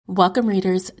Welcome,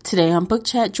 readers. Today on Book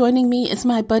Chat, joining me is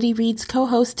my Buddy Reads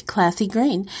co-host, Classy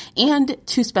Green, and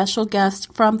two special guests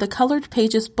from the Colored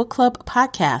Pages Book Club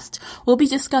podcast. We'll be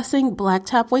discussing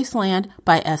Blacktop Wasteland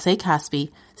by SA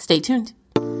Cosby. Stay tuned.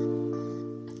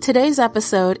 Today's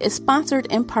episode is sponsored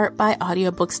in part by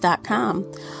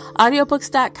Audiobooks.com.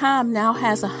 Audiobooks.com now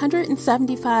has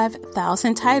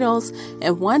 175,000 titles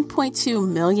and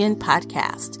 1.2 million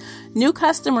podcasts. New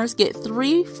customers get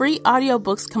 3 free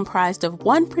audiobooks comprised of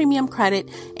 1 premium credit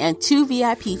and 2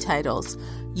 VIP titles.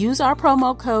 Use our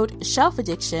promo code Shelf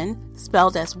Addiction,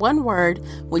 spelled as one word,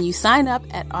 when you sign up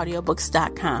at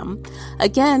Audiobooks.com.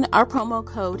 Again, our promo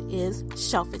code is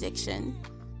Shelf Addiction.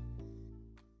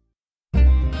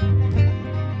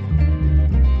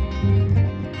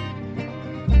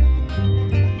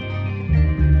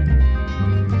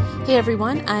 Hey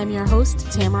everyone, I'm your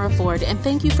host, Tamara Ford, and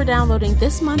thank you for downloading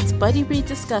this month's Buddy Read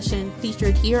discussion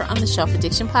featured here on the Shelf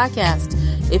Addiction podcast.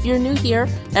 If you're new here,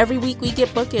 every week we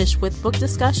get bookish with book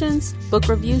discussions, book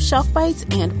reviews, shelf bites,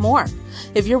 and more.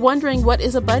 If you're wondering what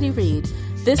is a Buddy Read,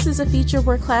 this is a feature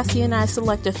where Classy and I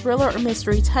select a thriller or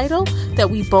mystery title that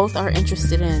we both are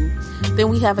interested in. Then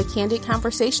we have a candid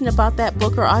conversation about that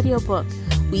book or audiobook.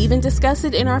 We even discuss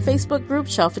it in our Facebook group,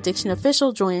 Shelf Addiction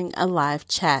Official, during a live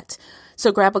chat. So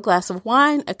grab a glass of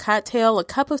wine, a cocktail, a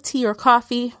cup of tea or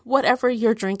coffee, whatever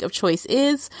your drink of choice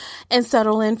is, and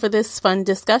settle in for this fun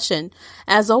discussion.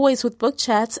 As always with book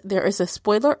chats, there is a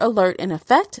spoiler alert in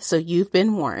effect, so you've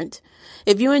been warned.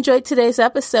 If you enjoyed today's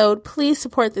episode, please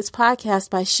support this podcast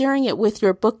by sharing it with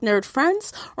your book nerd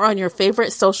friends or on your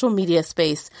favorite social media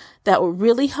space. That will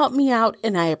really help me out,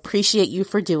 and I appreciate you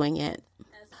for doing it.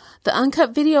 The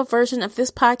uncut video version of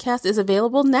this podcast is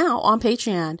available now on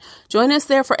Patreon. Join us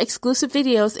there for exclusive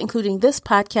videos, including this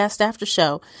podcast after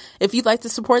show. If you'd like to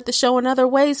support the show in other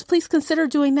ways, please consider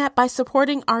doing that by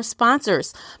supporting our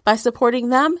sponsors. By supporting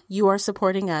them, you are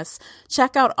supporting us.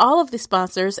 Check out all of the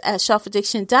sponsors at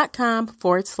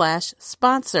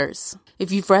shelfaddiction.com/sponsors.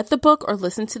 If you've read the book or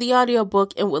listened to the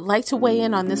audiobook and would like to weigh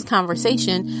in on this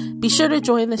conversation, be sure to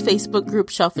join the Facebook group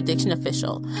Shelf Addiction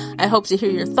Official. I hope to hear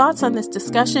your thoughts on this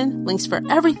discussion. Links for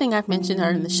everything I've mentioned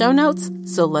are in the show notes,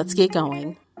 so let's get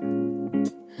going.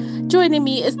 Joining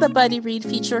me is the Buddy Read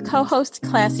feature co-host,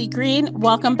 Classy Green.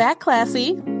 Welcome back,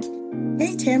 Classy.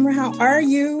 Hey, Tamara, how are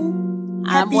you?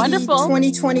 I'm wonderful.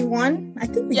 2021. I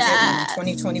think we did it in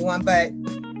 2021, but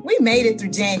we made it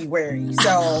through January,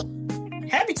 so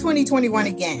happy 2021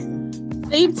 again.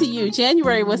 Same to you.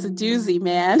 January was a doozy,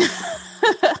 man.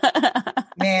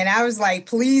 Man, I was like,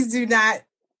 please do not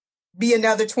be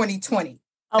another 2020.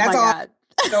 Oh, that's my God.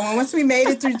 So once we made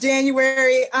it through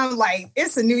January, I'm like,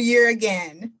 it's a new year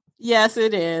again. Yes,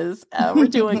 it is. We're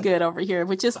doing good over here,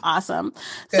 which is awesome.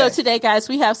 Good. So today, guys,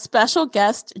 we have special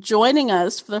guests joining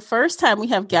us for the first time. We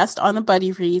have guests on the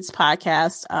Buddy Reads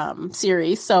podcast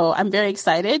series. So I'm very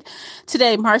excited.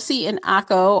 Today, Marci and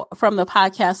Ako from the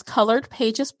podcast Colored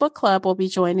Pages Book Club will be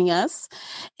joining us.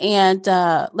 And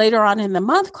later on in the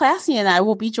month, Classy and I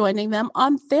will be joining them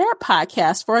on their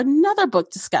podcast for another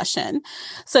book discussion.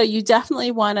 So you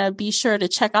definitely want to be sure to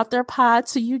check out their pod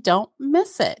so you don't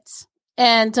miss it.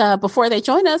 And before they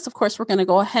join us, of course, we're going to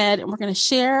go ahead and we're going to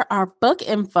share our book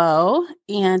info,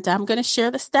 and I'm going to share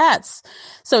the stats.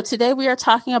 So today we are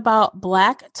talking about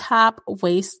Blacktop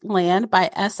Wasteland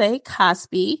by SA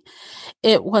Cosby.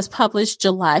 It was published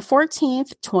July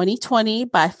 14th, 2020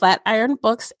 by Flatiron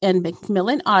Books and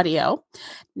Macmillan Audio,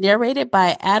 narrated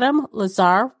by Adam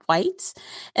Lazar White,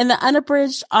 and the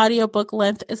unabridged audiobook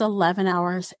length is 11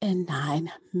 hours and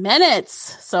 9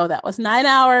 minutes. So that was 9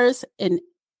 hours and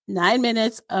 9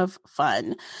 minutes of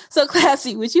fun. So,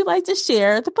 Classy, would you like to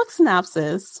share the book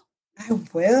synopsis? I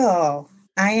will.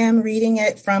 I am reading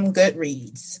it from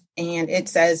Goodreads, and it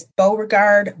says,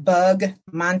 Beauregard Bug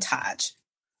Montage.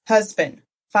 Husband,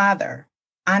 father,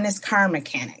 honest car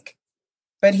mechanic.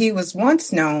 But he was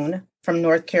once known from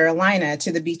North Carolina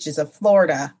to the beaches of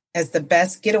Florida as the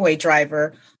best getaway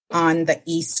driver on the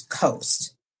East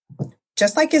Coast.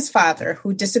 Just like his father,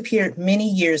 who disappeared many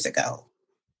years ago.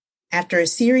 After a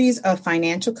series of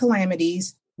financial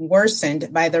calamities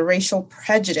worsened by the racial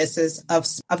prejudices of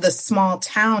the small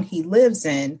town he lives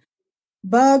in,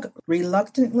 Bug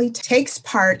reluctantly takes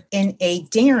part in a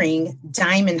daring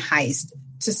diamond heist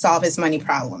to solve his money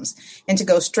problems and to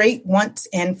go straight once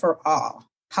and for all.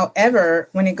 However,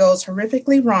 when it goes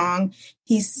horrifically wrong,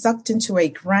 he's sucked into a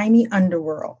grimy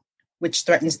underworld, which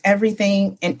threatens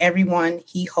everything and everyone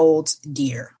he holds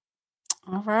dear.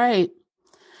 All right.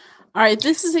 All right,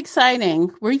 this is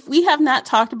exciting. We have not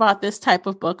talked about this type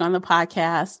of book on the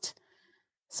podcast,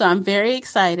 so I'm very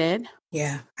excited.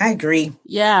 Yeah, I agree.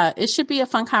 Yeah, it should be a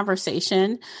fun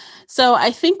conversation. So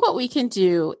I think what we can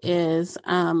do is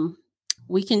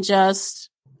we can just,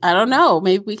 I don't know,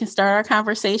 maybe we can start our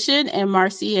conversation and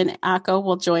Marci and Ako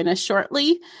will join us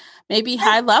shortly. Maybe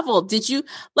high level. Did you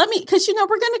because we're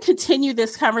going to continue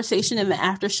this conversation in the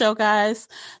after show, guys.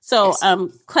 So Yes.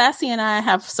 Classy and I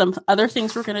have some other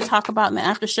things we're going to talk about in the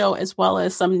after show as well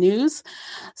as some news.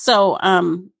 So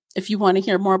if you want to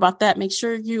hear more about that, make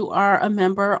sure you are a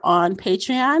member on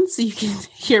Patreon so you can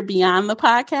hear beyond the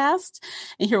podcast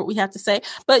and hear what we have to say.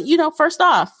 But, first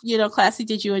off, Classy,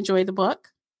 did you enjoy the book?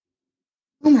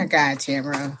 Oh my God,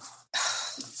 Tamara.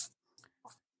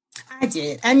 I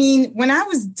did. I mean, when I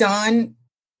was done,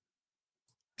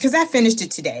 because I finished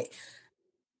it today.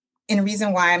 And the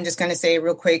reason why I'm just going to say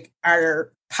real quick,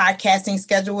 our podcasting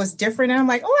schedule was different. And I'm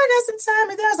like, oh, I got some time.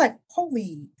 And then I was like,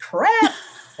 holy crap.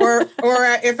 or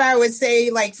if I would say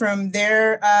like from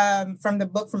the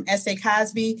book from SA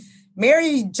Cosby,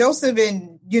 Mary, Joseph,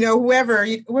 and, whoever,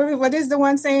 what is the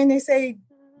one saying? They say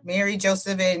Mary,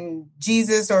 Joseph, and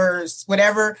Jesus or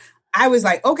whatever. I was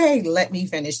like, okay, let me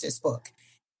finish this book.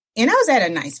 And I was at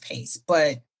a nice pace,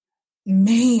 but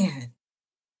man,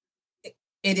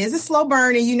 it is a slow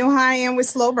burn. And you know how I am with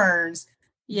slow burns.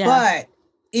 Yeah. But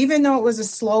even though it was a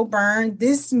slow burn,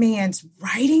 this man's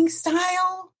writing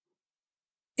style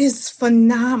is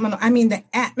phenomenal. I mean, the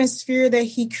atmosphere that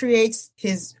he creates,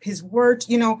 his words,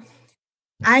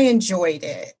 I enjoyed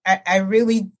it. I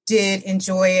really did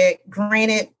enjoy it.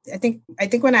 Granted, I think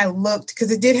when I looked,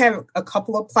 because it did have a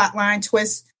couple of plotline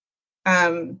twists,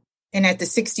 and at the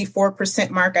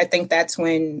 64% mark, I think that's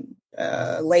when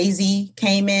Lazy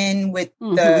came in with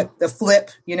the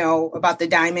flip, about the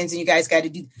diamonds, and you guys got to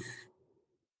do.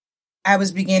 I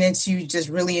was beginning to just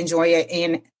really enjoy it.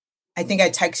 And I think I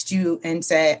texted you and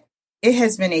said, it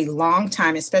has been a long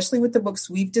time, especially with the books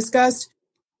we've discussed,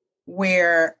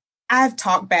 where I've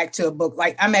talked back to a book.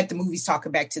 Like I'm at the movies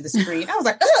talking back to the screen. I was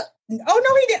like, oh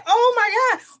no, he did. Oh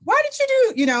my God. Why did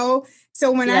you do,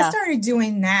 So when I started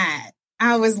doing that,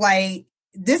 I was like,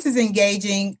 this is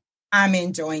engaging. I'm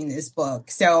enjoying this book.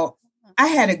 So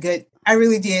I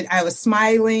really did. I was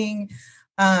smiling.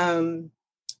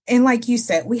 And like you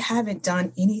said, we haven't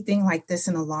done anything like this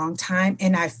in a long time.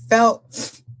 And I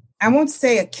felt, I won't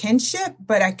say a kinship,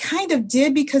 but I kind of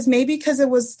did because it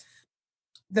was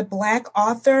the Black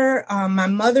author. My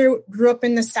mother grew up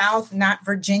in the South, not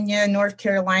Virginia, North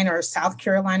Carolina, or South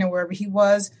Carolina, wherever he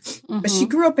was. But she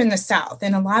grew up in the South.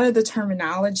 And a lot of the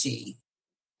terminology,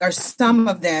 or some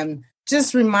of them,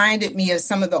 just reminded me of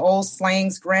some of the old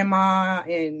slangs grandma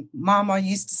and mama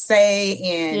used to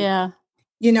say. And,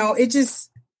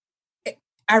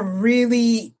 I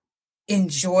really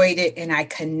enjoyed it and I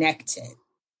connected.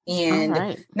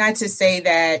 And not to say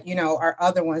that, our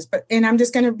other ones, and I'm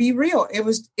just going to be real.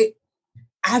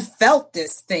 I felt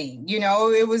this thing,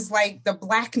 it was like the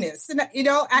Blackness, and, I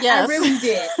really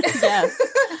did. Yes.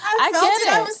 I felt it.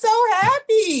 I was so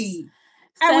happy.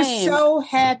 Same. I was so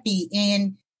happy.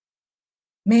 And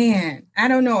man, I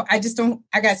don't know. I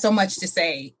got so much to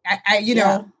say. I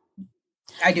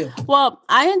do. Well,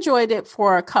 I enjoyed it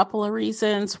for a couple of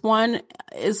reasons. One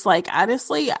is like,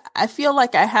 honestly, I feel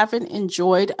like I haven't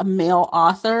enjoyed a male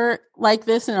author like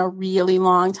this in a really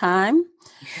long time.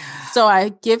 Yeah. So I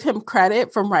give him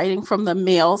credit from writing from the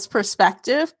male's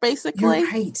perspective, basically.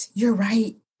 You're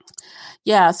right.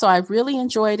 Yeah, so I really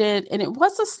enjoyed it. And it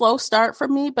was a slow start for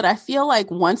me, but I feel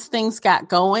like once things got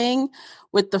going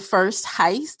with the first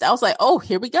heist, I was like, oh,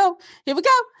 here we go.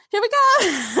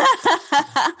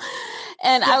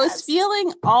 And I was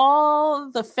feeling all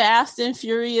the Fast and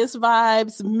Furious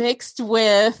vibes mixed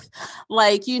with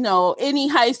like, any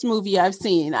heist movie I've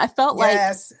seen. I felt like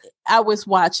I was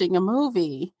watching a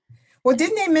movie. Well,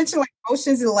 didn't they mention like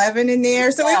Ocean's 11 in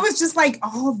there? So it was just like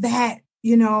all that,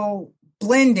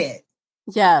 blended.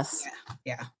 Yes.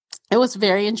 Yeah. It was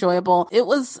very enjoyable. It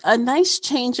was a nice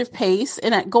change of pace.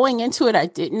 And going into it, I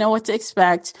didn't know what to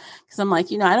expect because I'm like,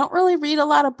 I don't really read a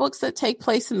lot of books that take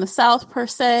place in the South per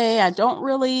se. I don't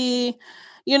really,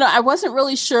 I wasn't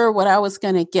really sure what I was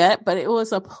going to get, but it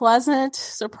was a pleasant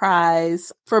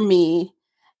surprise for me.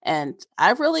 And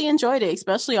I really enjoyed it,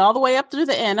 especially all the way up through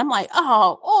the end. I'm like,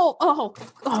 oh,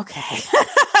 okay.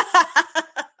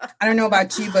 I don't know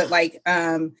about you, but like,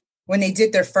 when they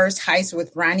did their first heist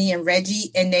with Ronnie and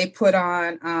Reggie and they put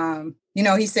on,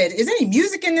 he said, is any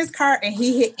music in this car? And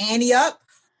he hit Annie up.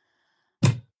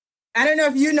 I don't know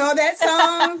if you know that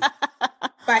song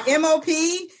by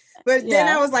M.O.P., but then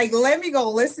I was like, let me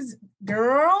go listen.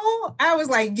 Girl, I was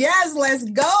like, yes, let's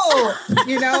go.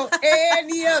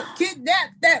 Annie up, kidnap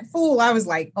that fool. I was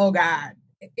like, oh God,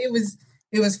 it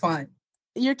was fun.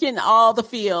 You're getting all the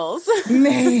feels.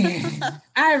 Man,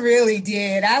 I really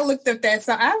did. I looked up that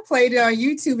song. I played it on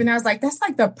YouTube and I was like, that's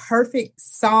like the perfect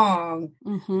song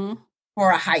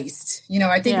for a heist. You know,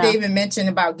 I think they even mentioned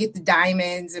about get the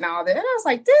diamonds and all that. And I was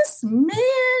like, this man,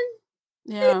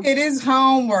 it is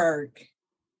homework.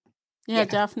 Yeah,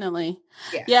 definitely.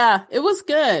 Yeah, it was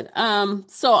good.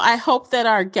 So I hope that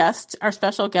our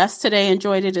special guest today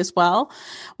enjoyed it as well.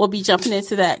 We'll be jumping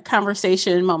into that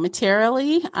conversation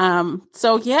momentarily.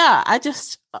 So yeah, it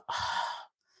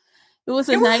was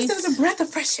a breath of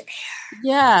fresh air.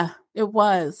 Yeah, it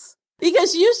was.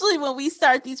 Because usually when we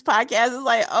start these podcasts, it's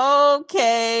like,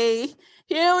 okay,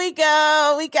 here we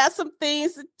go. We got some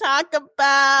things to talk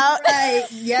about. Right.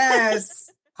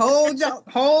 Yes. Hold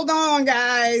on,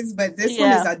 guys. But this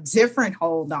one is a different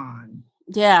hold on.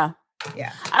 Yeah.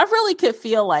 Yeah. I really could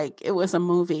feel like it was a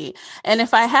movie. And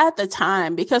if I had the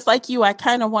time, because like you, I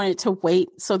kind of wanted to wait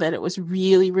so that it was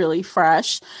really, really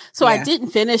fresh. So I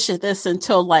didn't finish this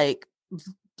until like,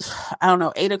 I don't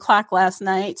know, 8:00 last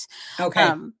night.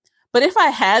 Okay. But if I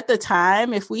had the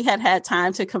time, if we had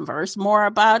time to converse more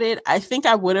about it, I think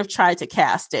I would have tried to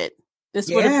cast it.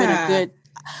 This would have been a good,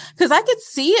 because I could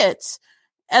see it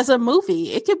as a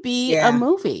movie. It could be a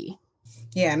movie.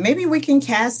 Yeah, maybe we can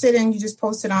cast it and you just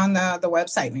post it on the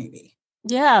website, maybe.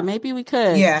 Yeah, maybe we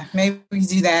could. Yeah, maybe we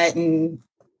do that and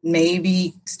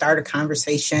maybe start a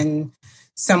conversation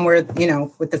somewhere, you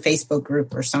know, with the Facebook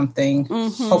group or something.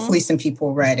 Hopefully some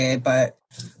people read it, but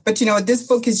you know, this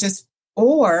book is just,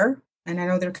 and I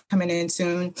know they're coming in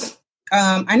soon.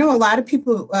 I know a lot of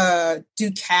people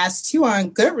do cast too on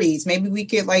Goodreads. Maybe we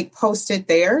could like post it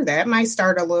there. That might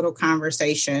start a little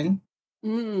conversation.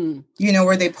 You know,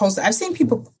 where they post. I've seen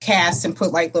people cast and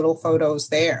put like little photos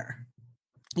there.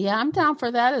 Yeah, I'm down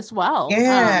for that as well.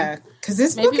 Yeah, because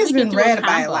this book has been read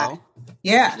by a lot.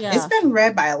 Yeah, it's been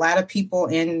read by a lot of people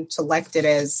and selected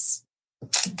as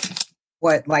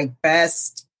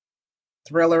best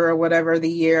thriller or whatever of the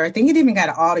year. I think it even got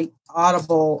an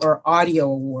Audible or audio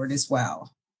award as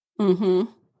well.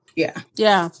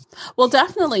 Yeah. Well,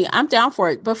 definitely, I'm down for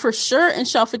it. But for sure, in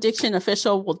Shelf Addiction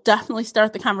Official, we'll definitely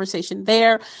start the conversation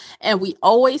there. And we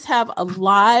always have a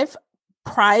live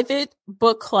private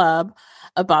book club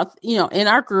about, you know, in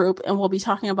our group. And we'll be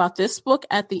talking about this book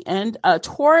at the end,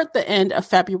 toward the end of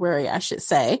February, I should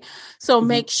say. So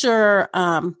make sure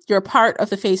you're a part of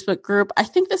the Facebook group. I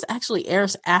think this actually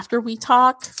airs after we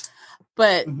talk,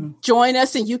 but join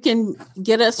us and you can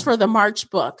get us for the March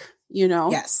book, you know?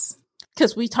 Yes.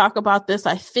 Because we talk about this,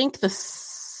 I think the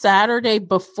Saturday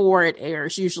before it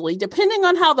airs, usually, depending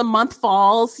on how the month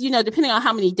falls, you know, depending on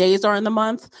how many days are in the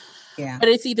month. Yeah. But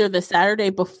it's either the Saturday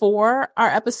before our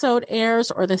episode airs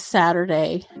or the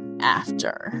Saturday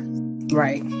after.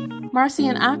 Right. Marci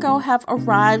and Ako have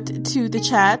arrived to the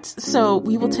chat, so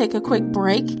we will take a quick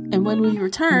break. And when we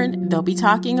return, they'll be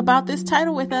talking about this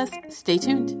title with us. Stay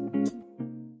tuned.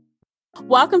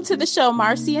 Welcome to the show,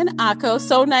 Marci and Ako.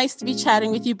 So nice to be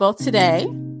chatting with you both today.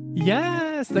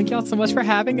 Yes. Thank y'all so much for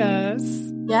having us.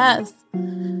 Yes.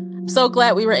 I'm so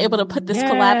glad we were able to put this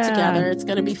collab together. It's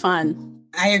going to be fun.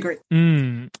 I agree.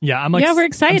 Yeah, we're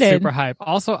excited. I'm super hype.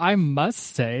 Also, I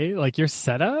must say, like, your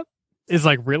setup is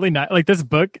like really nice. Like this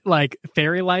book, like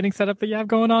fairy lighting setup that you have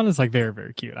going on is like very,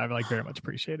 very cute. I like very much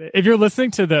appreciate it. If you're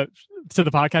listening to the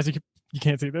podcast, you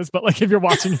can't see this, but like if you're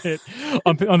watching it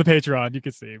on the Patreon, you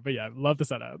can see. But yeah, love the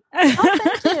setup. Oh,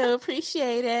 thank you.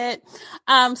 Appreciate it.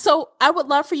 So I would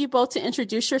love for you both to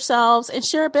introduce yourselves and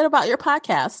share a bit about your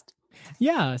podcast.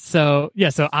 Yeah. So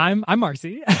I'm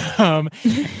Marci,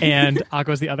 and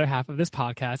Ako is the other half of this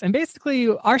podcast. And basically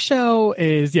our show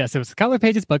is, so it's the Color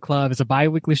Pages Book Club. It's a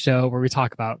bi-weekly show where we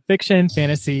talk about fiction,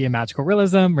 fantasy, and magical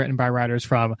realism written by writers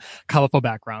from colorful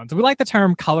backgrounds. We like the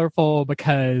term colorful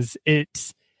because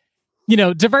it's, you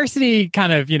know, diversity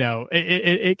kind of, you know,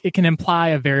 it can imply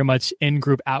a very much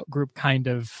in-group, out-group kind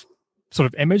of sort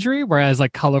of imagery, whereas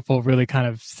like colorful really kind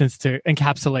of seems to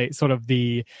encapsulate sort of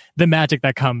the magic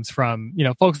that comes from, you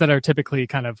know, folks that are typically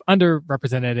kind of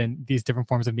underrepresented in these different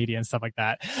forms of media and stuff like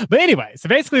that. But anyway, so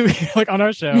basically we, like on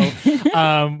our show,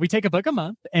 we take a book a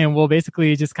month and we'll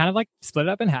basically just kind of like split it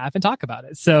up in half and talk about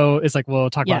it. So it's like, we'll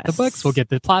talk about the books, we'll get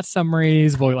the plot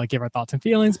summaries, we'll like give our thoughts and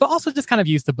feelings, but also just kind of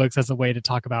use the books as a way to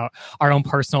talk about our own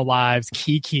personal lives,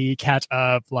 catch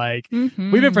up. Like we've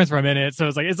been friends for a minute. So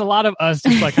it's like, it's a lot of us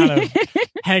just like kind of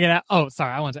hanging out. Oh,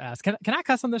 sorry. I wanted to ask, can I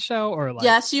cuss on the show or like?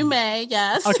 Yes, you may.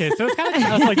 Yes. Okay. So it's kind of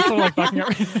us like sort of like bucking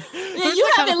up. Yeah, you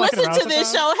haven't listened to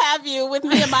this show, have you? With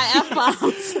me and my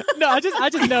F-bombs. No, I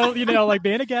just know, you know, like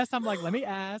being a guest, I'm like, let me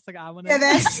ask. Like I want to. Yeah,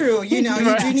 that's true. You know,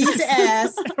 you do need to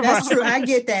ask. That's true. I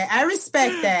get that. I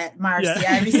respect that, Marci.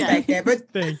 I respect that. But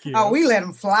thank you. Oh, we let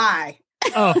them fly.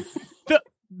 Oh,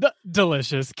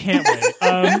 delicious. Can't wait.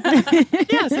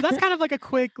 Yeah, so that's kind of like a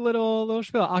quick little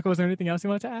spiel. Ako, is there anything else you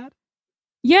wanted to add?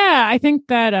 Yeah, I think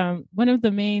that one of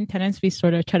the main tenets we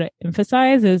sort of try to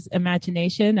emphasize is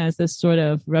imagination as this sort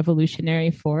of revolutionary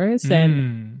force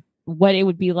and what it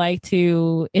would be like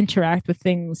to interact with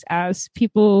things as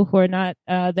people who are not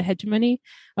the hegemony.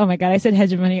 Oh my God, I said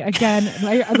hegemony again.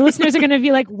 The listeners are going to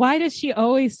be like, why does she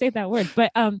always say that word?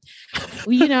 But,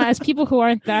 as people who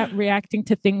aren't that, reacting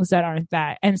to things that aren't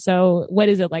that. And so what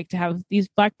is it like to have these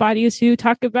Black bodies who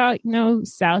talk about,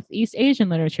 Southeast Asian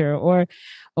literature or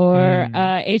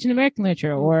Asian American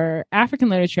literature or African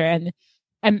literature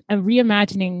and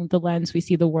reimagining the lens we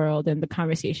see the world and the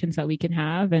conversations that we can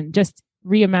have and just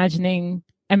reimagining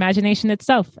imagination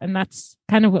itself. And that's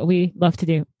kind of what we love to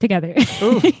do together.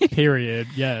 Ooh, period.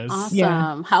 Yes. Awesome.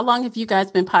 Yeah. How long have you guys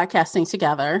been podcasting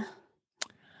together?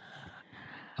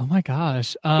 Oh my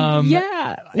gosh.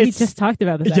 We just talked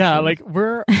about this. Yeah, actually. like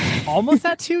we're almost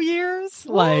at 2 years.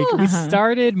 Like we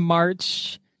started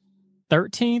March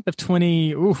 13th of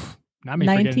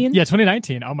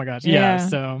 2019. Oh my gosh. Yeah.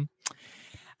 So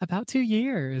about 2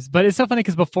 years. But it's so funny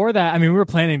because before that, I mean, we were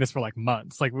planning this for like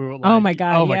months. Like we were like, oh my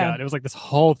God. It was like this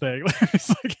whole thing.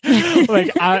 It's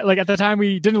like at the time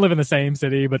we didn't live in the same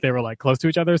city, but they were like close to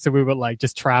each other. So we would like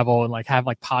just travel and like have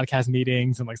like podcast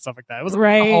meetings and like stuff like that. It was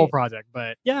a whole project,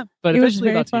 but yeah, but it eventually was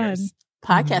very about 2 fun. years.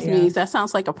 Podcast meetings, that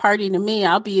sounds like a party to me.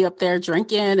 I'll be up there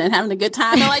drinking and having a good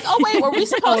time. They're like, oh wait, were we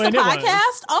supposed to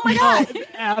podcast? Oh my God.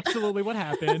 Absolutely, what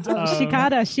happened? She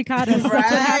caught us.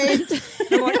 Right.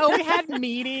 We're like, we had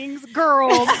meetings,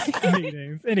 girls.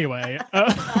 Meetings. Anyway,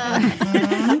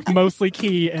 mostly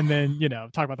key, and then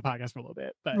talk about the podcast for a little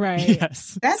bit. But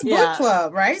yes, that's book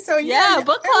club, right? So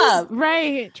book club,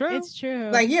 right? True. It's true.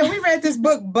 Like, we read this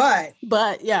book, but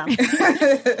yes.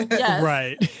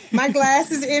 Right. My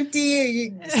glass is empty.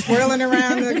 Swirling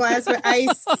around the glass with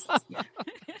ice.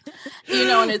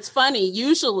 And it's funny.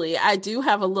 Usually I do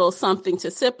have a little something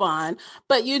to sip on,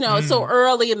 but it's so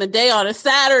early in the day on a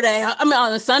Saturday.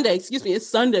 On a Sunday, excuse me. It's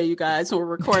Sunday, you guys, when we're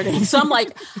recording. So I'm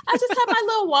like, I just have my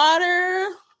little water.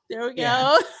 There we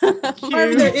go.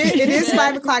 It is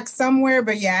 5:00 somewhere,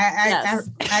 but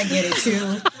I get it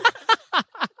too.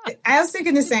 I was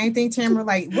thinking the same thing, Tamara.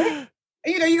 Like, what?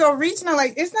 You go reach and I'm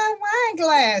like, it's not a wine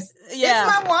glass. Yeah.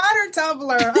 It's my water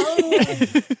tumbler. Oh.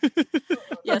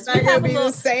 Yes, we have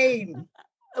the same.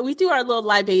 We do our little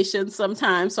libations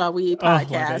sometimes while we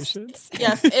podcast.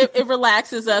 Yes, it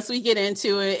relaxes us. We get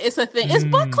into it. It's a thing. It's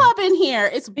book club in here.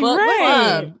 It's book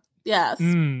club. Yes.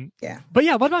 Yeah. But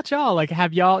yeah, what about y'all? Like,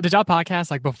 did y'all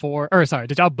podcast like before,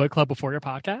 did y'all book club before your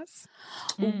podcast?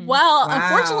 Well,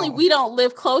 unfortunately, we don't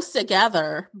live close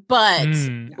together, but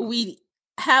we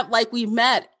have we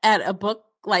met at a book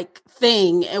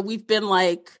thing, and we've been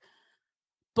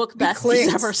book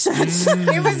besties ever since.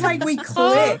 It was like we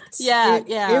clicked.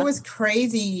 It was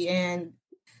crazy. And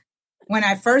when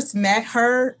I first met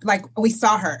her, we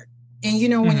saw her, and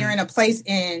when you're in a place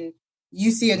and you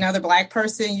see another Black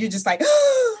person, you're just like, a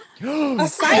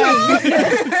sighting.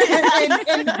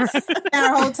 and in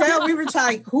our hotel, we were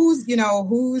trying, who's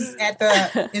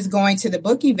is going to the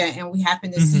book event, and we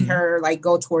happened to see her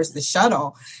go towards the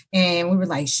shuttle, and we were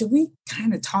like, should we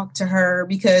kind of talk to her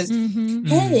because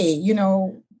hey,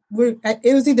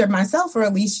 it was either myself or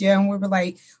Alicia, and we were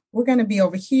like, we're going to be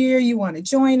over here. You want to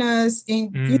join us?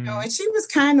 And and she was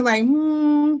kind of like,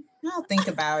 I'll think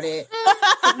about it.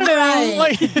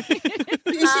 Right. She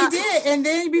did. And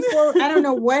then before, I don't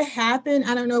know what happened.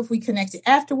 I don't know if we connected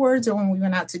afterwards or when we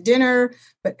went out to dinner.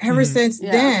 But ever since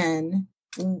then,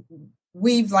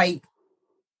 we've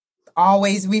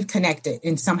we've connected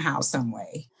in somehow, some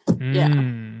way.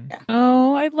 Yeah.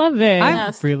 Oh, I love it.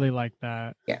 I really like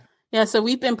that. Yeah. Yeah, so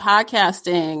we've been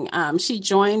podcasting. She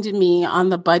joined me on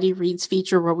the Buddy Reads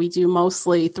feature where we do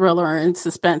mostly thriller and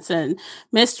suspense and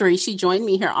mystery. She joined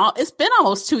me here. It's been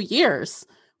almost 2 years.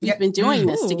 We've been doing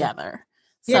this together.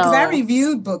 Yeah, because I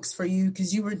reviewed books for you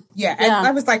because you were,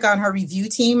 I was on her review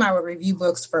team. I would review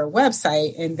books for a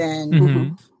website and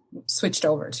then switched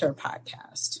over to her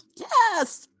podcast.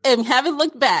 Yes. And haven't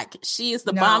looked back. She is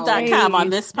the bomb.com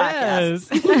on this podcast.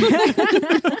 Yes.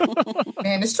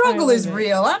 Man, the struggle is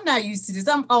real. I'm not used to this.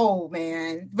 I'm old,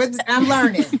 man. But I'm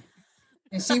learning.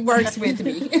 And she works with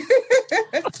me.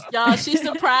 Y'all, she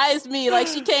surprised me.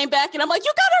 She came back and I'm like,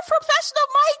 you got a professional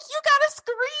mic. You got a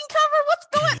screen cover. What's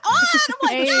going on? I'm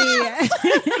like,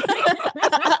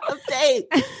 yes.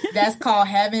 That's called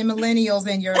having millennials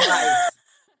in your life.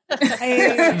 We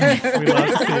love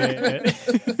to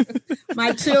see it.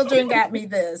 My children got me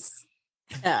this.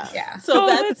 Yeah. So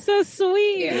that's so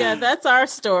sweet. Yeah, that's our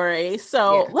story.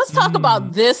 So let's talk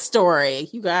about this story,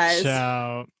 you guys.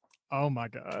 Ciao. Oh my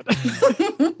God.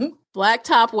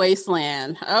 Blacktop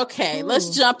Wasteland. Okay, let's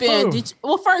jump in.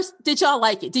 First, did y'all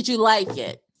like it? Did you like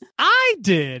it? I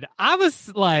did. I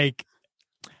was like,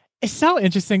 it's so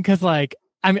interesting because like,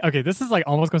 I mean, okay, this is like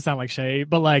almost gonna sound like shade,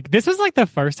 but like this was like the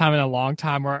first time in a long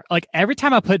time where like every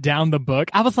time I put down the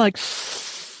book, I was like,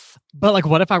 but like,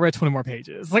 what if I read 20 more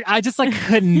pages? Like, I just like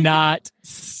could not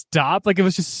stop. Like, it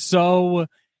was just so,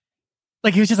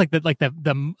 like, it was just like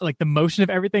the motion of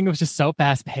everything. It was just so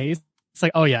fast paced. It's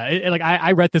like, oh yeah,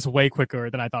 I read this way quicker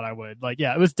than I thought I would. Like,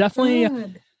 yeah, it was definitely.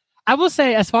 Good. I will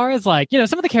say, as far as like, you know,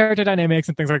 some of the character dynamics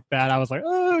and things like that, I was like,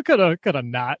 oh, could have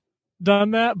not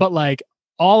done that. But like,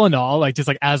 all in all, like, just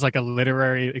like as like a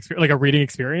literary experience, like a reading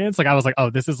experience, like I was like, oh,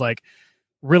 this is like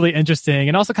really interesting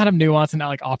and also kind of nuanced and that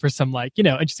like offers some like, you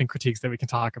know, interesting critiques that we can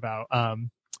talk about,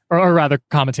 or rather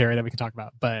commentary that we can talk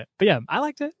about. But yeah, I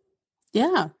liked it.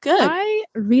 Yeah, good. I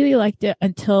really liked it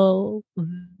until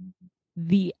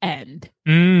the end.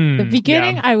 The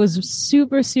beginning, I was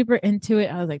super, super into it.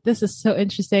 I was like, this is so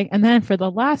interesting. And then for the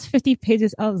last 50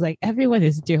 pages, I was like, everyone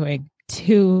is doing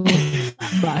too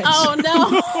much. Oh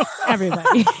no.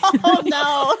 Everybody.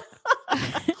 Oh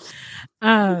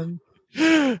no.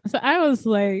 So I was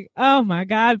like, oh my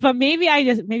God. But maybe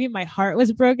my heart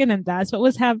was broken and that's what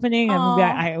was happening. And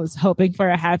I was hoping for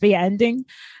a happy ending,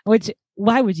 which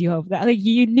why would you hope that? Like,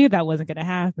 you knew that wasn't going to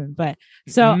happen. But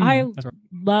so I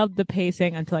loved the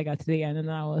pacing until I got to the end. And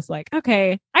then I was like,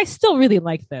 okay, I still really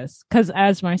like this. Because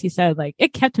as Marci said, like,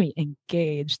 it kept me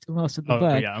engaged most of the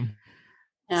book. Yeah.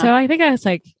 So I think I was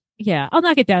like, yeah, I'll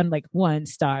knock it down like 1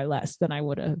 star less than I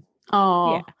would have.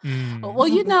 Oh, yeah. Well,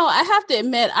 you know, I have to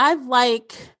admit, I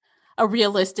like a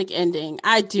realistic ending.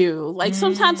 I do. Like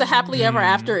sometimes a happily ever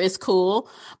after is cool,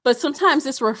 but sometimes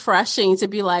it's refreshing to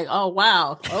be like, oh,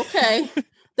 wow. Okay.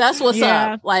 That's what's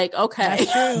up. Like, okay.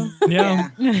 That's true.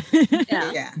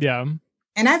 Yeah.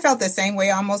 And I felt the same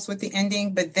way almost with the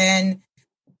ending. But then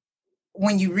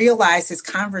when you realize his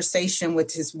conversation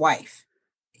with his wife,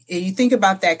 you think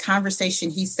about that conversation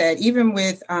he said, even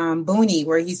with Booney,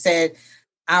 where he said,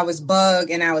 I was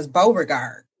Bug and I was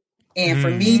Beauregard. And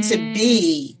for me to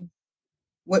be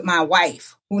with my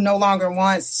wife, who no longer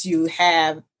wants to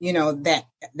have, you know,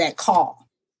 that call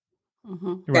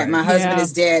that my husband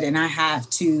is dead and I have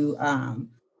to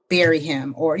bury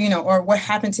him, or, you know, or what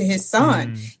happened to his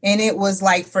son. And it was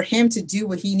like, for him to do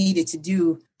what he needed to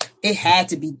do, it had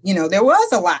to be, you know, there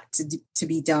was a lot to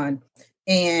be done.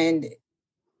 And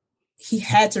he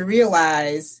had to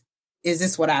realize, is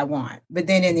this what I want? But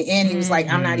then in the end, he was like,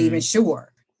 I'm not even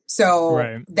sure.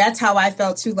 So that's how I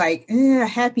felt too, like a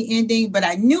happy ending. But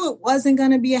I knew it wasn't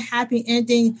going to be a happy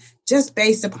ending just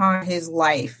based upon his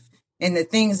life and the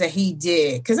things that he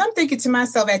did. Because I'm thinking to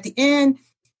myself at the end,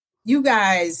 you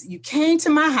guys, you came to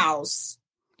my house,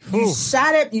 you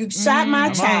shot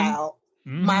my child.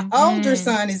 My older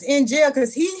son is in jail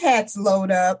because he had to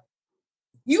load up.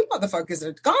 You motherfuckers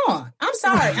are gone. I'm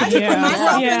sorry. I just put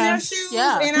myself in their shoes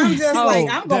and I'm just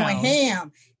I'm going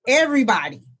ham.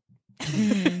 Everybody.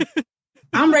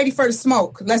 I'm ready for the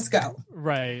smoke. Let's go.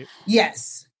 Right.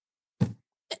 Yes.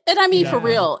 And I mean, for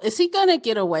real, is he going to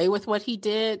get away with what he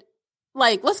did?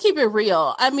 Like, let's keep it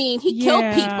real. I mean, he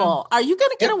killed people. Are you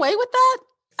going to get away with that?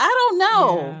 I don't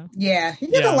know. Yeah. He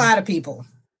did a lot of people.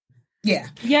 Yeah.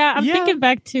 I'm thinking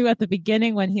back to at the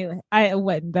beginning when he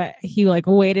like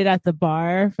waited at the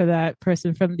bar for that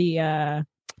person from the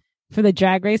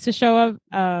drag race to show up.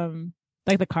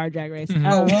 Like the car drag race.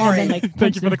 Warren. Like,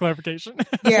 thank you for the clarification.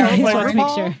 Yeah, Warren. Make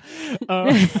sure.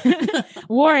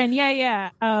 Warren,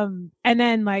 and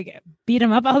then like beat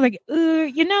him up. I was like,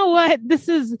 you know what?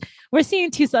 We're seeing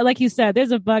two, like you said,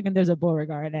 there's a Bug and there's a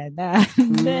Beauregard, and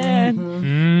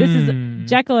then this is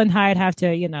Jekyll and Hyde have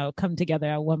to, you know, come together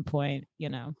at one point, you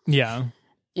know. Yeah.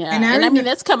 Yeah, and I mean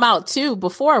that's come out too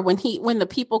before when the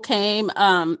people came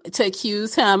to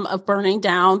accuse him of burning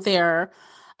down their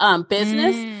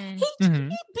business. He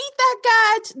beat that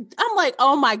guy. I'm like,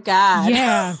 oh my God.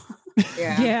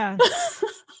 Yeah.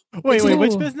 Wait,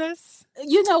 which business?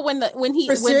 You know, when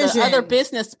the other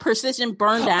business Precision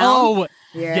burned down. Oh,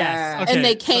 yes. Okay. And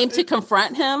they came to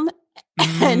confront him.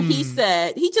 And he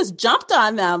said, he just jumped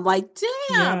on them like,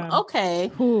 damn, okay.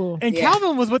 Cool. And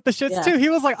Calvin was with the shits too. He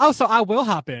was like, oh, so I will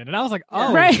hop in. And I was like,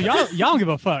 oh, so y'all don't give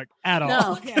a fuck at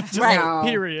all. No. Just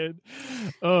period.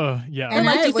 Oh, yeah. And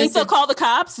like, do you think they'll call the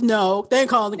cops? No, they ain't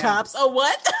calling the cops. Oh,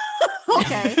 what?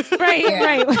 Okay.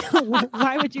 Right.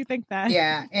 Why would you think that?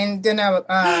 Yeah. And then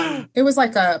it was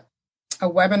like a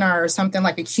webinar or something,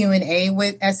 like a Q&A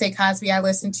with SA Cosby I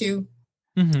listened to.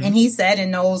 Mm-hmm. And he said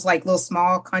in those like little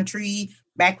small country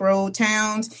back road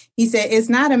towns, he said, it's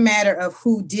not a matter of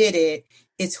who did it.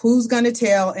 It's who's going to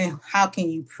tell and how can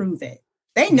you prove it?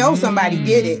 They know somebody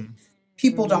did it.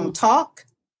 People don't talk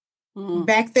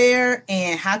back there,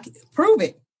 and prove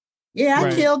it. Yeah,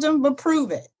 I killed him, but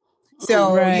prove it.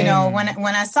 So, you know, when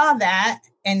I saw that,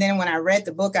 and then when I read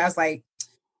the book, I was like,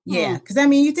 yeah, because I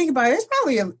mean, you think about it, it's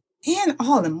probably in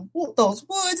all those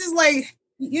woods is like,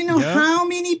 you know, how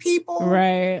many people?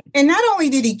 Right. And not only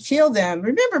did he kill them,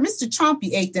 remember, Mr.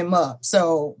 Chompy ate them up.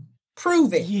 So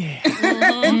prove it. Yeah.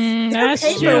 They're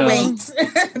paperweights.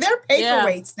 They're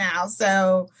paperweights now.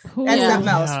 So that's something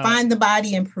else. Find the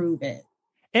body and prove it.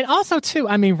 And also, too,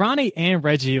 I mean, Ronnie and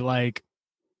Reggie, like,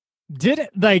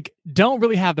 don't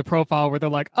really have the profile where they're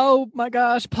like, oh my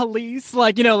gosh, police.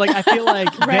 Like, you know, like, I feel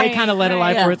like they kind of led a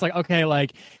life where it's like, okay,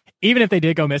 like, even if they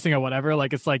did go missing or whatever,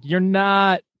 like, it's like, you're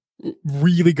not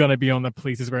really going to be on the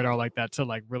police's radar like that to,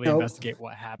 like, really investigate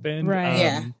what happened.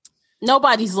 Right.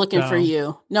 Nobody's looking for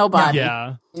you. Nobody.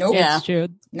 Yeah. Nope. It's true.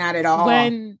 Not at all.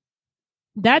 When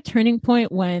that turning point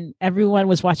when everyone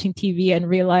was watching TV and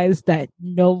realized that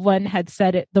no one had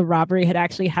said it, the robbery had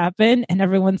actually happened, and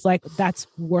everyone's like, that's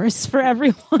worse for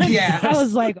everyone. Yeah. I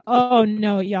was like, oh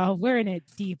no, y'all, we're in it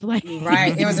deep. Like,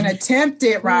 right. It was an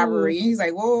attempted robbery. He's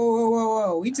like,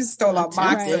 whoa. We just stole a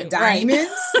box of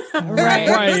diamonds.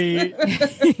 Right.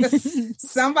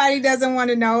 Somebody doesn't want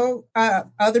to know,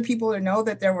 other people to know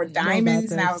that there were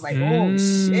diamonds. And I was like, oh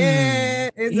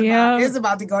shit. It's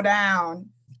about to go down.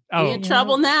 Oh. We're in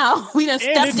trouble now. We done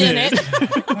stepped in it.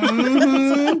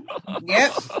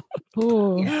 Yep.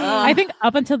 I think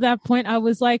up until that point, I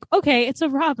was like, okay, it's a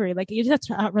robbery. Like, you just have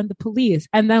to outrun the police.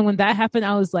 And then when that happened,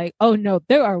 I was like, oh no,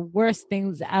 there are worse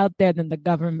things out there than the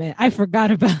government. I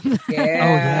forgot about that.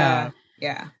 Yeah.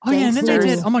 Yeah. Oh yeah. And then they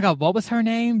did. Oh my God, what was her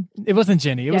name? It wasn't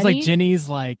Jenny. It was like Jenny's.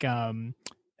 Like,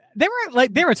 they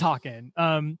were talking.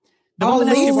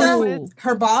 Lisa,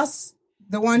 her boss.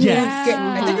 The one who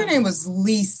I think her name was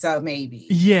Lisa, maybe.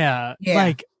 Yeah.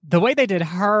 Like the way they did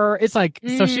her, it's like,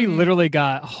 so she literally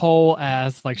got whole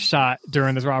ass like shot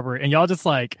during this robbery, and y'all just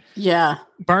like,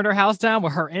 burned her house down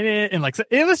with her in it. And like, so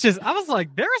it was just, I was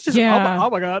like, there was just, oh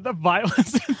my God, the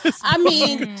violence in this I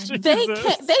mean, they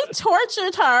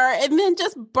tortured her and then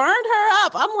just burned her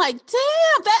up. I'm like,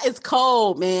 damn, that is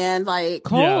cold, man. Like,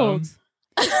 cold. Yeah.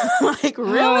 Like,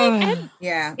 really?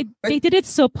 And they did it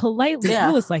so politely.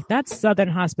 It was like, that's Southern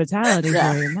hospitality.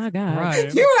 My God.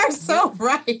 Right. You are so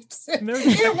right. It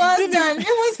was done. It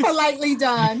was politely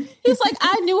done. He's like,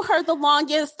 I knew her the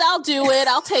longest. I'll do it.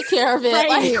 I'll take care of it.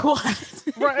 Like, what?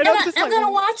 Right. I'm going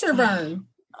to watch her burn.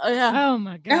 Oh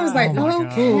my God. I was like,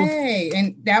 okay.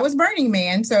 And that was Burning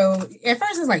Man. So at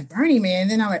first I was like, Burning Man.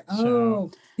 Then I'm like,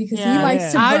 because he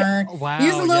likes to burn. He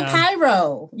was a little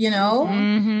pyro, you know?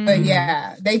 Mm-hmm. But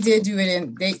they did do it,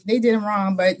 and they did him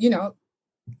wrong. But, you know,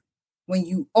 when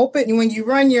you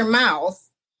run your mouth,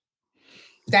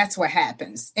 that's what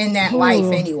happens in that life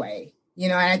anyway. You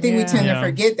know, and I think we tend to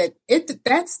forget that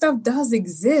that stuff does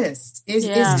exist. It's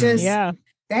just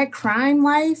that crime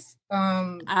life.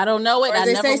 I don't know it. I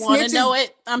never want to know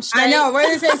it. I'm straight. I know. Where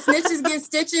they say snitches get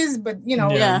stitches, but you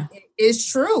know,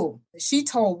 it's true. She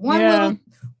told one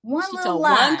little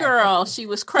lie. One girl she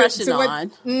was crushing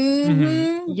on.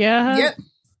 Yep.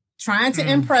 Trying to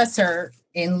impress her,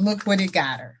 and look what it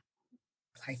got her.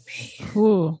 Like,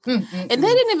 man. And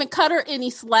they didn't even cut her any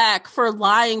slack for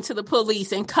lying to the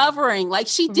police and covering. Like,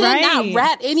 she did not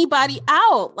rat anybody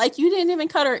out. Like, you didn't even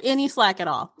cut her any slack at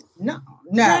all. No.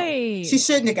 She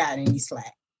shouldn't have got any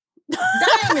slack.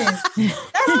 Diamonds.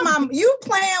 You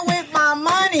playing with my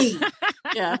money.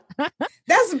 Yeah.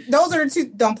 Those are the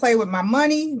two. Don't play with my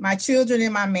money, my children,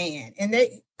 and my man. And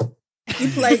she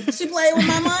played with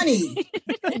my money.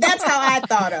 That's how I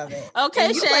thought of it.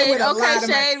 Okay, Shade. Okay,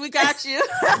 Shade. We got you.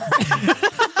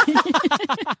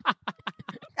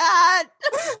 God.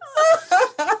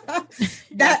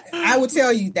 That I will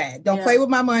tell you that. Don't play with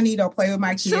my money. Don't play with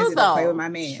my kids. And don't play with my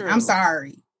man. True. I'm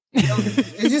sorry.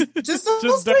 It's just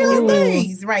those three little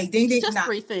things, right? Just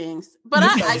three things, but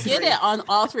I get it on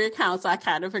all three accounts. I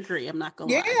kind of agree. I'm not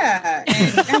gonna lie. Yeah,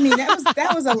 and I mean that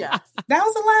was a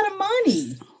lot of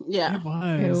money. Yeah, it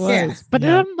was. Yeah. But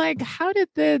then I'm like, how did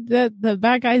the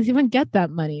bad guys even get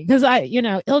that money? Because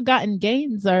ill-gotten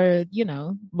gains are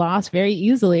lost very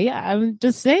easily. I'm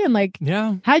just saying, like,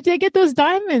 how'd they get those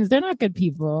diamonds? They're not good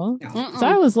people. No. So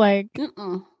I was like.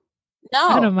 No,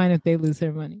 I don't mind if they lose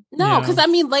their money. No, because I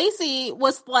mean, Lacey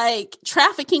was like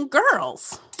trafficking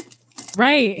girls.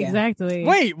 Right, exactly.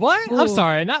 Wait, what? Ooh. I'm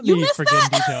sorry, not me forgetting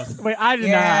details. Wait, I did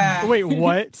not. Wait,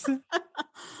 what?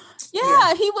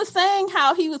 Yeah, he was saying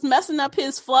how he was messing up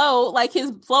his flow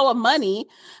of money,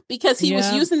 because he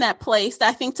was using that place,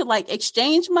 I think, to like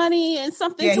exchange money and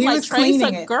something to like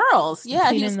trace girls.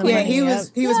 Yeah, he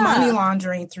was he was money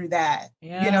laundering through that.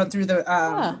 Through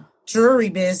the jewelry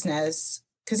business.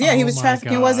 Because he was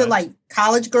trafficking. Was it like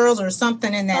college girls or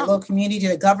something in that little community?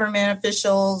 The government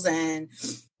officials and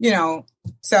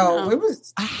so it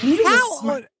was.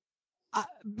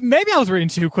 Maybe I was reading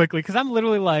too quickly, because I'm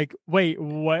literally like, wait,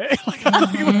 what?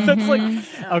 That's like,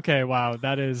 okay, wow,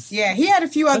 that is. Yeah, he had a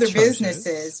few other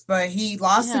businesses, but he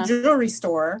lost the jewelry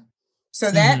store.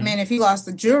 So that meant if he lost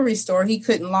the jewelry store, he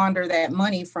couldn't launder that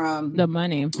money from the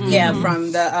money. Yeah,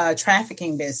 from the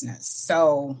trafficking business.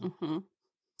 So,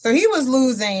 so he was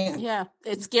losing. Yeah,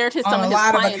 it scared some of his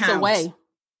clients away.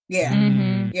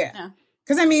 Yeah, yeah.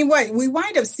 Because I mean, we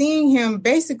wind up seeing him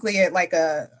basically at like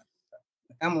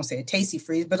I'm gonna say a Tasty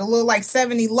Freeze, but a little like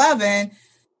 7-Eleven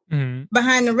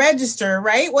behind the register,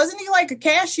 right? Wasn't he like a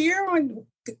cashier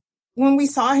when we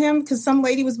saw him? Because some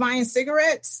lady was buying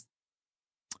cigarettes.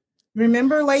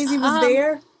 Remember, Lazy was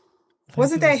there.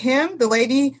 Wasn't that him? The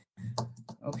lady.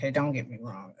 Okay, don't get me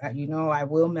wrong. I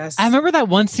will mess. I remember that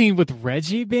one scene with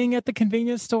Reggie being at the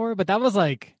convenience store, but that was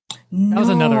like that was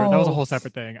a whole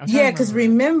separate thing. Yeah, because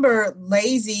remember,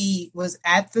 Lazy was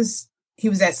he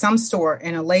was at some store,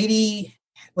 and a lady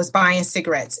was buying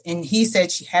cigarettes, and he said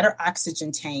she had her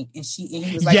oxygen tank, and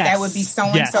he was like, that would be so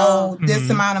and so this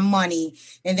amount of money.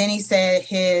 And then he said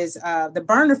his the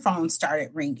burner phone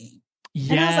started ringing.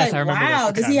 And I was like,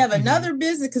 wow, does he have another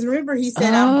business? Because remember, he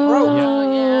said, I'm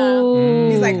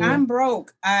broke. He's like, I'm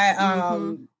broke.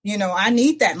 I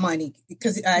need that money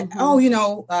because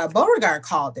Beauregard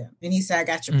called him and he said, I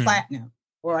got your platinum,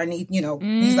 or I need,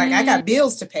 he's like, I got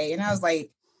bills to pay. And I was like,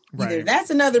 either that's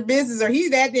another business or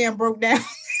he's that damn broke down.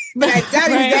 But I doubt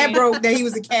he was that broke that he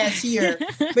was a cashier.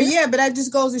 But that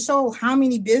just goes to show how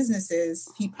many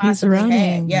businesses he possibly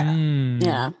had. Yeah.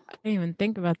 Yeah. I didn't even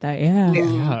think about that.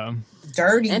 Yeah.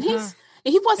 Dirty. And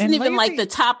he wasn't even like the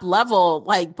top level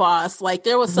like boss. Like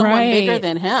there was someone bigger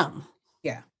than him.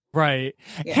 Yeah. Right.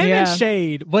 Yeah. Him and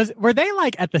Shade, were they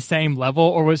like at the same level,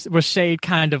 or was Shade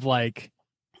kind of like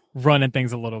running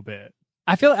things a little bit?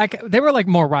 I feel like they were like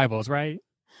more rivals, right?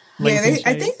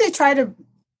 I think they try to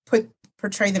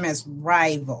portray them as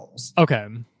rivals. Okay.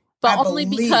 But only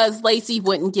because Lacey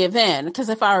wouldn't give in. Because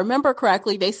if I remember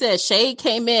correctly, they said Shade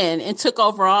came in and took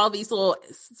over all these little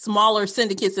smaller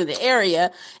syndicates in the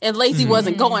area, and Lacey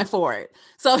wasn't going for it.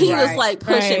 So he was like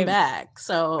pushing back.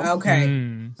 So okay.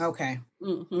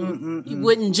 He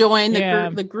wouldn't join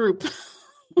the group.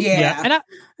 Yeah. And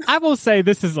I will say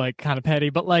this is like kind of petty,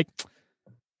 but like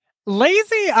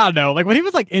Lazy, I don't know, like when he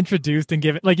was like introduced and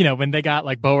given, like, when they got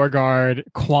like Beauregard,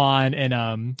 Quan,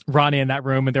 and Ronnie in that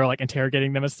room and they were like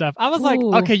interrogating them and stuff, I was like,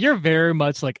 okay, you're very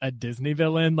much like a Disney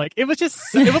villain. Like it was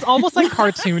almost like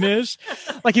cartoonish.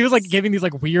 Like he was like giving these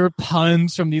like weird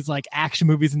puns from these like action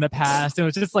movies in the past, and it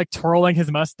was just like twirling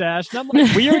his mustache. And I'm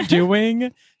like, we are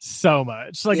doing so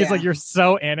much. Like it's like you're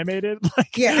so animated.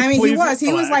 Like, I mean, he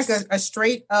was like a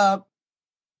straight up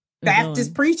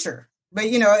Baptist preacher. But,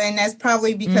 and that's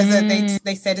probably because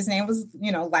they said his name was,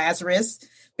 Lazarus.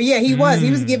 But he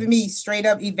was giving me straight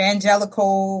up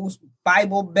evangelical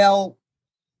Bible Belt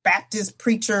Baptist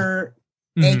preacher,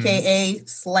 AKA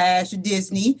 /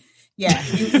 Disney. Yeah,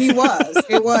 he was.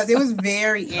 It was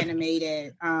very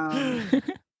animated.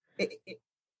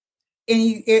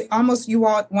 You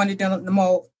all wanted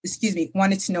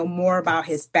to know more about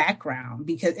his background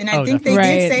because, and I think they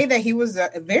did say that he was a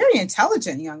very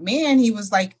intelligent young man. He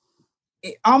was like,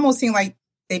 it almost seemed like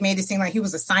they made it seem like he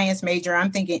was a science major.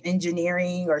 I'm thinking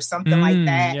engineering or something like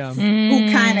that,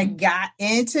 who kind of got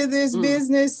into this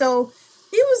business. So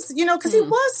he was, because he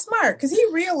was smart, because he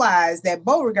realized that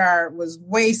Beauregard was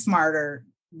way smarter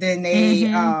than they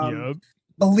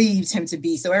believed him to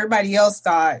be. So everybody else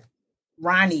thought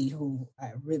Ronnie, who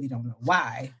I really don't know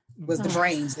why, was the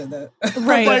brains of the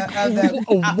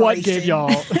what gave y'all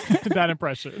that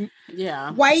impression?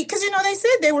 Yeah, white, because they said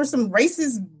they were some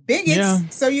racist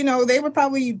bigots, so they would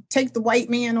probably take the white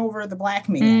man over the black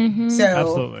man. So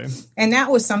absolutely, and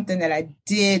that was something that I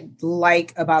did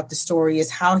like about the story, is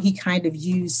how he kind of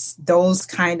used those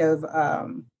kind of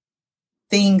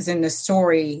things in the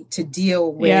story to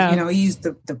deal with, he used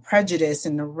the prejudice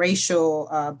and the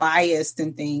racial bias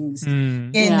and things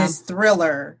in this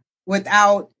thriller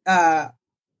without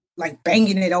like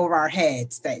banging it over our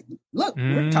heads that, look,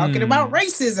 we're talking about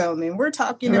racism and we're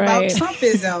talking about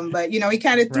Trumpism, but he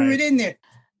kind of threw it in there.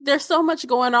 There's so much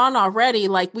going on already.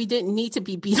 Like we didn't need to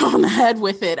be beat on the head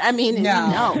with it. I mean, no,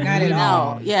 not at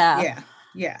all. Yeah.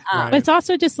 Yeah. But it's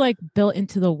also just like built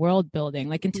into the world building,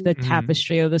 like into the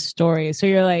tapestry of the story. So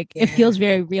you're like, it feels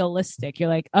very realistic. You're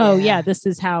like, oh yeah, this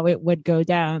is how it would go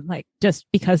down. Like just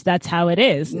because that's how it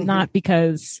is, not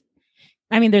because,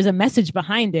 I mean, there's a message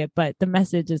behind it, but the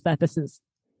message is that this is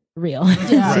real.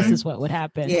 This is what would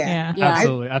happen. Yeah.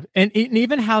 Absolutely. And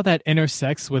even how that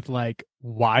intersects with like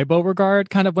why Beauregard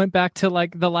kind of went back to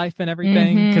like the life and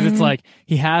everything. Because it's like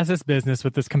he has this business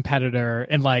with this competitor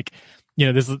and like,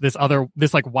 you know,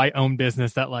 this like white owned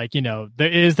business that like, you know, there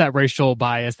is that racial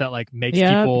bias that like makes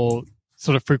people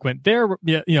sort of frequent their,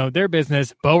 you know, their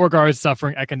business. Beauregard's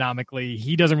suffering economically.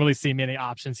 He doesn't really see many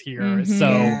options here.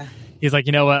 So he's like,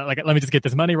 you know what, like, let me just get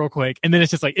this money real quick. And then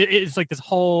it's just like, it's like this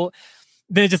whole,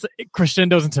 then it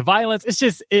crescendos into violence. It's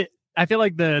just, I feel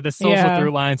like the social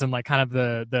through lines and like kind of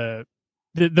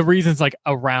the reasons like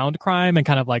around crime and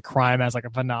kind of like crime as like a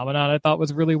phenomenon I thought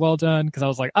was really well done, because I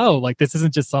was like, oh, like this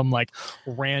isn't just some like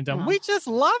random we just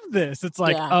love this. It's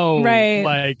like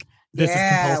like this is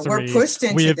compulsory. We're pushed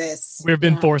into this. We've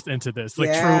been forced into this,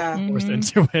 like truly forced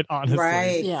into it, honestly.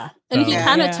 Right. Yeah. And he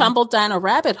kind of tumbled down a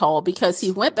rabbit hole because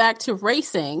he went back to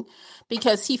racing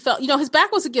because he felt, you know, his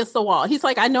back was against the wall. He's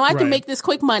like, I know I can make this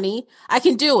quick money. I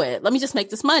can do it. Let me just make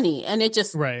this money. And it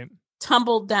just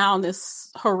tumbled down this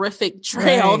horrific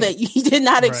trail that you did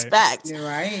not expect. You're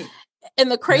right.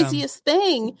 And the craziest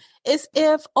thing is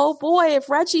if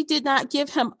Reggie did not give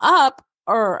him up,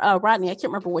 or Rodney, I can't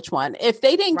remember which one. If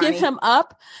they didn't give him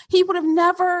up, he would have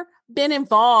never been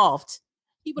involved.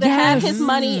 He would have had his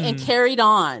money and carried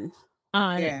on.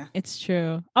 It's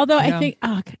true. Although I think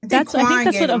that's Quan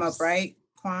what gave him up, right?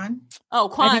 Quan? Oh,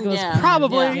 Quan,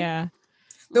 probably. Yeah.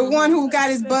 The one who got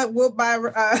his butt whooped by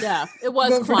it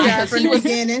was Quan, because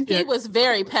he was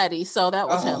very petty, so that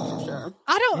was him for sure.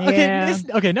 I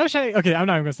don't no shade. Okay, I'm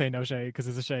not even gonna say no shade because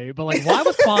it's a shade, but like why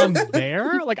was Quan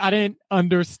there? Like I didn't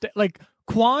understand, like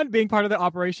Quan being part of the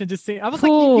operation just seemed, I was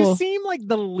like, you seem like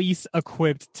the least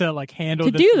equipped to like handle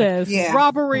this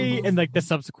robbery and like the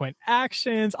subsequent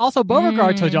actions. Also,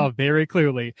 Beauregard told y'all very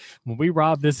clearly, when we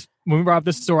rob this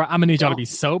store, I'm gonna need y'all to be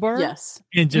sober,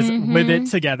 and just with it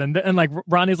together. And like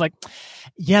Ronnie's like,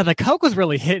 yeah, the coke was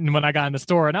really hitting when I got in the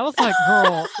store, and I was like,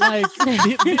 girl, like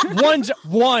one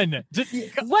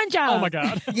job. Oh my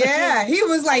god. Yeah, he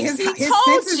was like his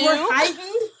senses were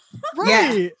heightened.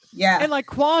 Right. Yeah. And like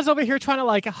Quan's over here trying to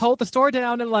like hold the store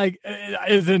down and like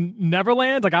is in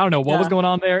Neverland. Like I don't know what was going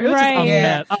on there. It was just a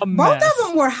mess. Both of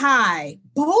them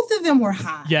were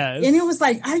high. Yes. And it was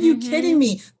like, are you kidding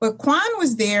me? But Quan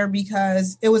was there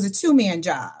because it was a 2-man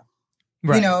job.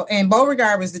 Right. You know, and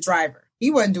Beauregard was the driver. He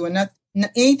wasn't doing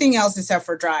anything else except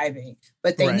for driving.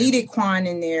 But they needed Quan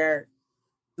in there.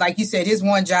 Like you said, his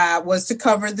one job was to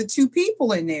cover the 2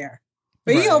 people in there.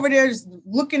 But he over there just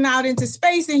looking out into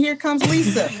space, and here comes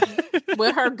Lisa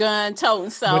with her gun,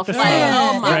 toting self. Like,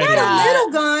 oh my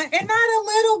God! And not a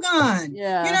little gun.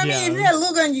 Yeah, you know what I mean. If you had a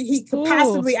little gun,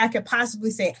 I could possibly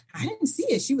say, I didn't see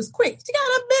it. She was quick. She got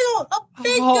a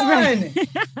big gun.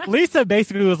 Right. Lisa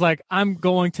basically was like, "I'm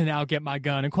going to now get my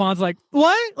gun," and Quan's like,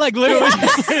 "What?" Like literally,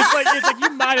 it's like you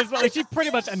might as well. Like she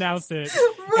pretty much announced it. Right.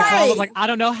 And Quan was like, "I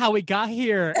don't know how we got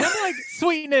here." And I'm like,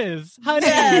 "Sweetness, honey,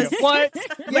 what?"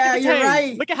 Yeah, you're right.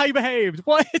 Look at how you behaved.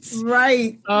 What?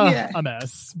 Right. A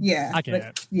mess. Yeah. I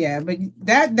can't. But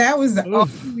that was the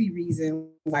only reason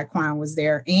why Quan was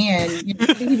there. And he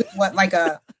was like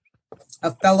a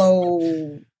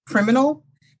fellow criminal.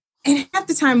 And half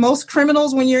the time, most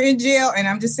criminals, when you're in jail, and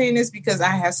I'm just saying this because I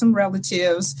have some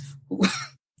relatives who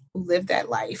live that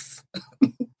life.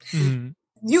 You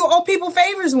owe people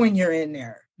favors when you're in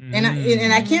there. And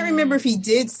I can't remember if he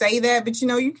did say that, but you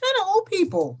kind of owe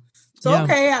people. So,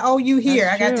 okay, I owe you here.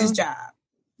 I got this job.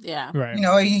 Yeah. Right.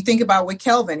 You think about with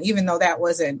Kelvin, even though that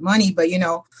wasn't money, but,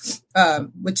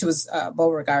 which was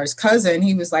Beauregard's cousin,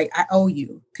 he was like, I owe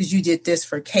you because you did this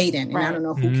for Caden. And I don't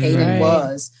know who Caden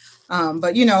was.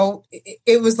 But,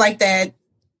 it was like that,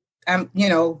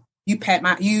 you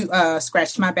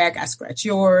scratched my back, I scratch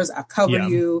yours, I cover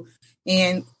you.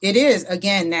 And it is,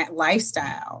 again, that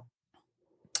lifestyle.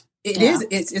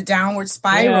 It's a downward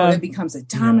spiral. It becomes a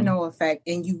domino effect,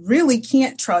 and you really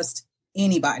can't trust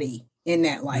anybody in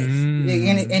that life.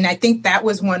 And I think that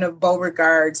was one of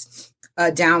Beauregard's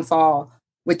downfall,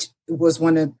 which was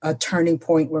a turning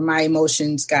point where my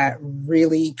emotions got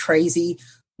really crazy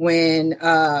when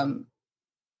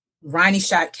Ronnie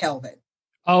shot Kelvin.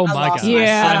 Oh my God.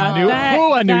 Yeah. I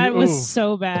knew. That was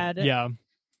so bad. Yeah.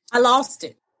 I lost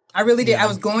it. I really did. I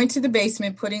was going to the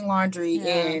basement, putting laundry,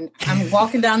 and I'm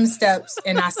walking down the steps,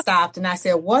 and I stopped, and I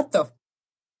said, what the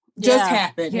just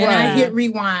happened? And I hit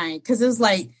rewind, because it was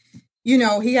like, he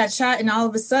got shot, and all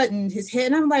of a sudden, his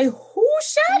head, and I'm like, who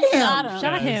shot him?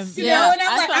 Shot him. You know, and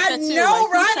I'm like, I know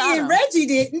Ronnie and Reggie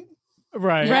didn't.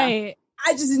 Right.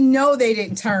 I just know they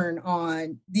didn't turn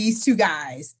on these two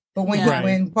guys. But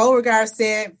when Beauregard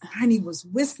said Ronnie was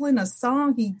whistling a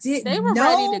song he didn't know. They were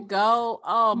ready to go.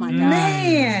 Oh my God.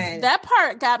 Man. That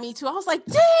part got me too. I was like,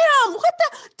 damn, what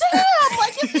the damn?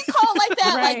 Like, is he called like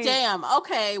that? Like, damn.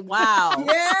 Okay, wow.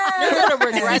 Yeah. You're gonna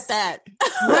regret that.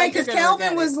 Right, because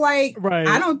Kelvin was like,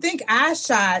 I don't think I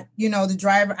shot, the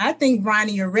driver. I think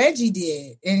Ronnie or Reggie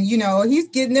did. And, he's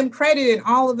getting them credit, and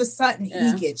all of a sudden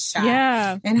he gets shot.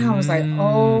 Yeah. And I was like,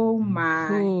 oh my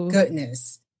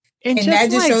goodness. And that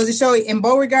just shows the show. And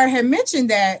Beauregard had mentioned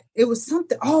that it was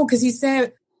something. Oh, because he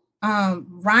said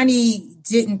Ronnie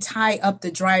didn't tie up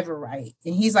the driver right.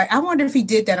 And he's like, I wonder if he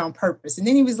did that on purpose. And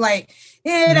then he was like,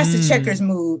 yeah, that's a checkers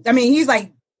move. I mean, he's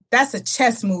like, that's a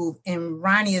chess move. And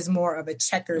Ronnie is more of a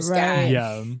checkers guy.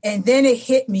 Yeah. And then it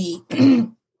hit me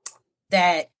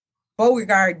that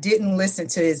Beauregard didn't listen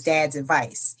to his dad's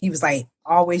advice. He was like,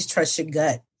 always trust your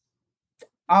gut.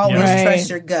 Always trust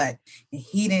your gut. And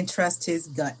he didn't trust his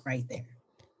gut right there.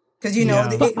 Because,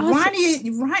 Ronnie's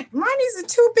a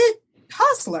two-bit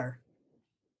hustler.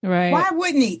 Right. Why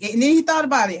wouldn't he? And then he thought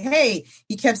about it. Hey,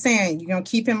 he kept saying, you're going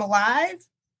to keep him alive?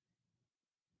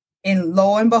 And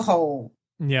lo and behold,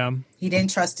 he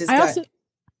didn't trust his gut.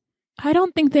 I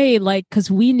don't think they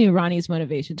because we knew Ronnie's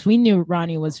motivations. We knew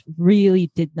Ronnie really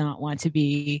did not want to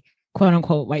be quote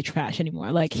unquote white trash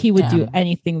anymore. Like he would do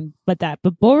anything but that.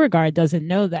 But Beauregard doesn't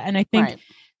know that. And I think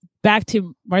back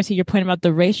to Marci, your point about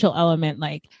the racial element,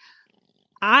 like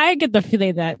I get the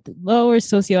feeling that lower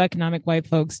socioeconomic white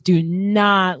folks do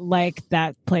not like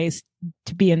that place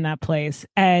to be in that place.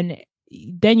 And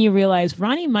then you realize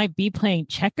Ronnie might be playing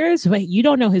checkers, but you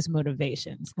don't know his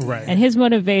motivations. Right. And his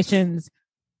motivations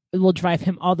will drive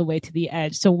him all the way to the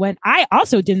edge. So when I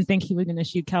also didn't think he was going to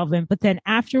shoot Kelvin, but then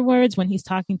afterwards, when he's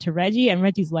talking to Reggie and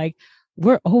Reggie's like,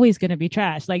 we're always going to be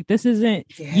trash. Like, this isn't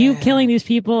you killing these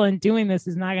people and doing this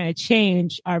is not going to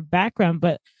change our background.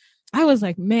 But I was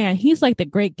like, man, he's like the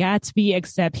Great Gatsby,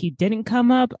 except he didn't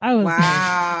come up. I was like,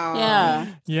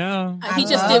 yeah. He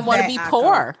just didn't want to be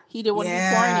poor. He didn't want to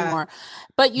be poor anymore.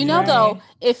 But though,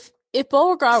 if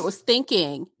Beauregard was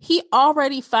thinking, he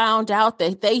already found out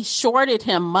that they shorted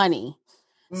him money.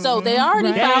 So they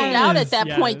already found out at that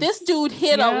point, this dude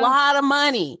hid a lot of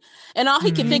money. And all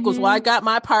he could think was, well, I got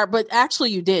my part, but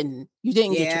actually you didn't. You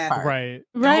didn't get your part.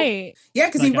 Right. Yeah,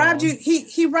 because he robbed you.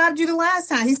 He robbed you the last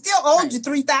time. He still owed you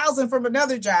 $3,000 from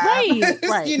another job.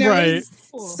 Right. He's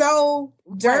so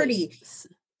dirty.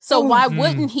 So why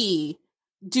wouldn't he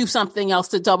do something else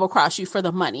to double cross you for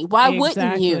the money? Why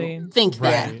wouldn't you think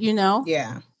that,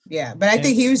 Yeah. But I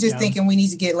think he was just thinking we need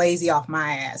to get lazy off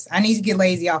my ass. I need to get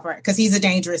lazy off her because he's a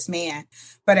dangerous man.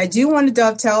 But I do want to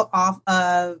dovetail off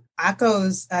of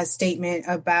Ako's statement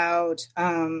about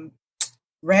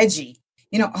Reggie.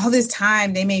 All this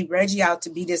time they made Reggie out to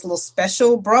be this little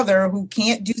special brother who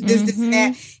can't do this, and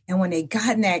that. And when they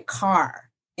got in that car,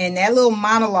 and that little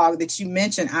monologue that you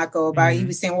mentioned, Ako, about he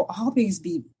was saying, well, all these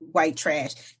be white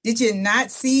trash. Did you not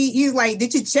see? He's like,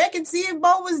 did you check and see if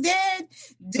Bo was dead?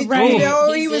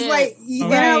 He was like,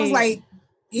 and I was like,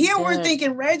 here we're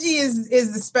thinking Reggie is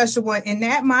the special one. And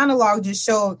that monologue just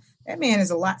showed that man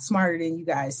is a lot smarter than you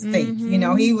guys think.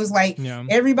 He was like,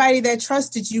 everybody that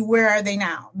trusted you, where are they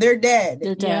now? They're dead.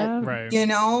 They're dead. Right.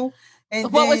 And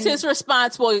what was his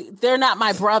response? Well, they're not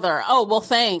my brother. Oh, well,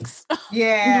 thanks.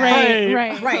 Yeah.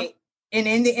 Right. And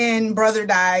in the end, brother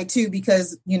died too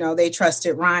because, they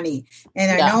trusted Ronnie. And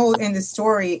I know in the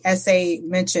story, SA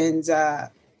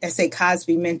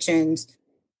Cosby mentions,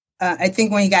 I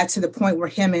think when he got to the point where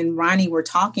him and Ronnie were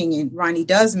talking, and Ronnie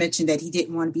does mention that he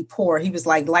didn't want to be poor. He was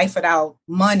like, life without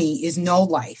money is no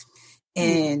life.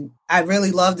 And I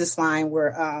really love this line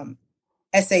where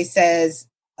SA says,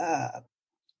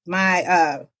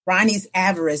 my Ronnie's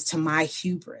avarice to my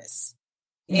hubris.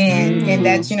 And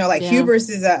that's, hubris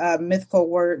is a mythical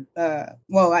word.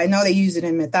 Well, I know they use it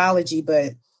in mythology,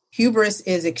 but hubris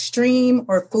is extreme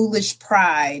or foolish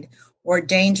pride or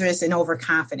dangerous and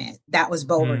overconfident. That was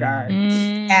Beauregard.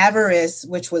 Avarice,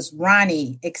 which was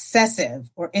Ronnie, excessive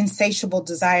or insatiable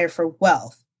desire for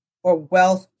wealth or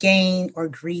wealth gain or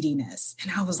greediness.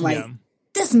 And I was like,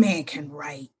 this man can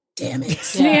write. Damn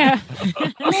it.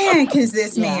 Man, because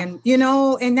this man,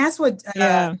 and that's what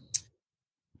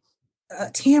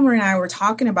Tamara and I were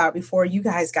talking about before you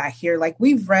guys got here. Like,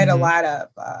 we've read a lot of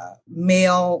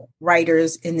male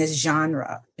writers in this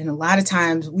genre. And a lot of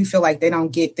times we feel like they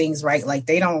don't get things right. Like,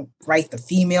 they don't write the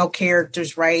female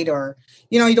characters right, or,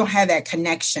 you don't have that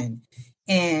connection.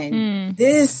 And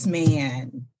this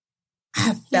man,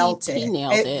 I felt it. He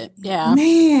nailed it. Yeah.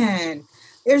 Man.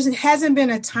 there hasn't been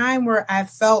a time where I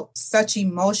felt such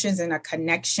emotions and a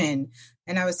connection.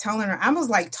 And I was telling her, I was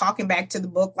like talking back to the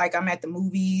book like I'm at the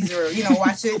movies or,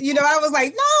 watch it. I was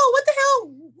like, no, what the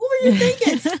hell? What were you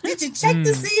thinking? Did you check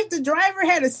to see if the driver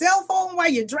had a cell phone while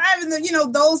you're driving?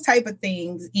 Those type of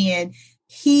things. And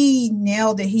he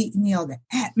nailed it. He nailed the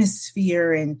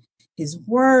atmosphere and his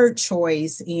word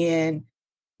choice. And,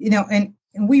 and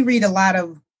we read a lot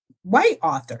of white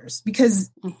authors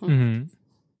because,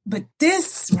 but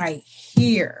this right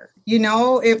here,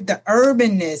 the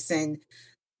urbanness, and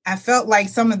I felt like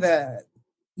some of the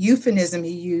euphemism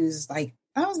he used, like,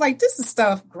 I was like, this is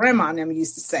stuff grandma and them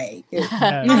used to say,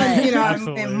 and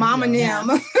mama and them,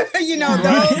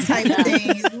 those type of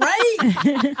things, right?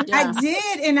 Yeah. I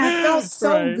did. And I felt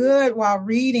so good while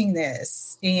reading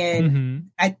this. And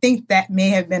I think that may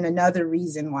have been another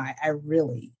reason why I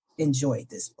really enjoyed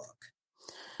this book.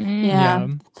 Yeah.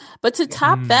 But to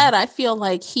top that, I feel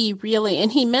like he really,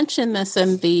 and he mentioned this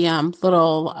in the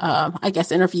little,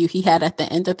 interview he had at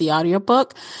the end of the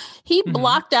audiobook. He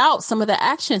blocked out some of the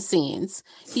action scenes.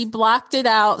 He blocked it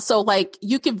out. So like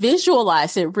you could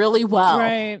visualize it really well.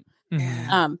 Right.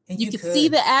 You could see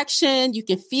the action. You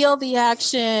can feel the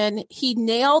action. He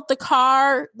nailed the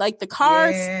car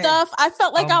stuff. I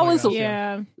felt like I was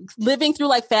living through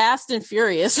like Fast and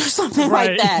Furious or something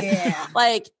like that. Yeah.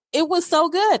 Like it was so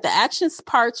good. The action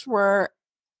parts were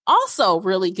also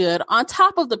really good on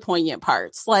top of the poignant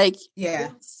parts. Like, yeah.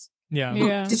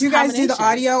 Did you guys do the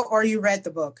audio or you read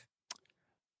the book?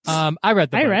 I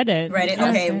read the book. Read it.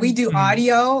 Okay. We do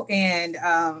audio, and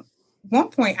one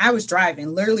point I was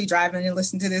literally driving and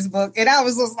listening to this book, and I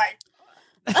was just like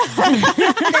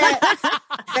the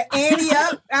Annie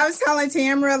up. I was telling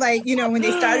Tamara, like, when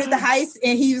they started the heist,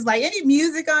 and he was like, any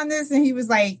music on this? And he was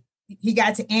like, he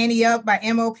got to Annie Up by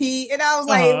MOP, and I was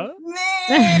like,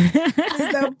 man, this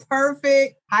is the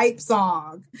perfect hype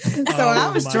song. So I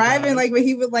was driving, like, when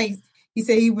he would, like, he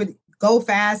said he would go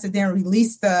fast and then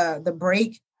release the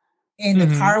brake, and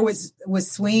the car would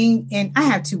swing. And I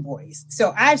have two boys,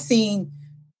 so I've seen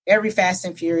every Fast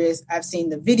and Furious. I've seen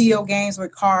the video games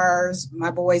with cars. One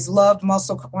of my boys loved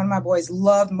muscle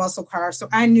cars, so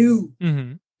I knew.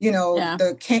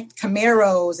 The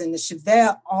Camaros and the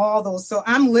Chevelle, all those. So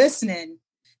I'm listening,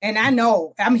 and I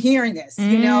know I'm hearing this,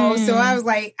 So I was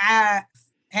like, I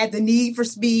had the need for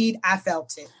speed. I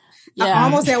felt it. Yeah. I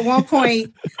almost at one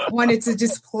point wanted to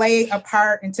just play a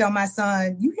part and tell my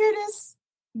son, you hear this?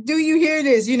 Do you hear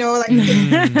this? He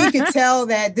could tell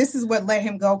that this is what let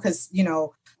him go. Cause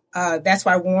that's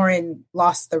why Warren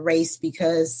lost the race,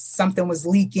 because something was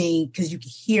leaking, because you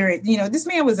could hear it. This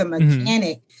man was a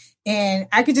mechanic. And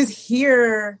I could just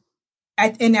hear,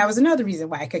 and that was another reason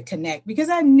why I could connect, because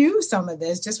I knew some of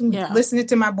this just from listening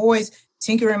to my boys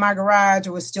tinker in my garage,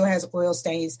 or still has oil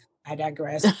stains. I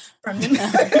digress from them.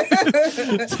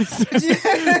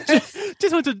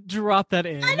 just want to drop that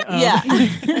in.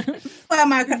 Well,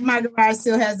 my garage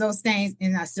still has those stains,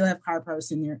 and I still have car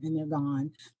parts in there, and they're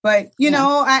gone. But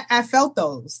I felt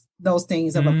those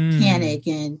things of a mechanic,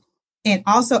 and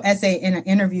also in an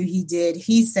interview he did,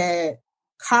 he said,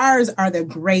 cars are the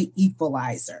great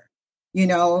equalizer.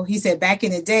 He said back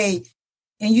in the day,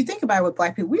 and you think about it with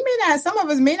Black people, some of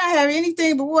us may not have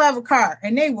anything, but we'll have a car,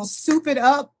 and they will soup it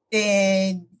up.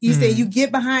 And he said, you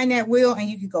get behind that wheel and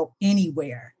you can go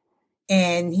anywhere.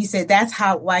 And he said, that's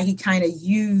why he kind of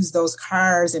used those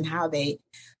cars and how they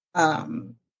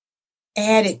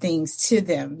added things to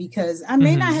them, because I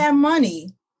may not have money,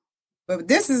 but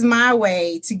this is my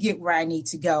way to get where I need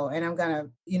to go. And I'm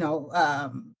going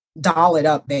to, doll it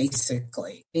up,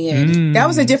 basically. And that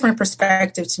was a different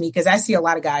perspective to me, because I see a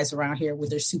lot of guys around here with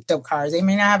their souped up cars. They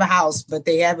may not have a house, but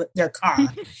they have their car.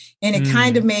 And it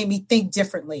kind of made me think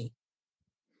differently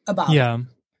about it.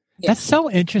 That's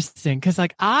so interesting, because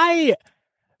I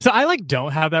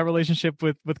don't have that relationship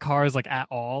with cars, like, at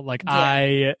all. Like,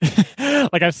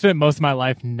 I've spent most of my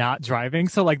life not driving.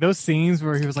 So like those scenes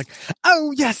where he was like,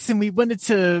 oh yes, and we went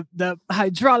into the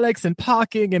hydraulics and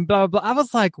parking and blah, blah, blah. I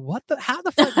was like, how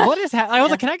the fuck, what is happening? I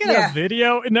was like, can I get a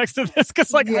video next to this?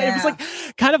 Cause like, it was like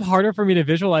kind of harder for me to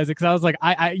visualize it. Cause I was like,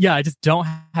 I just don't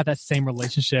have that same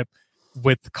relationship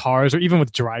with cars or even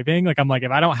with driving. Like, I'm like,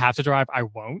 if I don't have to drive, I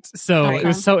won't. So it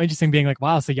was so interesting being like,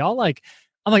 wow, so y'all like,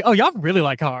 I'm like, oh, y'all really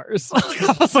like cars.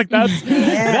 I was like,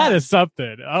 that is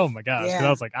something. Oh my gosh. Yeah. I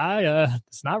was like,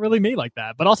 it's not really me like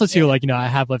that. But also too, like, I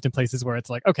have lived in places where it's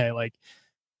like, okay, like,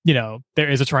 there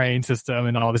is a train system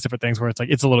and all these different things where it's like,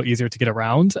 it's a little easier to get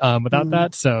around without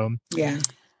that. So, but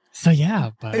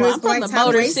I'm from the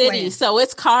Motor City, so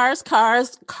it's cars.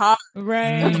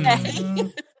 Right.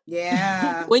 Okay.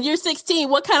 Yeah. When you're 16,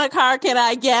 what kind of car can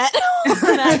I get?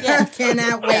 Can I get?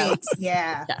 Cannot wait.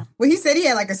 Yeah. Well, he said he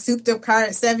had like a souped up car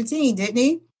at 17, didn't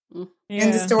he?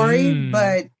 In the story.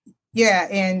 But yeah,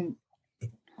 and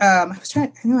I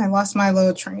know I lost my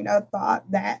little train of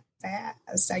thought that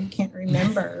fast. I can't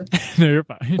remember. No, you're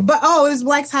fine. But it was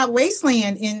Blacktop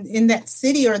Wasteland in that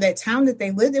city or that town that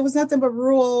they lived. It was nothing but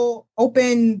rural,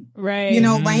 open,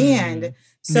 land.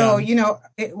 So,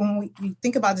 when we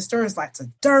think about the story, it's lots of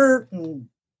dirt and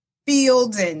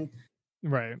fields and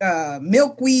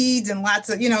milkweeds and lots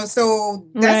of, so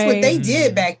that's what they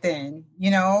did back then,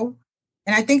 And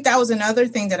I think that was another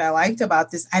thing that I liked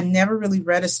about this. I've never really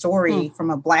read a story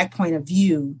from a Black point of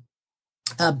view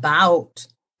about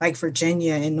like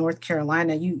Virginia and North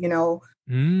Carolina,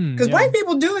 because Black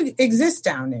people do exist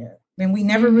down there and we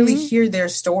never really hear their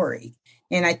story.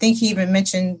 And I think he even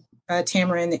mentioned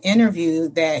Tamara in the interview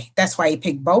that's why he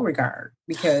picked Beauregard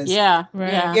because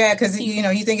because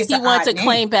you think it's he wants to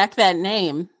claim back that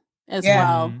name as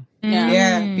well.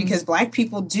 Because Black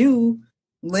people do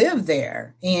live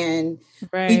there, and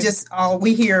all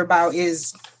we hear about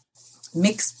is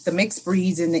the mixed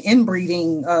breeds and the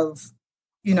inbreeding of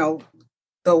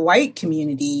the white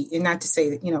community, and not to say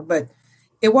that but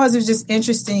it was just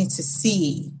interesting to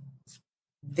see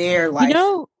their life.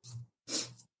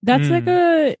 That's like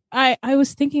I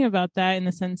was thinking about that in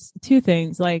the sense, two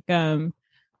things, like the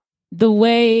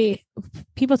way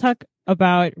people talk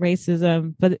about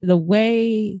racism, but the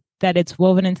way that it's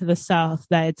woven into the South,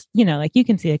 that it's, like you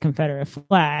can see a Confederate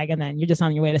flag and then you're just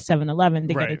on your way to 7-Eleven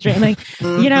to get a drink. Like,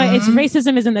 it's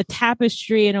racism is in the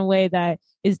tapestry in a way that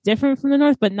is different from the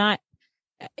North, but not,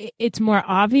 it's more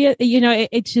obvious.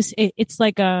 It's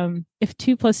like, if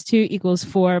 2 + 2 =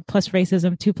 4 plus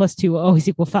racism, 2 + 2 will always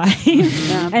equal 5.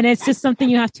 And it's just something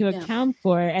you have to account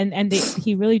for. And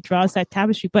he really draws that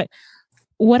tapestry. But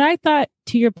what I thought,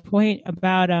 to your point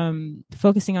about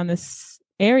focusing on this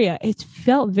area, it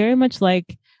felt very much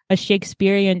like a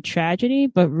Shakespearean tragedy,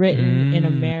 but written in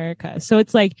America. So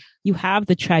it's like you have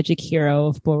the tragic hero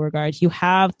of Beauregard, you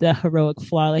have the heroic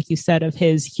flaw, like you said, of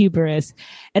his hubris,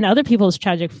 and other people's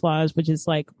tragic flaws, which is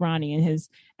like Ronnie and his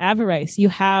avarice. You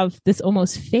have this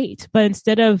almost fate, but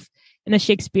instead of in a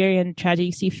Shakespearean tragedy,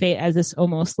 you see fate as this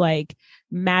almost like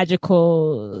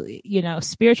magical,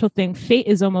 spiritual thing. Fate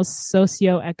is almost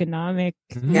socioeconomic,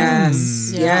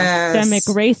 systemic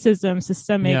racism,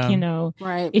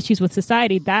 systemic, issues with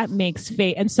society that makes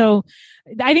fate. And so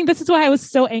I think this is why I was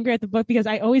so angry at the book, because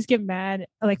I always get mad.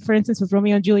 Like, for instance, with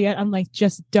Romeo and Juliet, I'm like,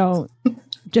 just don't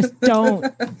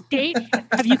date.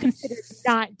 Have you considered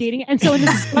not dating? And so in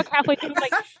this book, halfway through, I'm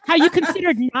like, have you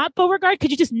considered not Beauregard?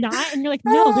 Could you just not? And you're like,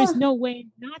 no, there's no way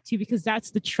not to, because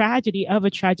that's the tragedy of a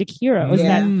tragic hero, is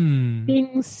that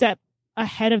things set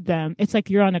ahead of them. It's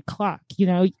like you're on a clock,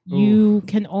 you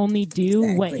can only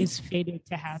do what is fated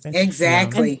to happen.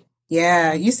 Exactly.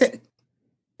 You said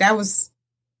that was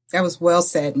well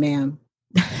said, ma'am.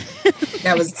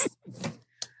 That was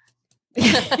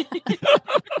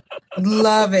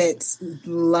love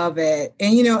it.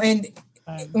 And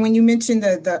when you mentioned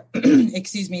the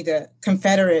the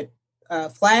Confederate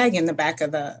flag in the back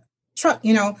of the truck,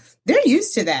 they're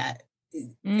used to that.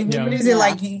 What is it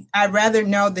like? I'd rather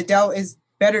know the devil is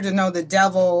better to know the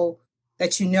devil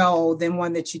that you know than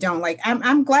one that you don't. Like,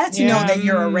 I'm glad to know that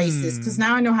you're a racist, because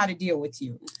now I know how to deal with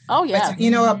you. Oh yeah.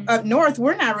 But, up north,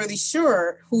 we're not really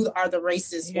sure who are the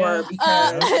racists were,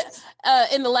 because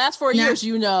in the last 4 years,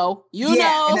 in the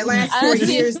last 4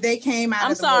 years they came out.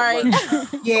 I'm sorry.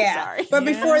 Yeah, but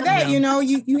before that,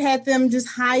 you had them just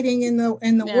hiding in the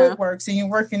woodworks, and you're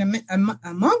working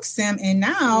amongst them, and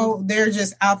now they're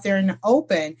just out there in the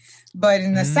open. But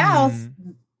in the South,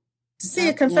 to see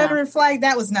a Confederate flag,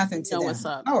 that was nothing to them. What's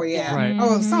up. Oh yeah. Right.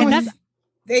 Oh,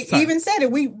 they even said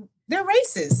it. They're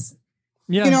racist.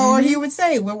 Yeah. Or he would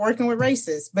say, we're working with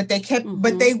racists, but they kept,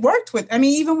 but they worked with,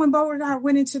 even when Beauregard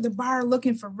went into the bar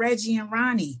looking for Reggie and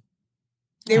Ronnie,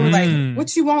 they were like,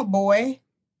 what you want, boy?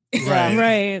 Right.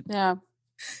 Right. Yeah.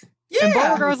 Yeah. And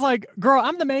Beauregard was like, girl,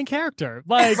 I'm the main character.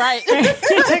 Like,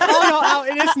 take all y'all out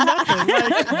and it's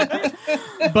nothing.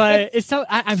 Like, but it's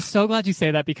I'm so glad you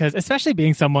say that, because especially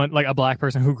being someone like a Black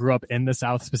person who grew up in the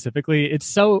South specifically, it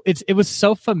was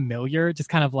so familiar, just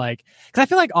kind of like, because I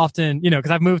feel like often,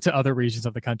 because I've moved to other regions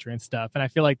of the country and stuff, and I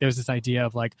feel like there's this idea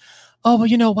of like, oh,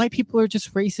 well, white people are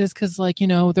just racist because like,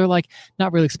 they're like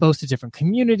not really exposed to different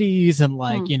communities, and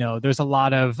like, there's a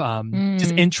lot of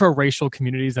just intra-racial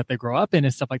communities that they grow up in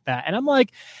and stuff like that. And I'm like,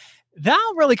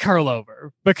 that'll really curl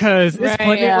over because it's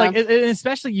plenty, like,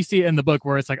 especially you see it in the book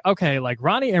where it's like, okay, like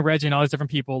Ronnie and Reggie and all these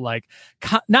different people, like,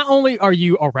 not only are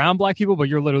you around Black people, but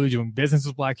you're literally doing business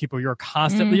with Black people. You're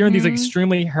constantly, you're in these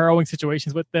extremely harrowing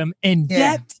situations with them. And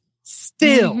yet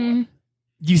still,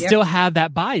 you still have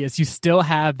that bias. You still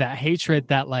have that hatred,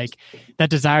 that like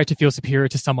that desire to feel superior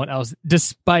to someone else,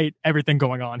 despite everything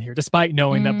going on here, despite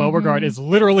knowing that Beauregard is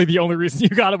literally the only reason you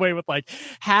got away with like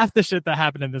half the shit that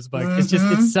happened in this book. It's just,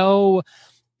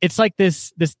 it's like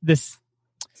this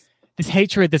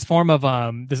hatred, this form of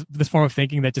this form of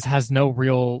thinking that just has no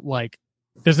real, like,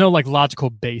 there's no like logical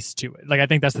base to it. Like, I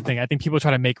think that's the thing. I think people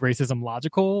try to make racism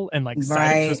logical and like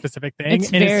cite it to a specific thing.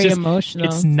 It's and very it's just emotional.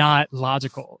 It's not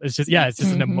logical. It's just, it's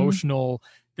just an emotional,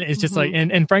 it's just like,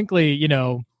 and frankly, you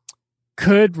know,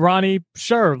 could Ronnie,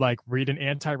 sure, like read an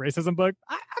anti-racism book?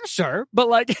 I'm sure, but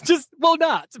like, just will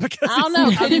not, because I don't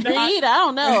know. Could he read? I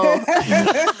don't know.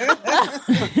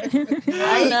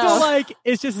 I feel like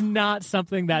it's just not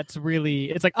something that's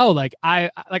really, it's like, oh, like I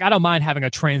don't mind having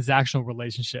a transactional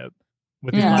relationship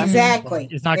with these Black people.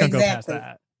 Like, it's not going to go past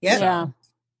that. Yep. Yeah.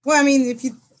 Well, I mean, if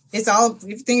you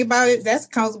think about it, that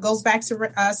goes back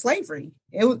to slavery.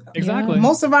 Exactly.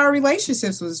 Most of our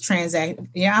relationships was transact.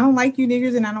 Yeah, I don't like you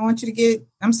niggers, and I don't want you to get.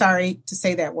 I'm sorry to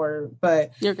say that word,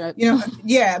 but you're good. You know,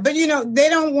 but you know, they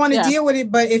don't want to deal with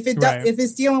it. But if if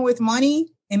it's dealing with money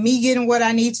and me getting what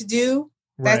I need to do,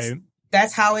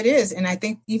 that's how it is. And I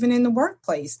think even in the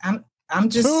workplace, I'm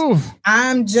just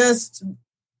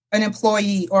an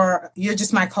employee, or you're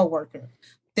just my coworker.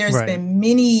 There's been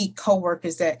many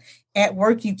coworkers that at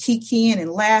work you kikiing and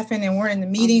laughing, and we're in the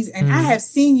meetings, and I have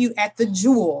seen you at the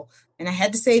Jewel, and I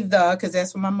had to say the, because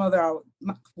that's what my mother.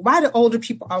 Why do older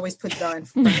people always put the in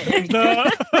front of everything?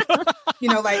 You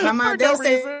know, like my mom, they'll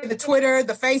say the Twitter,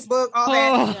 the Facebook, all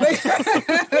that. But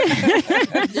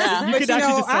you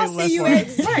know, I'll see you at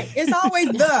it's always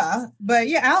the, but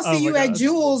I'll see you at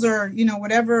Jewel's or you know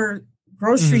whatever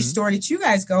grocery store that you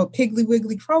guys go, Piggly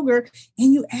Wiggly, Kroger,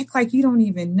 and you act like you don't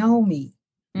even know me.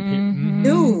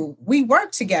 Dude, we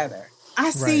work together. I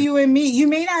see you in me. You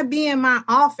may not be in my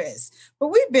office, but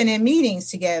we've been in meetings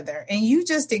together and you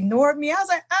just ignored me. I was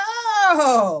like,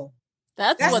 oh,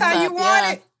 that's how you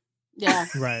want it. Yeah.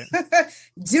 Right.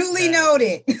 Duly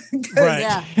noted.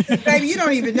 Right. Baby, you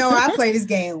don't even know I play this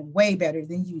game way better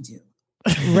than you do.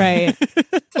 Right.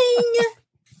 Ding.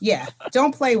 Yeah,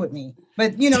 don't play with me.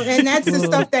 But, you know, and that's the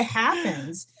stuff that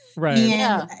happens. Right.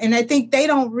 And I think they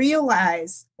don't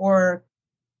realize, or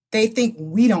they think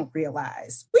we don't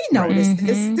realize. We noticed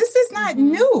this. This is not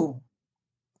new.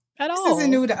 At all. This isn't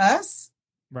new to us.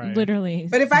 Right. Literally.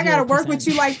 But if I got to work with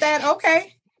you like that,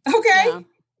 okay.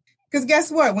 Because guess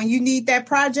what? When you need that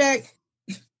project,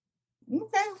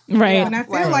 right. When I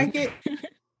feel like it.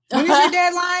 When is your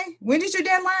deadline? When is your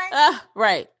deadline?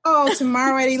 Right. Oh,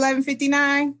 tomorrow at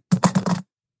 11:59.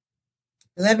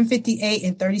 11:58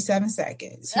 and 37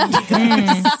 seconds.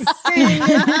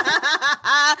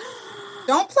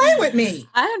 Don't play with me.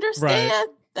 I understand.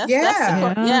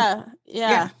 Right.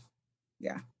 Yeah.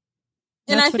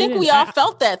 And I think we all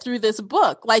felt that through this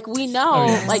book. Like we know,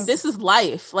 like this is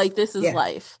life. Like this is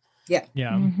life. Yeah.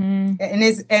 Yeah. And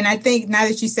I think now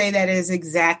that you say that is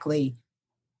exactly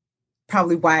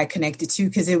probably why I connected to,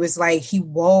 because it was like he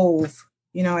wove,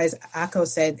 you know, as Ako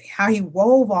said, how he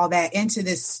wove all that into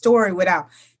this story without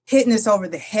hitting us over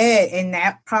the head. And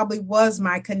that probably was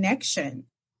my connection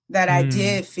that I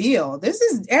did feel. This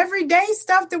is everyday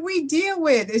stuff that we deal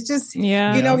with. It's just,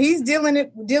 you know, he's dealing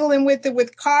with it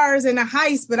with cars and a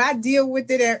heist, but I deal with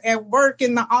it at work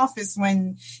in the office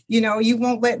when, you know, you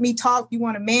won't let me talk. You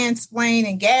want to mansplain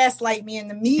and gaslight me in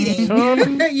the meeting,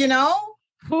 you know?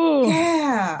 Ooh.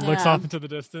 Yeah. Looks off into the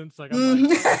distance. Like, I'm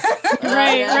like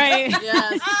right.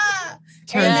 Yes.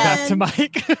 Turns back to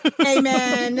Mike.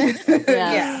 Amen.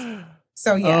 Yeah.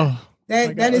 So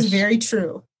that is very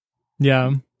true.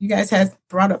 Yeah. You guys have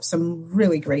brought up some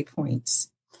really great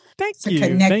points. Thank to you.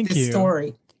 Connect this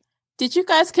story. Did you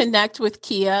guys connect with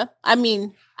Kia? I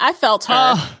mean, I felt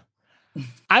her.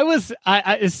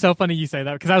 It's so funny you say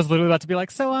that because I was literally about to be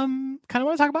like, so kind of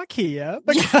want to talk about Kia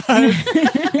because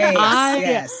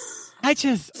I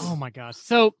just, oh my gosh.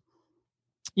 So,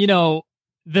 you know,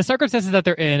 the circumstances that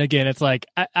they're in, again, it's like,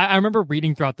 I remember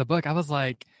reading throughout the book. I was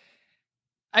like,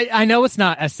 I know it's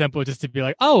not as simple just to be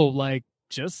like, oh, like,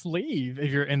 just leave if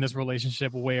you're in this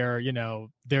relationship where, you know,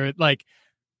 they're like,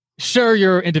 sure,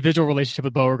 your individual relationship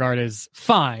with Beauregard is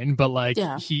fine, but like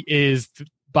he is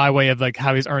by way of like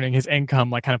how he's earning his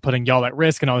income, like kind of putting y'all at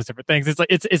risk and all these different things. It's like,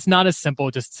 it's not as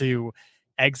simple just to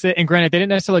exit. And granted, they didn't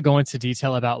necessarily go into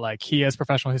detail about like Kia's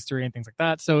professional history and things like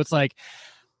that. So it's like,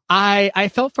 I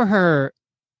felt for her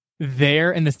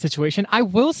there in this situation. I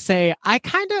will say I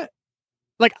kind of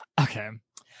like, okay,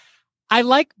 I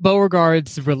like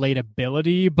Beauregard's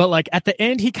relatability, but like at the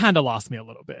end, he kind of lost me a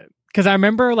little bit. Because I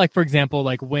remember, like, for example,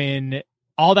 like when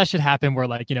all that shit happened where,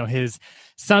 like, you know, his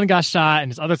son got shot and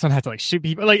his other son had to, like, shoot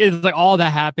people. Like, it's like all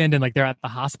that happened and, like, they're at the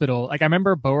hospital. Like, I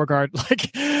remember Beauregard,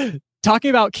 like, talking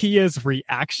about Kia's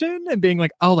reaction and being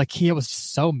like, oh, like, Kia was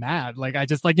just so mad. Like, I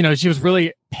just, like, you know, she was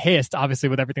really pissed, obviously,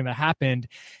 with everything that happened.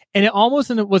 And it almost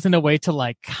was in a way to,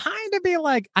 like, kind of be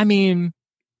like, I mean,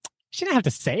 she didn't have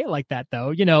to say it like that,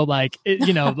 though. You know, like,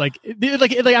 you know,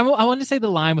 I wanted to say the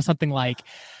line was something like,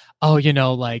 oh, you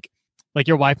know, like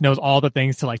your wife knows all the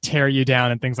things to like tear you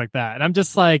down and things like that. And I'm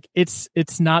just like, it's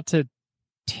not to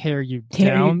tear you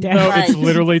down. Though. Right. It's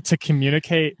literally to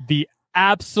communicate the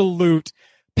absolute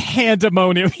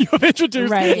pandemonium you have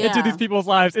introduced into these people's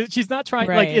lives. She's not trying,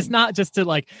 like, it's not just to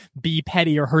like be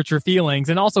petty or hurt your feelings.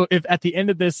 And also, if at the end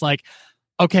of this, like,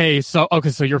 okay, so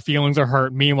your feelings are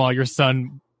hurt. Meanwhile, your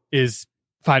son is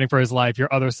fighting for his life.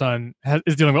 Your other son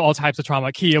is dealing with all types of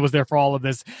trauma. Kia was there for all of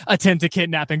this attempt to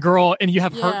kidnap and girl, and you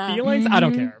have hurt feelings. I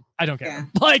don't care.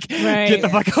 Like, get the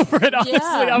fuck over it. Honestly,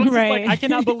 I was just like, I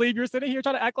cannot believe you're sitting here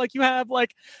trying to act like you have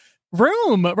like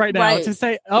room right now to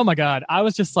say, oh my God. I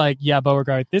was just like, yeah,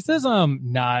 Beauregard, this is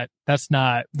that's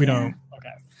not, we don't. Okay.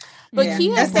 But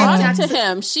Kia brought it to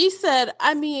him. She said,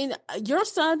 I mean, your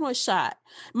son was shot.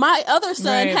 My other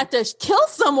son had to kill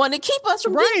someone to keep us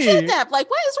from being kidnapped. Like,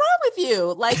 what is wrong with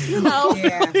you? Like, you know,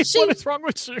 what is wrong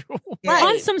with you?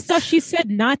 On some stuff she said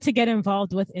not to get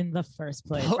involved with in the first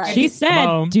place. She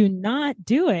said, do not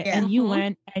do it. And you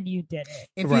went and you did it.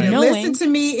 If you listened to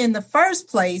me in the first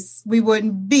place, we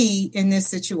wouldn't be in this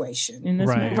situation. In this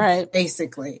moment.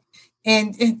 Basically.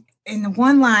 And in the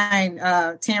one line,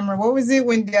 Tamara, what was it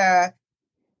when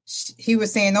he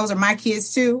was saying, those are my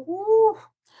kids too? Ooh.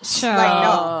 Like,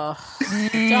 no.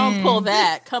 Don't pull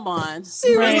that. Come on.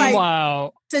 She was like,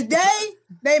 wow. Today,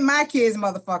 they my kids,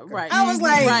 motherfucker. Right. I was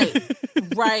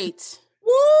like, right.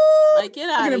 Woo! Like,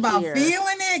 get out of about here.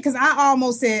 Feeling it, because I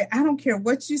almost said, I don't care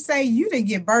what you say, you didn't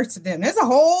give birth to them. There's a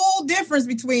whole difference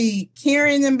between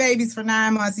carrying them babies for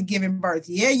 9 months and giving birth.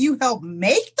 Yeah, you helped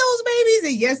make those babies,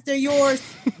 and yes, they're yours,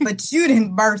 but you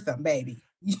didn't birth them, baby.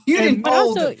 You didn't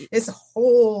hold them. It's a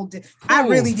whole. I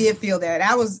really did feel that.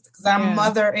 I was, because I'm a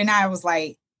mother, and I was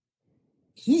like,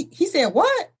 he said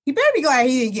what? He better be glad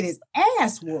he didn't get his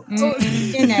ass whooped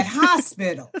in that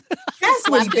hospital. That's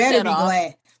what he better be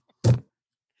glad.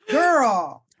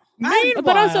 Girl.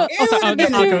 But also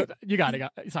you got it.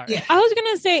 Sorry. Yeah. I was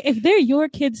gonna say, if they're your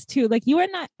kids too, like, you are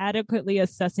not adequately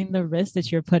assessing the risk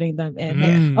that you're putting them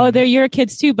in. They're your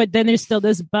kids too, but then there's still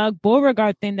this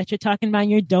Beauregard thing that you're talking about. And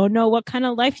you don't know what kind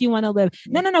of life you want to live.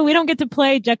 No, we don't get to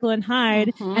play Jekyll and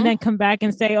Hyde and then come back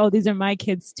and say, oh, these are my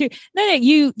kids too. No,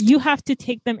 you have to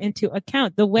take them into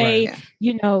account. The way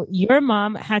you know your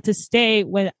mom had to stay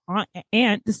when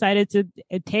Aunt decided to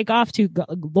take off to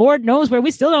Lord knows where. We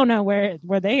still don't know where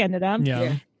they ended up.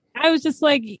 I was just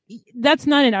like, that's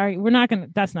not an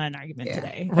argument. That's not an argument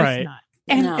today. That's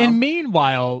not. And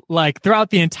meanwhile, like, throughout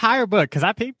the entire book, because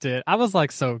I peeped it, I was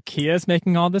like, so Kia's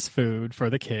making all this food for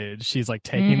the kids. She's like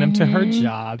taking them to her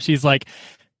job. She's like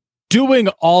doing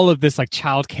all of this like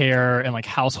childcare and like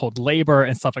household labor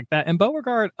and stuff like that. And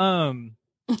Beauregard,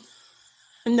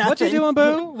 Nothing. What you doing,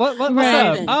 boo? What's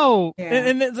up? Oh,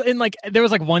 and like there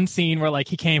was like one scene where like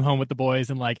he came home with the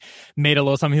boys and like made a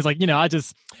little something. He's like, you know, I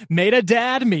just made a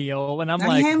dad meal, and I'm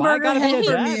like, why gotta be a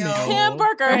dad meal?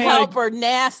 Hamburger helper,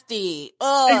 nasty.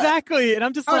 Ugh. Exactly, and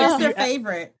I'm just like, that's their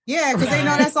favorite. Yeah, because they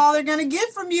know that's all they're gonna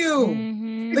get from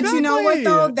you. But you know what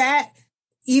though? That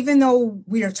even though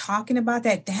we are talking about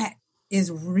that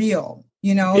is real.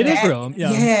 You know, it is real.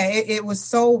 Yeah, it was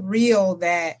so real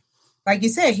that, like you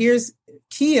said, here's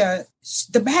Kia,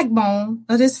 the backbone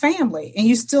of this family, and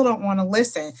you still don't want to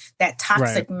listen. That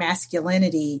toxic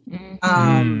masculinity,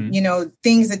 you know,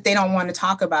 things that they don't want to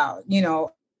talk about. You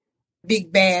know,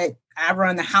 big bad, I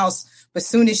run the house, but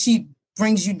soon as she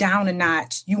brings you down a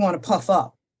notch, you want to puff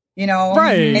up. You know,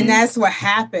 and that's what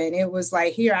happened. It was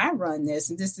like, here, I run this,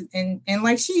 and this, and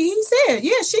like he said,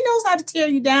 yeah, she knows how to tear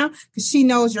you down because she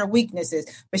knows your weaknesses,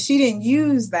 but she didn't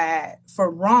use that for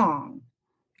wrong.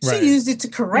 She used it to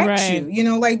correct you. You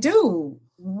know, like, dude,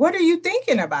 what are you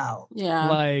thinking about? Yeah.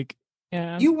 Like,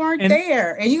 you weren't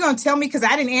there. And you're going to tell me because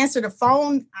I didn't answer the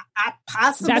phone, I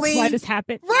possibly. That's why this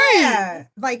happened. Yeah.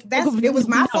 Like, it was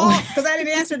my fault because I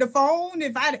didn't answer the phone.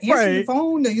 If I'd answered the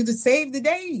phone, you'd have saved the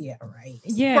day. Yeah, right.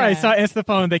 Yeah. Right. So I answered the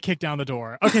phone, they kicked down the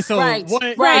door. Okay, so how else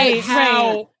could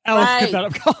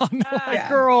that have gone? Like,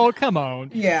 girl, come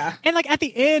on. Yeah. And like at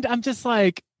the end, I'm just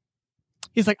like,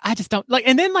 he's like, I just don't like,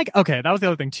 and then like, okay, that was the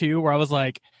other thing too, where I was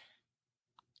like,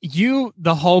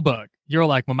 the whole book, you're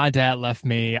like, when my dad left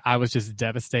me, I was just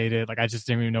devastated. Like, I just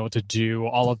didn't even know what to do,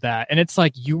 all of that. And it's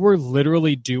like, you were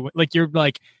literally doing, like, you're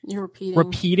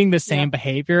repeating the same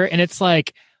behavior. And it's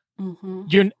like,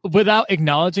 you're without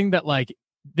acknowledging that, like,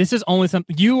 this is only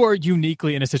something you are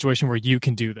uniquely in a situation where you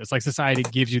can do this. Like, society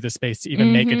gives you the space to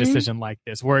even make a decision like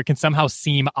this, where it can somehow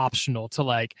seem optional to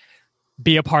like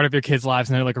be a part of your kids'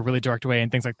 lives in like a really direct way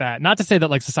and things like that. Not to say that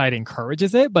like society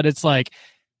encourages it, but it's like,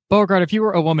 Beauregard, if you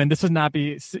were a woman, you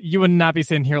would not be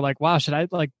sitting here like, wow, should I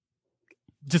like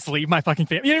just leave my fucking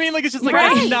family? You know what I mean? Like, it's just like,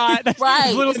 that's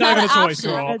literally not a choice,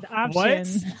 girl. What?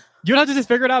 You'd have to just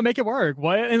figure it out, make it work.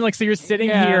 What? And like, so you're sitting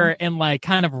here and like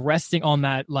kind of resting on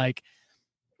that, like,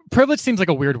 privilege seems like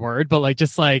a weird word, but like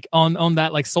just like on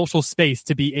that like social space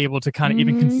to be able to kind of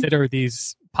even consider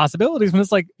these possibilities when it's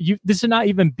like, this should not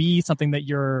even be something that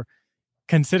you're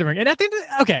considering. And at the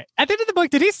end of the book,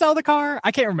 did he sell the car?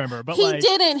 I can't remember, but he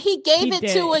didn't. He gave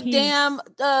it to a damn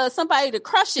somebody to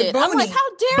crush it. I'm like,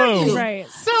 how dare you? Right.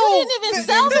 So you didn't even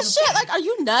sell the shit. Like, are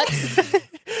you nuts?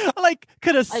 Like,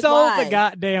 could have sold the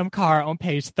goddamn car on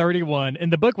page 31,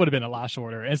 and the book would have been a lot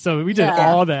shorter. And so we did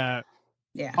all that.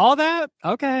 Yeah. All that?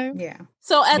 Okay. Yeah.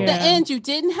 So at the end, you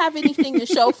didn't have anything to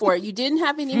show for it. You didn't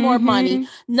have any more money,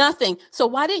 nothing. So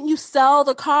why didn't you sell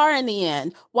the car in the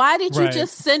end? Why did you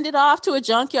just send it off to a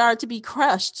junkyard to be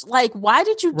crushed? Like, why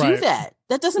did you do that?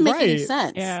 That doesn't make any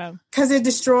sense. Yeah. Because it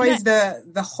destroys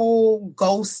the whole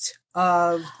ghost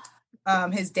of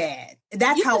his dad.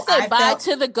 That's you how can say I bye felt.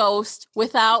 To the ghost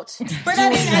without. But I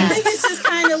mean, I think it's just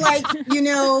kind of like, you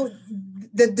know,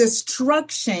 the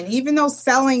destruction, even though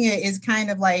selling it is kind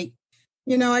of like,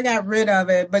 you know, I got rid of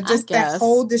it, but just that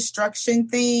whole destruction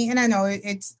thing. And I know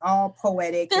it's all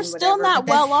poetic. They're still not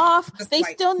well off. They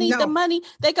like, still need the money.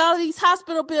 They got all these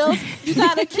hospital bills. You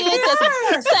got a kid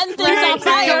that's setting things on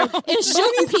fire and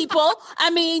shooting people. I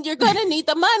mean, you're going to need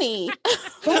the money.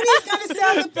 Booney's going to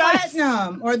sell the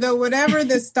platinum or the whatever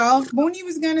the stuff. Booney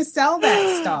was going to sell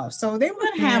that stuff. So they were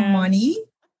going to have money.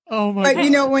 Oh my God. But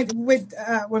you know, when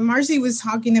Marci was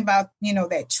talking about, you know,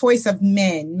 that choice of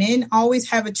men always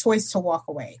have a choice to walk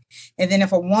away. And then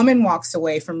if a woman walks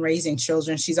away from raising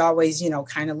children, she's always, you know,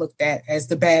 kind of looked at as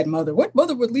the bad mother. What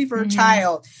mother would leave her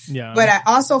child? Yeah. But I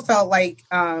also felt like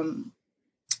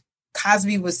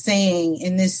Cosby was saying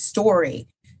in this story,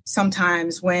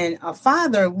 sometimes when a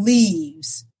father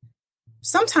leaves,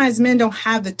 sometimes men don't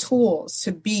have the tools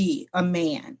to be a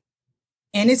man.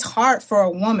 And it's hard for a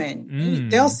woman.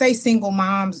 They'll say single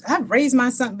moms, I've raised my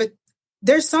son, but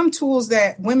there's some tools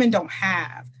that women don't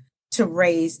have to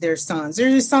raise their sons.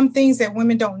 There's just some things that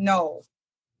women don't know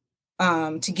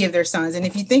to give their sons. And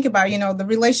if you think about, you know, the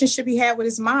relationship he had with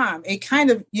his mom, it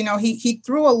kind of, you know, he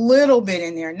threw a little bit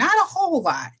in there, not a whole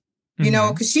lot, you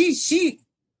know, because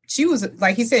she was,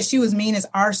 like he said, she was mean as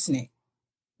arsenic.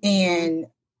 And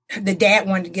the dad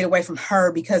wanted to get away from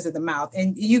her because of the mouth.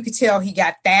 And you could tell he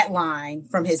got that line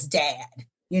from his dad.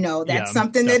 You know, that's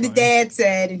something that the dad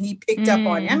said and he picked up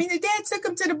on it. I mean, the dad took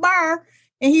him to the bar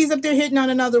and he's up there hitting on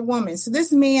another woman. So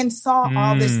this man saw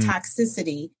all this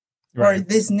toxicity or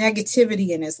this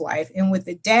negativity in his life. And with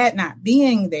the dad not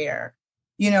being there,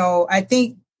 you know, I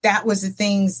think that was the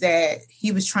things that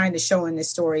he was trying to show in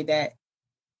this story, that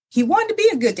he wanted to be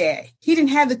a good dad. He didn't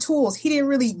have the tools. He didn't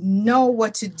really know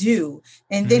what to do.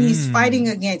 And then he's fighting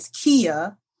against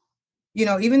Kia, you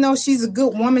know, even though she's a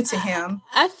good woman to him.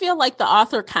 I feel like the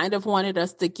author kind of wanted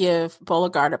us to give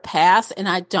Beauregard a pass, and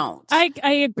I don't. I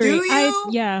agree. Do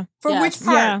you? For which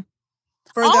part? Yeah.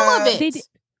 For all of it.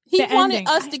 He wanted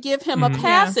us to give him a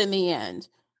pass in the end.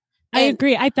 I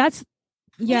agree. That's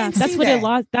what it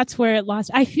lost. That's where it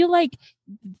lost. I feel like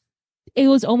it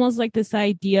was almost like this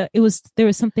idea. There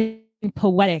was something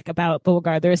poetic about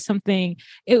Beauregard. There was something,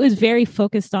 it was very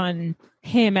focused on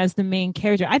him as the main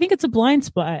character. I think it's a blind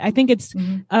spot. I think it's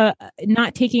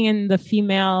not taking in the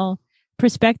female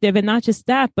perspective, and not just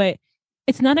that, but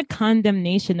it's not a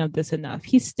condemnation of this enough.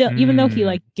 He's still, even though he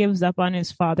like gives up on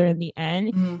his father in the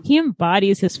end, he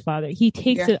embodies his father. He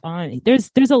takes it on.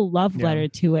 There's a love letter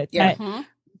to it that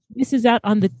this is out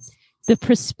on the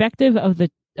perspective of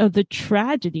the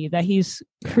tragedy that he's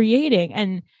creating.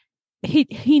 And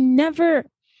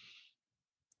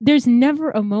there's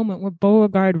never a moment where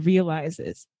Beauregard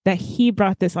realizes that he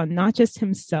brought this on not just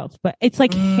himself, but it's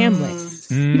like Hamlet.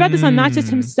 He brought this on not just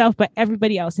himself, but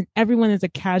everybody else, and everyone is a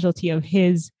casualty of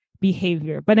his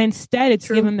behavior. But instead it's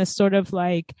given this sort of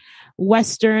like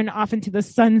Western off into the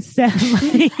sunset,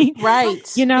 like,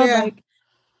 right. You know, like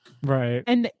Right.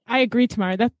 And I agree,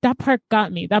 Tamara. That part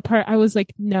got me. That part, I was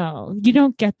like, no, you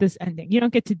don't get this ending. You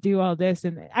don't get to do all this.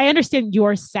 And I understand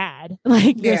you're sad.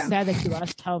 Like, you're sad that you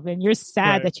lost Kelvin. You're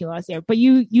sad that you lost Eric. But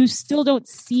you still don't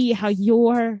see how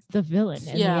you're the villain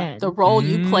in the end. The role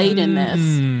you played in this.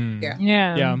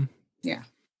 Yeah.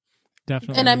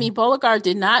 Definitely. And I mean, Beauregard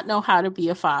did not know how to be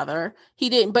a father. He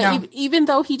didn't, but even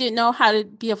though he didn't know how to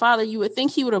be a father, you would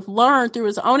think he would have learned through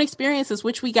his own experiences,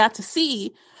 which we got to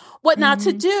see, what not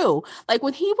to do. Like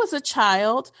when he was a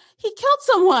child, he killed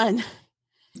someone.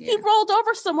 He rolled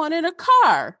over someone in a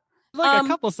car. Like a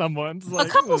couple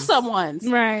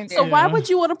someones. Right. So why would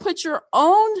you want to put your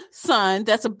own son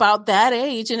that's about that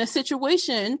age in a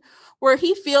situation where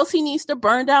he feels he needs to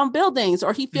burn down buildings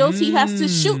or he feels he has to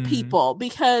shoot people?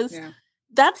 Because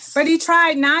But he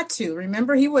tried not to.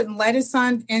 Remember, he wouldn't let his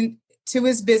son into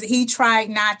his business. He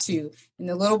tried not to.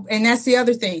 And that's the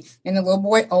other thing. And the little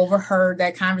boy overheard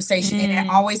that conversation. And it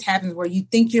always happens where you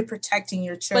think you're protecting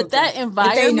your children. But that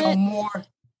environment, they know more.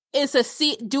 It's a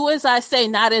do as I say,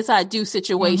 not as I do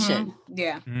situation.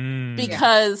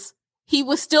 Because he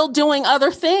was still doing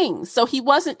other things. So he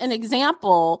wasn't an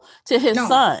example to his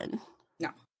son. No,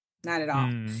 not at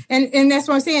all. And that's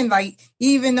what I'm saying. Like,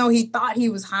 even though he thought he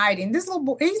was hiding, this little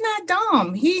boy, he's not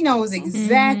dumb. He knows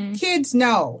kids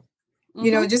know. You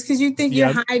know, just because you think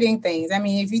you're hiding things. I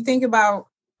mean, if you think about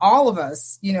all of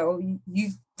us, you know, you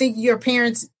think your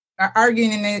parents are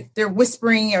arguing and they're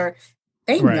whispering or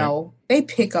they know, they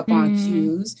pick up on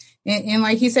cues. And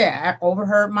like he said, I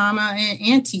overheard mama and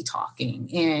auntie talking.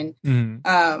 And,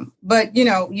 but you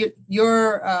know,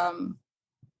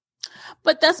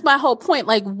 but that's my whole point.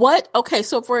 Like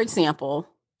so for example,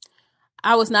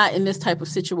 I was not in this type of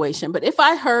situation, but if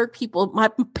I heard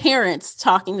my parents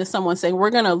talking to someone saying,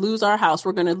 we're going to lose our house,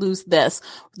 we're going to lose this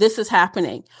is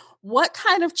happening. What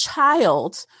kind of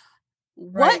child,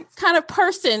 what kind of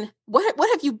person,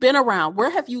 what have you been around? Where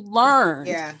have you learned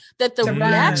that the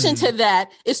reaction to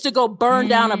that is to go burn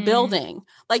down a building?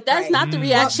 Like, that's not the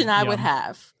reaction I would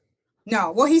have.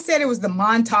 No, well, he said it was the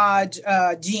montage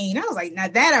gene. I was like, now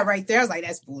that right there, I was like,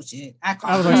 that's bullshit. I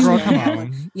call bullshit on that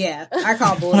one. Yeah, I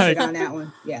call bullshit on that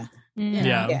one. Yeah.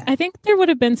 I think there would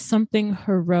have been something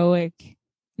heroic.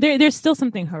 There's still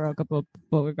something heroic about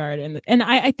Beauregard, and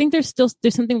I think there's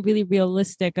something really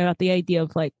realistic about the idea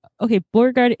of like, okay,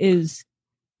 Beauregard is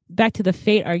back to the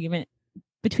fate argument.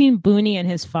 Between Booney and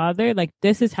his father, like,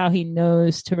 this is how he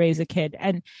knows to raise a kid.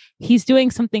 And he's doing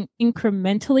something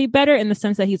incrementally better in the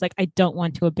sense that he's like, I don't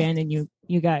want to abandon you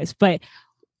guys. But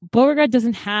Beauregard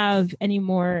doesn't have any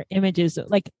more images.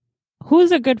 Like,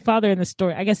 who's a good father in the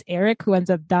story? I guess Eric, who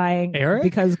ends up dying. Eric?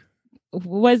 Because,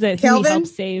 was it Kelvin? Who he helped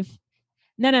save?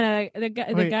 No.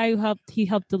 The guy who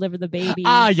helped deliver the baby.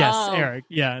 Eric.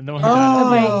 Yeah. No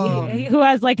one who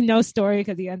has like no story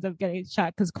because he ends up getting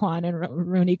shot because Quan and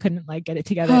Rooney couldn't like get it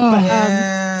together.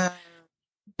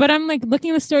 But I'm like looking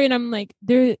at the story and I'm like,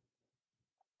 there's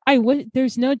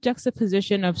no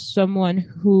juxtaposition of someone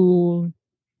who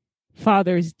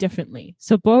fathers differently.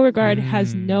 So Beauregard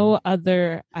has no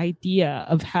other idea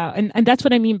of how, and that's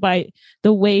what I mean by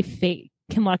the way fate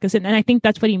can lock us in. And I think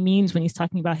that's what he means when he's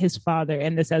talking about his father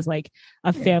and this as like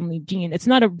a family gene. It's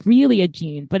not really a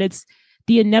gene, but it's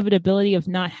the inevitability of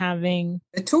not having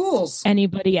the tools,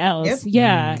 anybody else.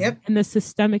 And the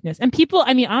systemicness. And people,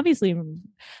 I mean, obviously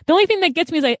the only thing that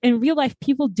gets me is like in real life,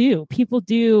 people do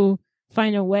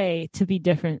find a way to be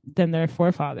different than their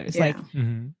forefathers. Like,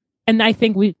 and I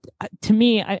think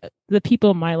the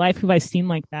people in my life who I've seen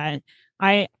like that,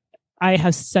 I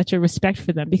have such a respect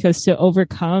for them because to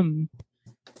overcome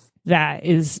that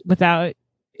is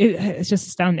it's just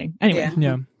astounding. Anyway.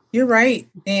 Yeah. You're right.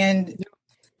 And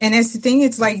that's the thing.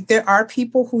 It's like, there are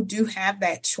people who do have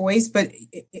that choice, but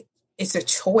it's a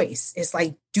choice. It's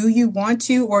like, do you want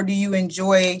to, or do you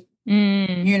enjoy,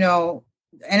 you know,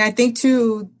 and I think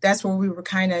too, that's where we were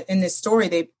kind of in this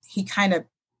story, he kind of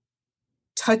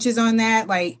touches on that.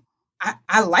 Like,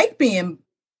 I like being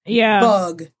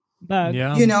bug.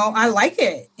 Yeah. You know, I like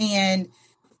it.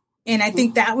 And I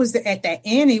think that was at the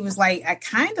end, he was like, I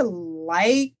kind of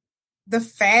like the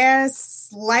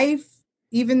fast life,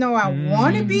 even though I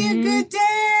want to be a good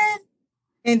dad.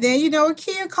 And then, you know, a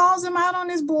kid calls him out on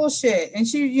his bullshit. And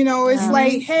she, you know, it's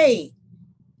like, hey,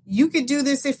 you could do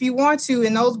this if you want to.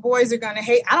 And those boys are going to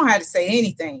hate. I don't have to say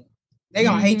anything. They're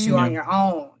going to hate you on your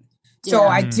own. So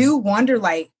I do wonder,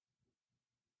 like,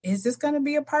 is this going to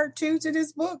be a part 2 to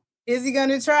this book? Is he going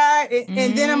to try?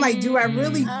 And then I'm like, do I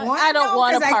really want? I don't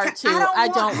want a part 2. I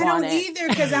don't want it either,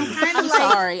 because I'm kind of like,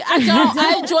 sorry.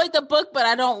 I enjoyed the book, but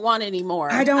I don't want any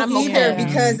more. I don't either,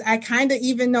 because I kind of,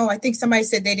 even though I think somebody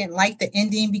said they didn't like the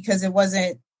ending because it was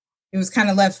kind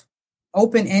of left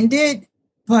open-ended,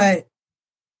 but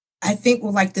I think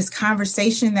like this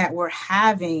conversation that we're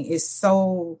having is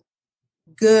so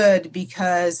good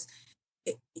because,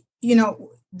 you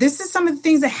know, this is some of the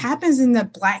things that happens in the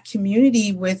Black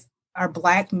community with our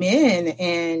Black men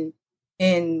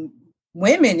and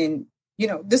women. And, you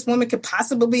know, this woman could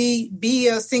possibly be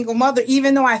a single mother,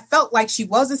 even though I felt like she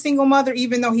was a single mother,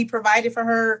 even though he provided for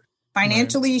her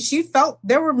financially. Right. She felt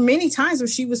there were many times where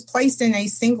she was placed in a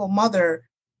single mother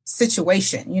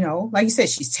situation. You know, like you said,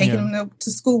 she's taking him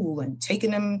to school and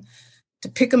taking him to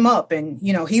pick him up. And,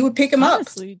 you know, he would pick him up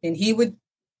and he would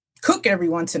cook every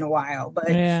once in a while.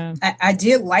 But I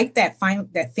did like that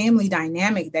family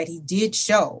dynamic that he did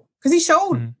show, because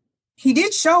he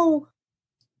did show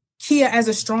Kia as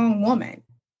a strong woman.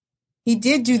 He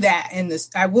did do that in this.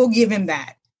 I will give him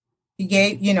that. He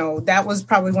gave, you know, that was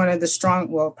probably one of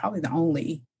the probably the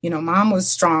only, you know, Mom was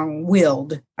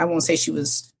strong-willed. I won't say she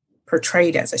was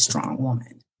portrayed as a strong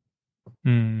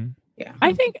woman. Yeah.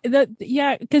 I think that,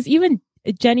 because even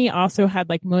Jenny also had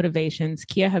like motivations.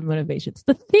 Kia had motivations.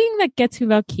 The thing that gets me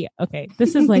about Kia, okay,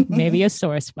 this is like maybe a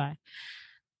sore spot.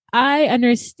 I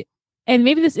understand. And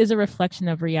maybe this is a reflection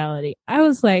of reality. I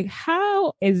was like,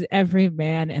 how is every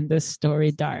man in this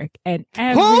story dark? And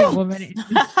every woman in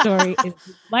this story is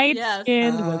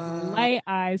light-skinned with light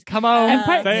eyes. Come on.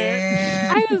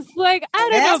 I was like, I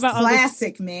don't know about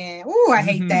classic, man. Ooh, I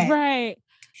hate that. Right.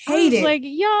 Hate it. Like,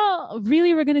 y'all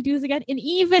really were going to do this again? And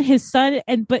even his son,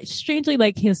 but strangely,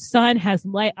 like his son has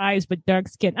light eyes but dark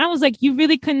skin. I was like, you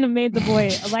really couldn't have made the boy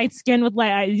a light skin with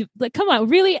light eyes. Like, come on,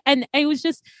 really? And it was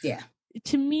just...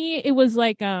 To me, it was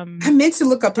like I meant to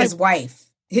look up his wife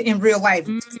in real life.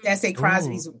 SA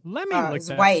Cosby's his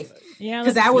wife. Yeah,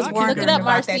 because I was wondering look it up,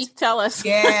 about Marci. that. Tell us.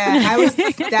 Yeah,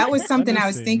 that was something I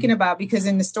was thinking about, because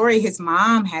in the story, his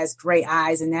mom has gray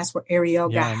eyes, and that's where Ariel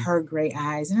got her gray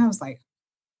eyes, and I was like,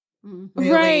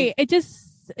 really? Right? It just.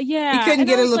 Yeah, he couldn't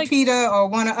get a Lupita or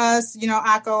one of us, you know,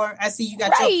 Ako, or I see you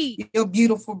got your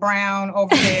beautiful brown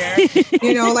over there.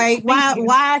 You know, like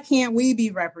why can't we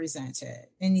be represented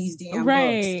in these damn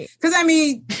books? Because I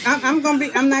mean, I'm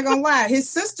not gonna lie. His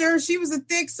sister, she was a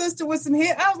thick sister with some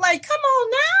hair. I was like, come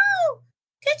on now,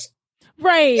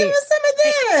 give us some of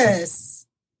this.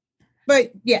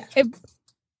 But yeah.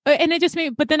 And it just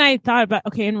made, but then I thought about,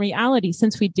 okay, in reality,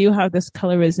 since we do have this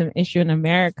colorism issue in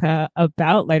America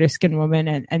about lighter skinned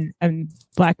women and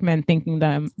Black men thinking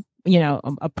them, you know,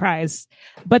 a prize,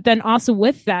 but then also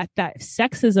with that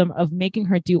sexism of making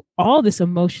her do all this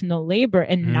emotional labor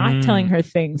and not telling her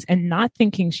things and not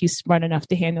thinking she's smart enough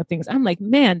to handle things. I'm like,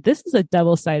 man, this is a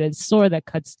double-sided sword that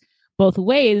cuts both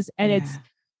ways. And it's,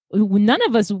 none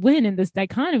of us win in this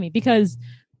dichotomy, because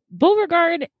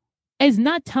Beauregard is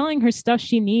not telling her stuff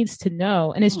she needs to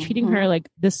know and is treating her like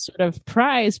this sort of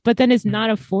prize, but then is not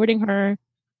affording her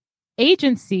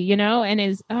agency, you know, and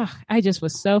I just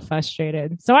was so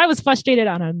frustrated. So I was frustrated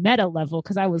on a meta level,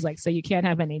 because I was like, so you can't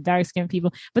have any dark skinned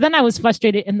people. But then I was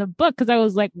frustrated in the book because I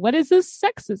was like, what is this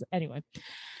sexism? Anyway.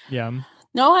 Yeah.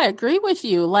 No, I agree with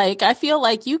you. Like, I feel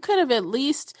like you could have at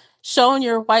least shown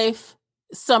your wife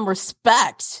some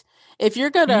respect. If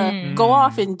you're going to go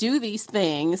off and do these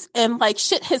things and like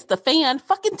shit hits the fan,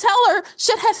 fucking tell her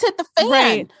shit has hit the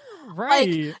fan. Right.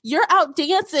 Like, you're out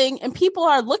dancing and people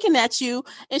are looking at you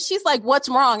and she's like, what's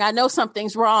wrong? I know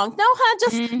something's wrong. No,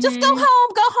 hon, just go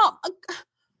home.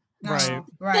 Right.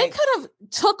 They could have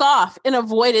took off and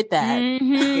avoided that.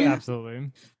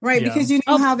 Absolutely. Right. Because you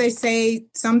know how they say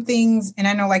some things, and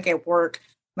I know like at work,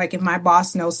 like if my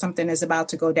boss knows something is about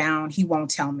to go down, he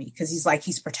won't tell me because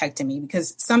he's protecting me.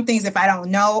 Because some things, if I don't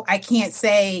know, I can't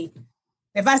say.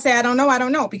 If I say I don't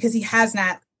know, because he has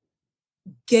not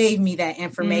gave me that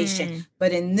information.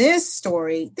 But in this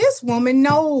story, this woman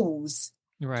knows.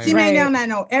 Right. She may not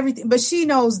know everything, but she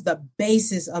knows the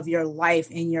basis of your life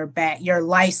and your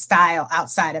lifestyle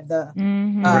outside of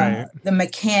the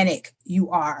mechanic you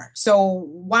are. So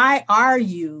why are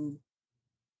you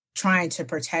trying to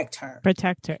protect her?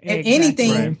 If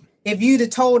anything, if you'd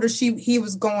have told her he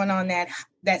was going on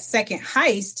that second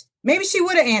heist, maybe she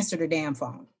would have answered her damn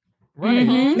phone. Right.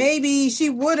 Maybe she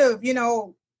would have,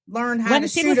 learned how to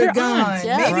shoot a gun.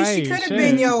 Maybe she could have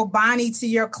been your Bonnie to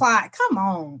your Clyde. Come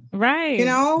on. Right.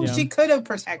 She could have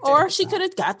protected Or herself. she could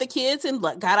have got the kids and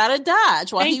got out of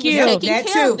Dodge while he was taking that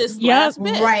care too. of this last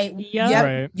bit. Right. Yep.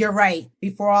 Right. You're right.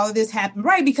 Before all of this happened.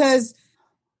 Right. Because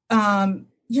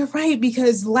you're right.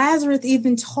 Because Lazarus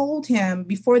even told him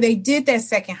before they did that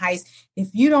second heist, if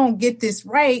you don't get this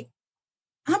right,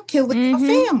 I'm killing your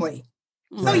family.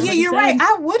 So yeah, you're right.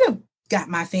 I would have got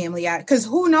my family out, because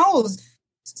who knows?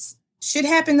 Shit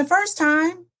happened the first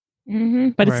time.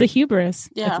 But it's the hubris.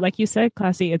 Yeah. It's like you said,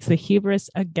 Classy. It's the hubris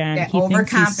again. That He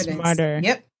overconfidence. thinks he's smarter.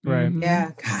 Yep. Right.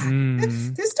 Yeah. God,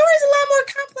 this story's a lot more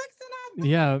complex than I.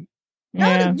 Yeah.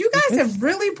 You guys have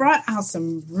really brought out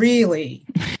some really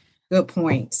good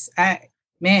points.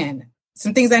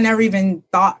 Some things I never even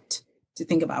thought to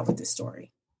think about with this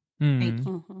story. Thank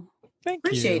you.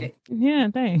 Appreciate it. Yeah,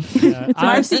 thanks. Yeah.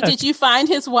 Marci, did you find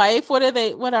his wife? What are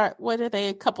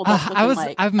they coupled up looking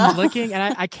like? I'm looking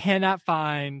and I cannot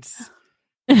find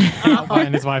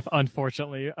his wife,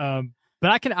 unfortunately.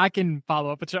 But I can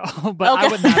follow up with y'all. But I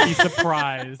would not be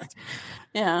surprised.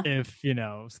 If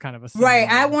it's kind of a right.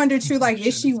 I wonder too. Like,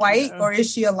 is she white or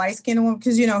is she a light skinned woman?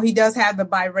 Because he does have the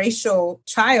biracial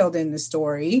child in the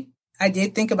story. I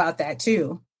did think about that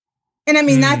too. And I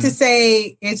mean, not to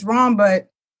say it's wrong, but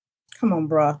come on,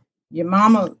 bro. Your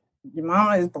mama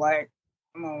is black.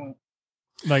 Come on.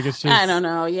 Like, it's just, I don't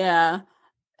know. Yeah.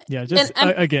 Yeah. Just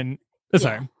again.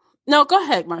 Sorry. No, go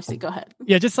ahead, Marci. Go ahead.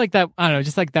 Yeah, just like that. I don't know.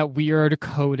 Just like that weird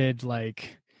coded,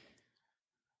 like,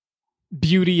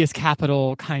 beauty is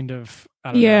capital kind of.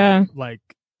 I don't know, like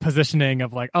positioning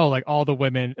of like, oh, like all the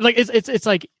women. Like it's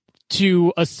like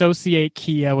to associate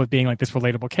Kia with being like this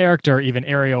relatable character, even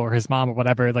Ariel or his mom or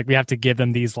whatever. Like we have to give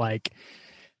them these like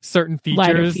certain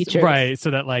features, right?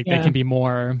 So that like they can be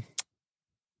more.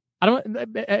 I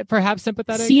don't perhaps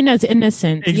sympathetic, seen as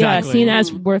innocent, exactly. Seen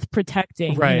as worth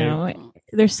protecting, right?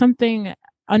 There's something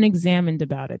unexamined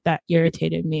about it that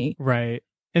irritated me, right?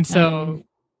 And so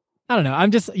I don't know. I'm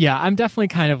definitely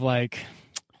kind of like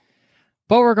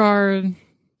Beauregard,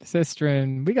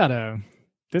 Sistren.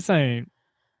 This ain't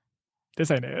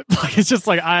it. Like it's just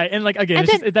like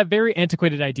it's just that very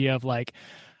antiquated idea of like,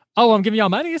 oh, I'm giving y'all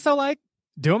money, so like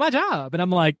doing my job, and I'm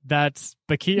like, but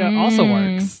Kia also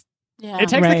works. Yeah. It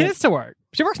takes the kids to work.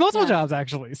 She works multiple jobs,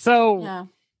 actually. So,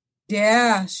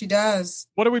 yeah, she does.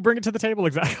 What do we bring it to the table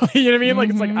exactly? You know what I mean? Like,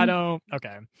 it's like, I don't.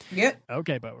 Okay. Yep.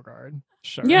 Okay, Beauregard.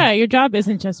 Sure. Yeah, your job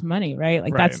isn't just money, right?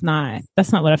 Like, that's not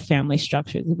what a family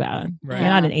structure is about. Right. You're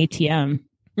not an ATM.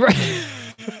 Right.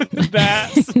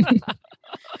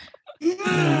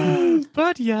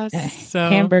 But yes, so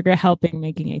hamburger helping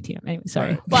making ATM. Anyway,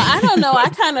 sorry. Well, I don't know. I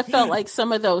kind of felt like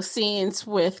some of those scenes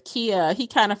with Kia, he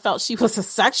kind of felt she was a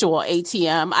sexual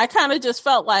ATM. I kind of just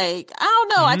felt like, I don't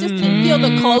know. I just didn't feel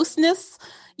the closeness.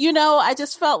 I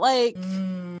just felt like,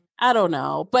 I don't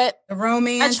know. But the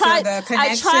romance, the connection.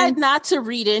 I tried not to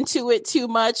read into it too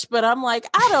much, but I'm like,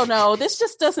 I don't know. This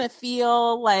just doesn't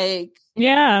feel like.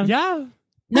 Yeah.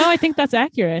 No, I think that's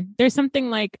accurate. There's something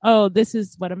like, oh, this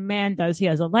is what a man does. He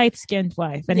has a light-skinned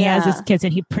wife and he has his kids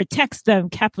and he protects them,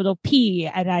 capital P,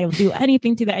 and I'll do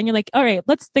anything to that. And you're like, all right,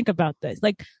 let's think about this.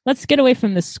 Like, let's get away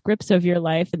from the scripts of your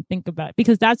life and think about it,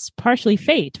 because that's partially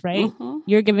fate, right?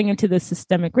 You're giving into the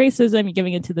systemic racism, you're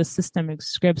giving into the systemic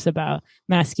scripts about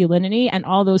masculinity, and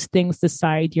all those things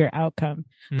decide your outcome.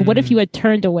 But what if you had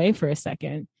turned away for a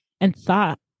second and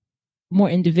thought more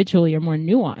individually or more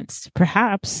nuanced?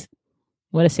 Perhaps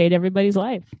what to saved everybody's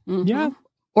life. Yeah.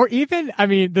 Or even, I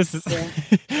mean, this is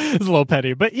this is a little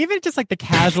petty, but even just like the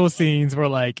casual scenes where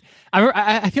like,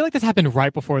 I feel like this happened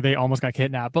right before they almost got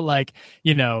kidnapped, but like,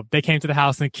 they came to the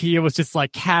house and Kia was just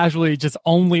like casually just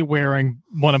only wearing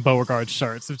one of Beauregard's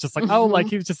shirts. It was just like, oh, like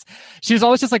she was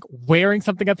always just like wearing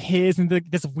something of his and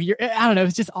this weird, I don't know.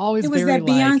 It's just always it was very that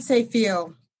Beyonce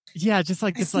feel. Yeah. Just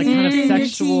like this like kind of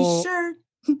sexual.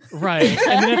 Right.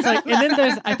 And then it's like, and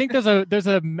then I think there's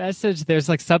a message, there's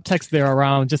like subtext there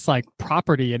around just like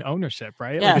property and ownership,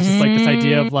 right? Like it's just like this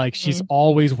idea of like she's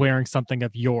always wearing something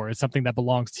of yours, something that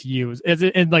belongs to you.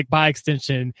 And like by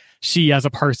extension, she as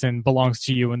a person belongs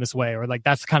to you in this way, or like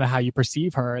that's kind of how you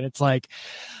perceive her. And it's like,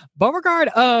 Beauregard,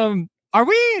 are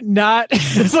we not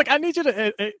it's like I need you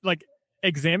to like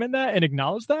examine that and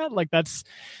acknowledge that. Like that's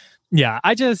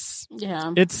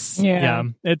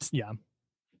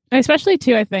Especially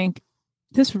too, I think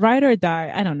this ride or die.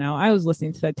 I don't know. I was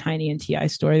listening to that Tiny and T.I.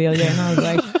 story the other day, and I was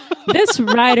like, "This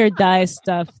ride or die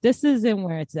stuff. This isn't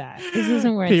where it's at. This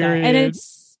isn't where it's at." And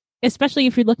it's especially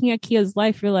if you're looking at Kia's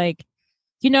life, you're like,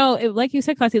 like you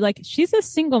said, Classy, like she's a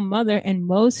single mother in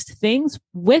most things,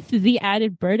 with the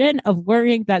added burden of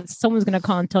worrying that someone's going to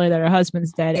call and tell her that her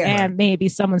husband's dead, and maybe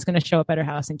someone's going to show up at her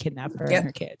house and kidnap her and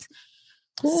her kids.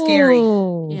 Scary.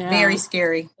 Very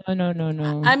scary.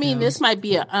 No. I mean, this might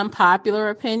be an unpopular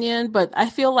opinion, but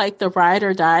I feel like the ride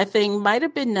or die thing might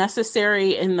have been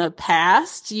necessary in the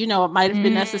past. It might have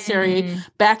been necessary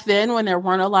back then when there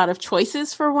weren't a lot of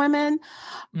choices for women.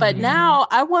 But now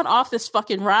I want off this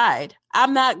fucking ride.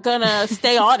 I'm not gonna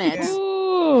stay on it.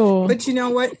 But you know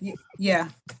what? Yeah.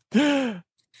 But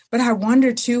I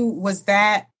wonder too, was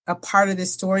that a part of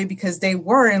this story? Because they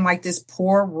were in like this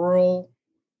poor rural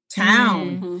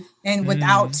town and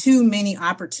without too many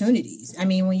opportunities. I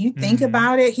mean, when you think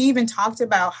about it, he even talked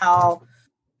about how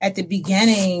at the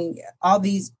beginning, all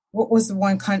these, what was the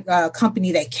one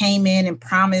company that came in and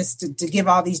promised to give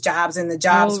all these jobs, and the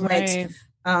jobs went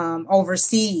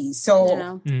overseas.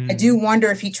 So I do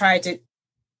wonder if he tried to,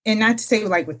 and not to say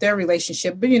like with their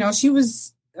relationship, but she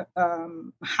was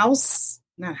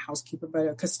not a housekeeper, but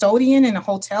a custodian in a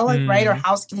hotel, right? Or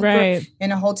housekeeper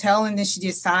in a hotel. And then she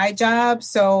did side jobs.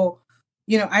 So,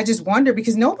 I just wonder,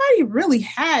 because nobody really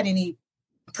had any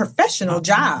professional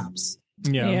jobs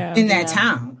in that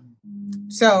town.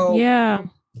 So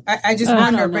I just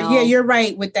wonder, but you're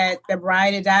right with that. The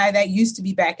bride or die, that used to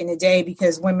be back in the day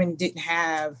because women didn't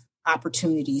have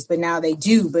opportunities, but now they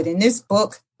do. But in this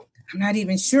book, I'm not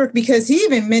even sure, because he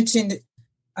even mentioned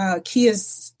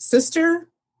Kia's sister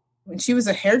when she was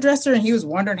a hairdresser, and he was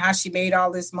wondering how she made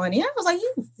all this money. I was like,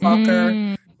 you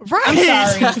fucker. Right. I'm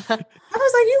sorry. I was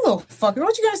like, you little fucker.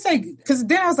 What you gonna say? Because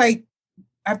then I was like,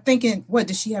 I'm thinking, what,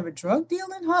 does she have a drug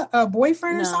dealing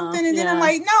boyfriend or something? And then I'm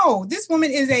like, no, this woman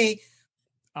is a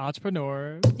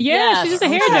entrepreneur. Yeah, she's just a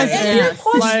hairdresser.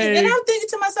 And I'm thinking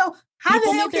to myself, how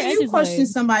the hell can you question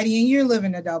somebody and you're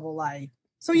living a double life?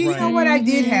 So you know what? I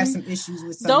did have some issues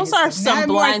with some. Those are some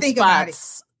blind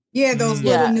spots. Yeah, those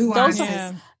little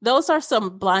nuances. Those are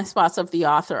some blind spots of the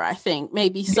author, I think.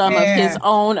 Maybe some of his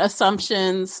own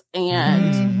assumptions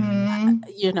and,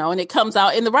 and it comes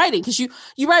out in the writing, because you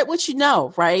write what you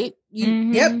know, right?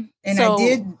 Yep.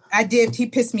 And I did. He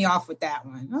pissed me off with that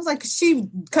one. I was like,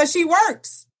 because she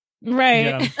works. Right.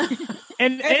 Yeah.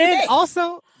 and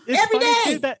also, every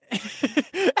day.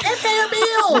 And pay her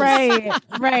bills.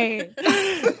 Right.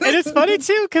 And it's funny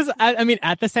too, because I mean,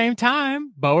 at the same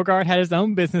time, Beauregard had his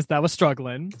own business that was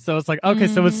struggling. So it's like, okay,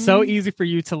 so it's so easy for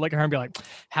you to look at her and be like,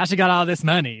 how she got all this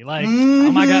money? Like,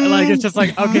 oh my God. Like, it's just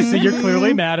like, okay, so you're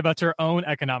clearly mad about your own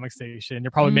economic station.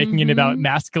 You're probably making it about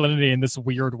masculinity in this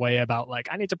weird way about like,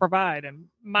 I need to provide and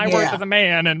my worth as a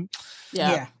man. And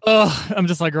I'm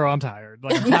just like, girl, I'm tired.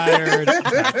 Like, I'm tired.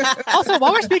 Also,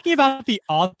 while we're speaking about the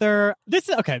author, this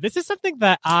is something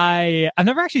that I've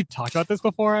never actually talked about this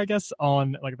before, I guess,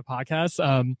 on like the podcast.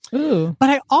 But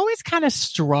I always kind of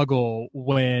struggle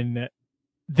when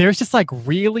there's just like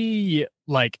really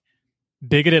like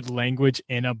bigoted language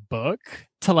in a book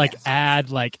to like add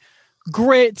like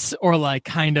grit or like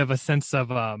kind of a sense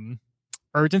of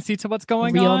urgency to what's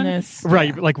going on.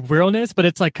 Right, like realness, but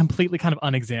it's like completely kind of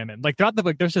unexamined. Like throughout the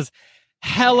book, there's just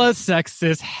hella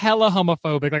sexist, hella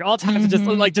homophobic, like all types of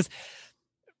just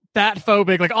fat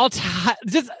phobic, like all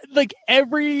just like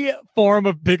every form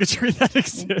of bigotry that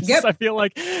exists. I feel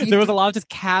like there was a lot of just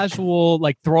casual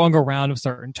like throwing around of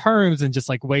certain terms and just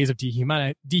like ways of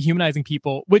dehumanizing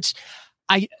people, which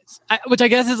I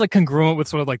guess is like congruent with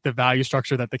sort of like the value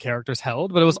structure that the characters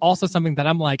held, but it was also something that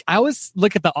I'm like, I always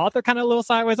look at the author kind of a little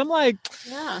sideways. I'm like,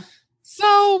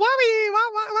 so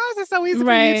why is it so easy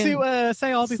for you to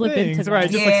say all these things, right?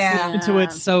 Just like slip into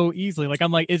it so easily. Like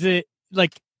I'm like, is it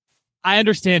like, I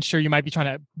understand, sure, you might be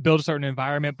trying to build a certain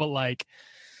environment, but like,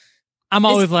 I'm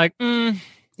always like, kind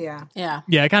of,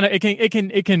 it can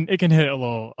hit a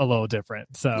little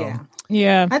different. So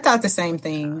I thought the same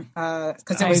thing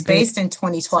because it was based in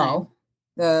 2012.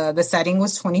 The setting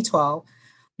was 2012.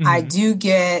 I do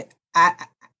get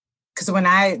because when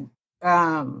I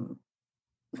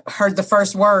heard the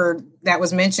first word that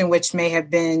was mentioned, which may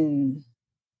have been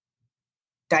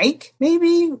Dyke,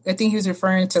 maybe I think he was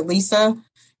referring to Lisa.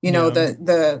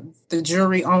 The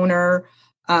jewelry owner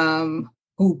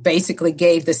who basically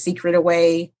gave the secret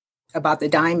away about the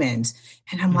diamonds.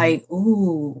 And I'm like,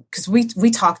 ooh, because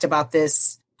we talked about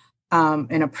this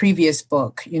in a previous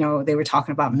book. They were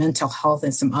talking about mental health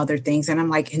and some other things. And I'm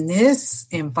like, in this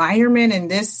environment, in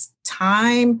this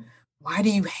time, why do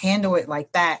you handle it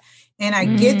like that? And I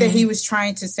get that he was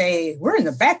trying to say, we're in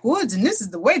the backwoods and this is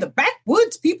the way the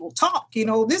backwoods people talk.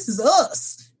 This is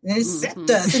us. And accept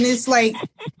us. And it's like,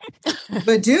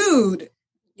 but dude,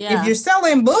 if you're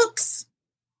selling books,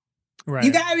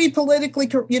 you got to be politically,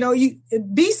 you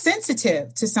be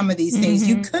sensitive to some of these things.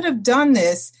 You could have done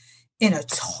this in a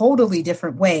totally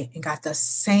different way and got the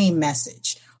same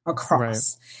message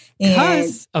across. And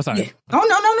sorry.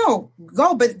 No.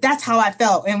 Go. But that's how I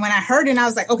felt. And when I heard it, I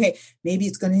was like, okay, maybe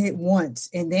it's going to hit once.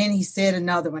 And then he said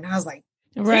another one. I was like,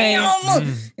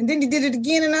 damn. And then he did it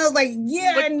again. And I was like,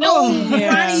 I know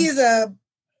Ronnie is a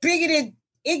bigoted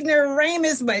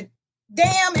ignoramus, but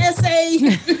damn, SA.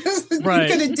 You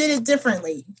could have did it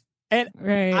differently. And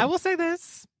I will say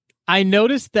this. I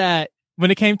noticed that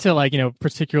when it came to like,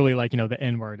 particularly like, the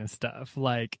N-word and stuff,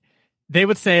 like they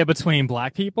would say it between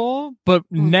Black people, but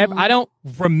never, I don't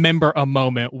remember a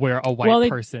moment where a white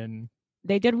person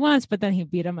they did once, but then he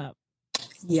beat him up.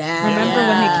 Yeah. Remember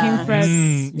when they came for us?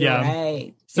 Yeah.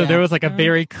 Right. So there was like a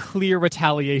very clear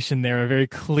retaliation there, a very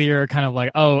clear kind of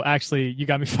like, oh, actually, you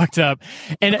got me fucked up.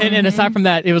 And aside from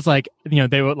that, it was like,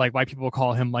 they would like white people would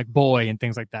call him like boy and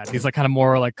things like that. These like kind of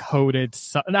more like coded,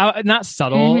 not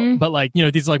subtle, but like,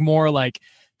 these like more like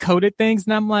coded things.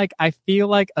 And I'm like, I feel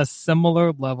like a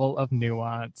similar level of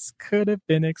nuance could have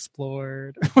been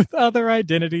explored with other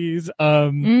identities.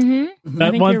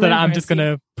 That ones that I'm just going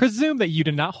to presume that you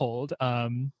did not hold.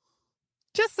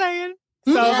 Just saying.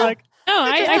 So I was like, no,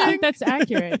 I think that's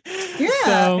accurate. Yeah.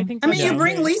 So, you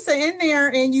bring Lisa in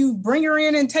there and you bring her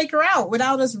in and take her out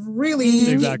without us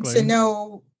really getting to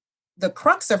know the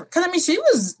crux of her. Because, she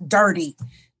was dirty.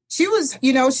 She was,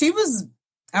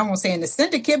 I won't say in the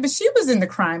syndicate, but she was in the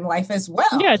crime life as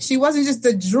well. Yeah. She wasn't just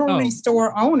a jewelry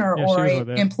store owner or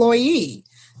an employee.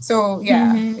 So,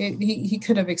 he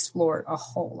could have explored a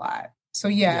whole lot. So,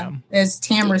 as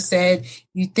Tamara said,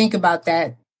 you think about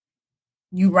that,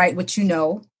 you write what you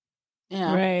know.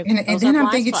 Yeah. Right. And then I'm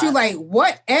thinking too, like,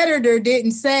 what editor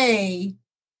didn't say,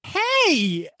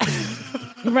 hey,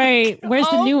 right, where's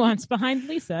the nuance behind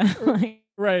Lisa?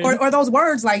 Right. Or those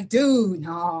words like, dude,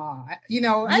 no,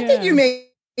 I think you may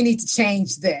need to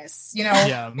change this, maybe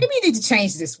you need to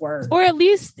change this word. Or at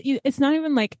least it's not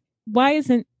even like, why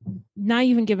isn't not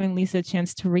even giving Lisa a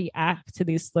chance to react to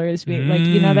these slurs being like,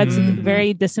 that's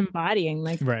very disembodying.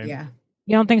 Like, right. Yeah.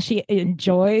 You don't think she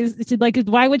enjoys? Like,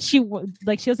 why would she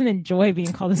like? She doesn't enjoy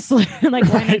being called a slur. Like,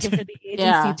 why not give her the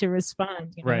agency to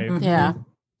respond? Right. Yeah.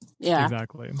 Yeah.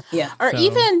 Exactly. Yeah. Or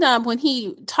even when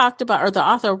he talked about, or the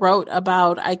author wrote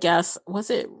about, I guess, was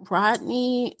it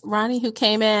Ronnie who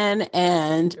came in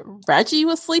and Reggie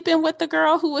was sleeping with the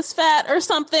girl who was fat or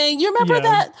something. You remember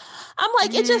that? I'm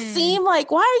like, it just seemed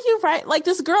like, why are you right? Like,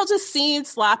 this girl just seemed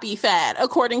sloppy fat,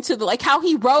 according to how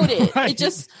he wrote it. It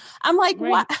just, I'm like,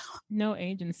 what? No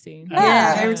agency.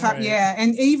 Yeah, they were talking. Yeah,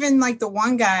 and even like the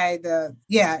one guy,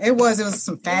 it was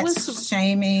some fat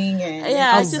shaming and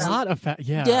a lot of fat.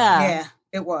 Yeah,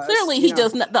 it was. Clearly, he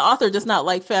does not. The author does not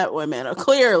like fat women. Or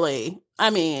clearly,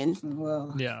 I mean,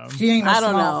 he ain't no I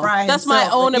don't small know. fry. That's my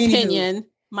own opinion.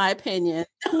 My opinion.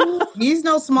 He's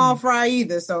no small fry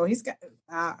either. So he's got.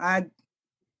 I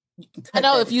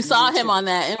know if you saw him on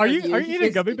that interview. Are you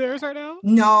eating gummy bears right now?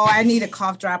 No, I need a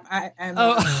cough drop. I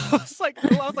was like,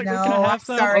 no, can I have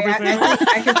some? Sorry.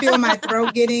 I can feel my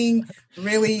throat getting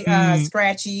really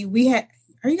scratchy.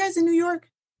 Are you guys in New York?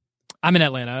 I'm in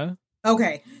Atlanta.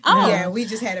 Okay. Oh, yeah. We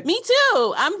just had Me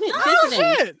too. I'm visiting.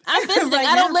 Shit. I'm visiting.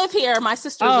 I don't live here. My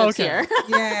sister lives here.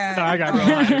 Yeah. Sorry, I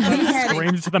got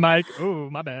screams to the mic. Oh,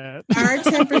 my bad. Our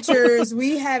temperatures.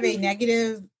 We have a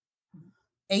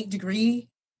 -8 degree.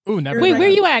 Ooh, never. Wait, where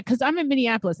are you at? Because I'm in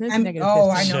Minneapolis. And it's negative 50.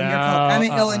 I know you're close. I'm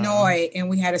in Illinois, and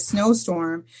we had a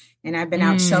snowstorm, and I've been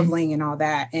out shoveling and all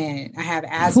that, and I have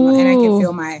asthma, and I can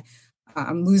feel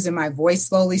I'm losing my voice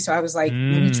slowly. So I was like, let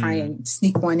me try and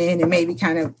sneak one in and maybe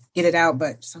kind of get it out,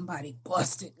 but somebody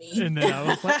busted me. And then I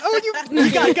was like, oh, you got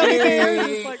gummy bears.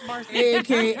 It's like Marci.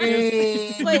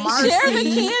 AKA Wait, Marci. share the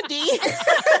candy.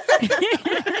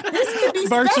 This could be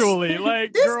virtually. Special.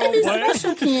 Like, this girl, could be what?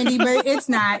 special candy, but it's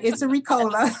not. It's a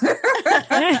Ricola.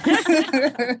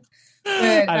 But,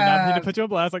 I did not need to put you on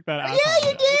blast like that. Yeah,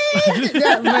 you did.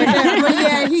 but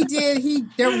yeah, he did.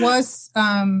 There was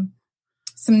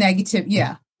some negative,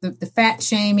 the fat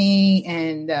shaming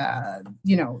and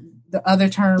the other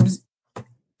terms,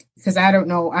 because I don't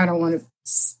want to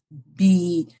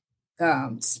be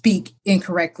speak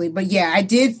incorrectly, but I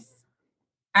did.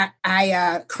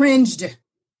 I cringed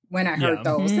when I heard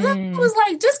those. I was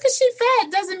like, just because she's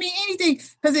fat doesn't mean anything,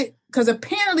 because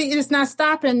apparently it is not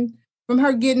stopping from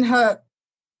her getting her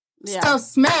stuff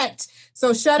smacked.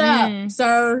 So shut up,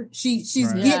 sir. She's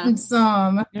getting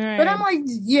some. Right. But I'm like,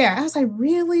 I was like,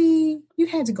 really? You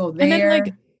had to go there. And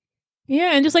then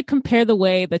and just compare the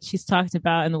way that she's talked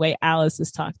about and the way Alice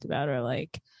is talked about, or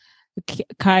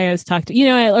Kaya is talked,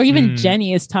 or even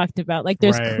Jenny is talked about. Like,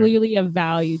 there's clearly a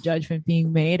value judgment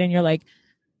being made, and you're like,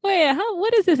 wait,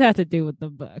 what does this have to do with the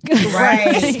book?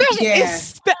 Right.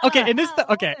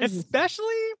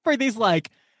 Especially for these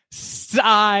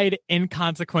side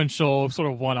inconsequential sort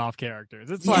of one-off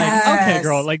characters. It's like, okay,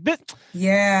 girl,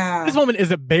 this woman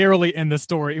is barely in the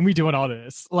story and we doing all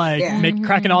this,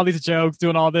 cracking all these jokes,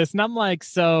 doing all this, and I'm like,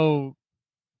 so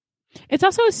it's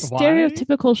also a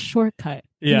stereotypical shortcut.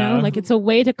 It's a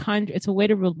way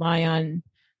to rely on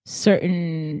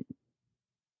certain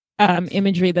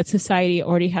imagery that society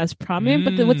already has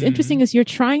prominent. But what's interesting is you're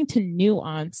trying to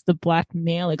nuance the Black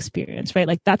male experience, right?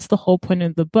 Like that's the whole point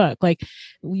of the book. Like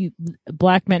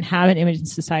Black men have an image in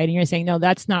society, and you're saying, no,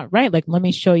 that's not right. Like, let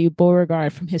me show you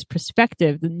Beauregard from his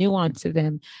perspective, the nuance of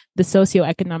him, the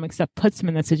socioeconomic stuff puts him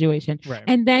in that situation. Right.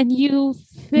 And then you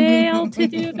fail to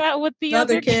do that with the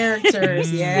other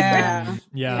characters. Yeah.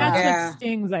 That's what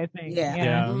stings, I think.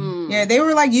 Yeah, they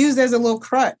were like used as a little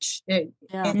crutch. And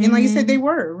like you said, they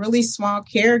were really small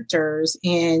characters,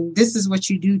 and this is what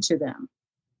you do to them.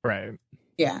 Right.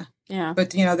 Yeah. But,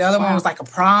 the other one was like a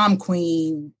prom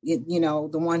queen, the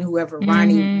one whoever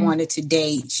Ronnie wanted to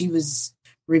date. She was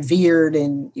revered,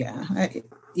 and it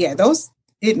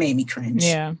made me cringe.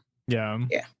 Yeah.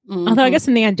 Mm-hmm. Although I guess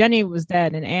in the end, Jenny was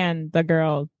dead, and Anne, the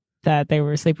girl that they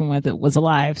were sleeping with, was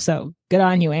alive. So good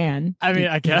on you, Anne. I mean,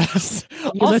 I guess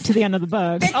you lived to the end of the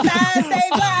book. Save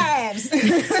lives.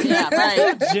 Yeah,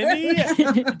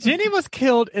 right. Jenny was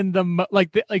killed in the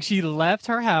like she left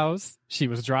her house. She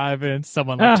was driving.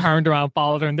 Someone turned around,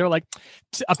 followed her, and they're like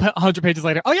 100 pages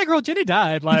later. Oh yeah, girl, Jenny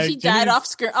died. Like she died off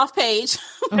page.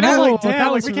 And I'm like,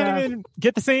 damn, like we can't even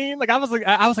get the scene. Like I was like,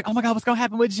 oh my god, what's gonna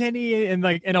happen with Jenny? And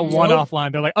like in a one-off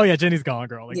line, they're like, oh yeah, Jenny's gone,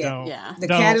 girl. Like the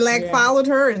Cadillac followed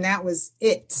her, and that was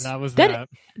it. That was that.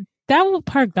 That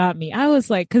part got me. I was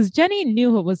like, because Jenny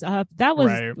knew what was up. That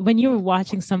was when you were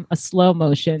watching a slow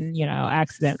motion,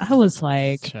 accident. I was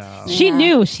like, she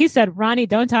knew. She said, "Ronnie,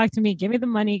 don't talk to me. Give me the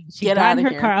money." She got in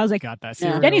her car. I was like,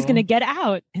 Jenny's gonna get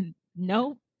out, and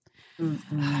no.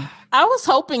 Mm-hmm. I was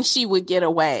hoping she would get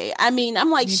away. I mean,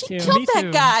 I'm like, she killed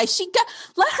that guy.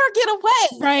 Let her get away.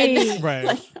 Right. Right.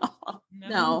 Like,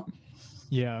 no.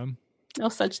 Yeah. No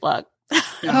such luck.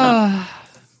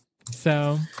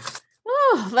 So.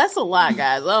 Oh, that's a lot,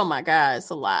 guys. Oh my God, it's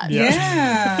a lot.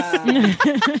 Yeah.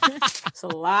 It's a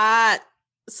lot.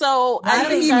 So I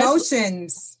think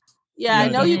emotions. I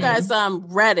know you guys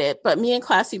read it, but me and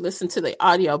Classy listened to the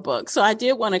audiobook. So I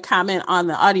did want to comment on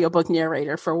the audiobook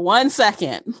narrator for 1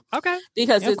 second. Okay.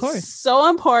 Because it's so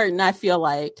important, I feel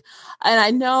like. And I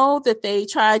know that they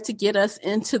tried to get us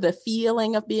into the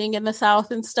feeling of being in the South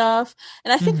and stuff.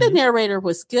 And I think the narrator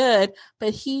was good,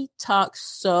 but he talked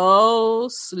so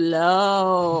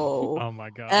slow. Oh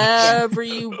my God.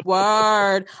 Every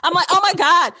word. I'm like, oh my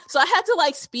God. So I had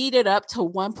to speed it up to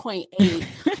 1.8.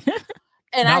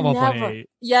 And I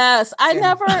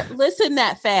never listened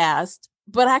that fast,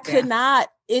 but I could not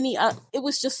it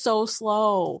was just so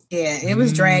slow. Yeah, it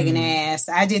was dragging ass.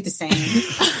 I did the same.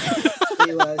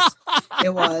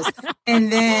 It was. And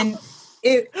then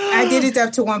I did it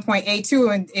up to 1.8 too.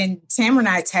 And Tamara and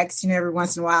I text, every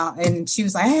once in a while. And she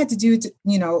was like, I had to do,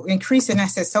 increase it. And I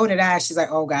said, so did I. She's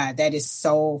like, oh God, that is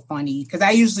so funny. Because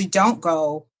I usually don't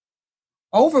go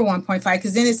over 1.5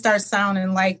 because then it starts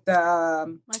sounding like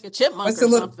the like a chipmunk or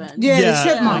something. The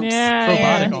chipmunks.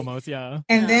 Robotic almost,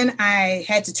 And then I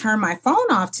had to turn my phone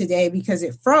off today because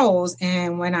it froze.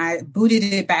 And when I booted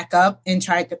it back up and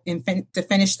tried to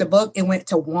finish the book, it went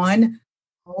to 1.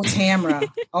 Oh, Tamara.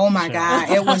 Oh my God.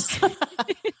 It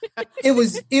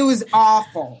was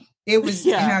awful. It was,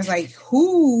 and I was like,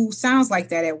 who sounds like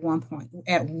that at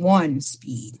one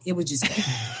speed? It was just,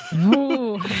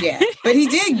 but he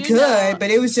did good, but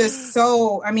it was just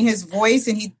so, I mean, his voice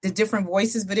and the different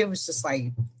voices, but it was just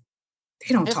like,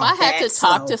 they don't talk that If I had to slow.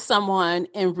 talk to someone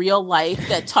in real life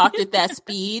that talked at that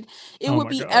speed, it would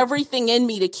be everything in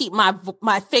me to keep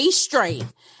my face straight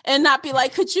and not be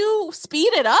like, could you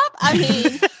speed it up? I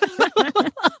mean,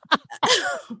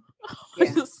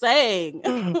 I'm just saying.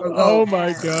 Oh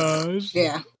my gosh.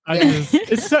 Yeah.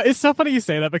 It's so funny you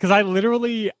say that because I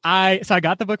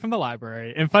got the book from the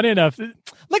library, and funny enough,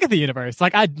 look at the universe.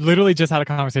 Like I literally just had a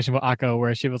conversation with Ako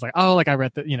where she was like, oh, like I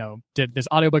read did this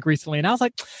audiobook recently, and I was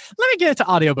like, let me get into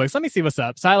audiobooks. Let me see what's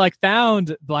up. So I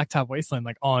found Blacktop Wasteland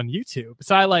on YouTube.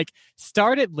 So I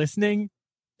started listening.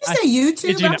 You say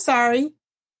YouTube? I'm sorry.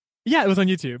 Yeah, it was on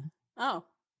YouTube. Oh.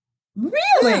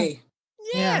 Really?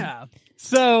 Yeah.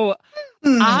 So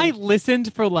I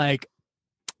listened for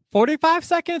 45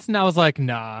 seconds, and I was like,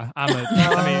 nah,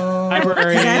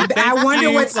 library. I wonder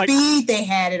what speed they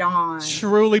had it on.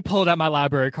 Truly pulled out my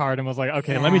library card and was like,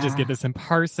 okay, let me just get this in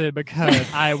person because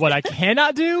what I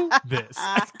cannot do,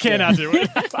 I cannot do it.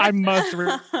 I must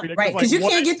read it. Right, because you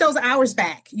can't get those hours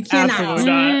back. You cannot.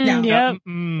 Absolutely not. Yep.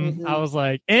 I was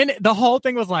like, and the whole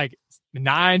thing was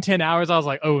 9-10 hours. I was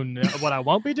like, oh no, what I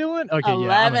won't be doing? Okay,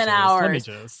 11 hours. Let me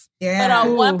just. Yeah. But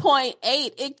on 1.8,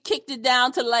 it kicked it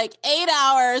down to 8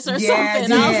 hours or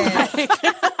something. I was like,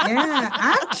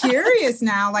 I'm curious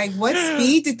now. What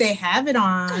speed did they have it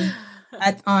on?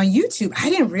 on YouTube. I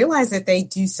didn't realize that they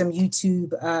do some YouTube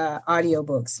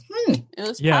audiobooks. It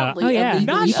was probably not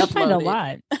illegally you find a uploaded.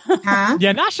 lot. Huh?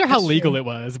 Yeah, not sure how That's legal true. it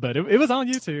was, but it was on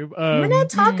YouTube. We're not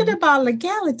talking about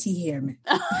legality here, man.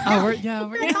 we're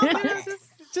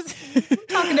just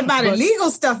Talking about illegal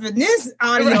stuff in this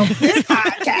this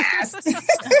podcast.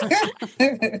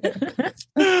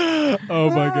 Oh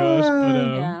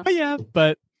my gosh.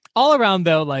 But all around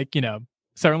though, like,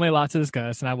 certainly lots to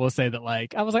discuss. And I will say that,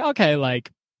 like, I was like, okay,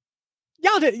 like,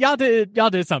 y'all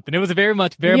did something. It was very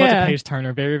much a page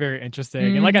turner, very, very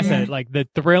interesting. And like I said, like the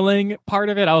thrilling part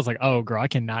of it, I was like, oh girl, I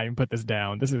cannot even put this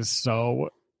down. This is so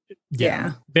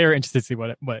very interested to see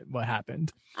what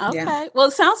happened. Okay. Yeah. Well,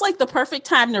 it sounds like the perfect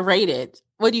time to rate it.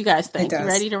 What do you guys think? You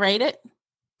ready to rate it?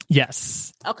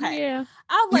 Yes. Okay. Yeah.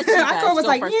 I'll let you guys Ako was go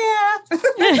like, first. yeah.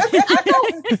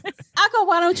 Ako,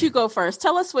 why don't you go first?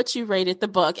 Tell us what you rated the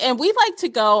book. And we like to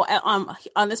go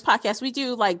on this podcast. We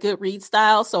do like Goodreads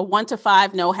style. So 1 to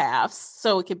 5, no halves.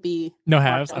 So it could be no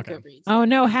halves. Okay. Goodreads. Oh,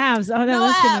 no halves. Oh, no,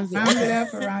 that's halves. gonna Round it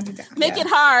up or round it down. Make it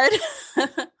hard.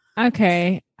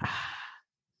 Okay.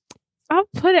 I'll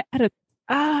put it at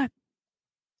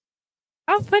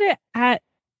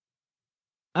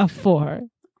a 4.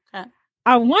 Okay.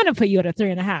 I want to put you at a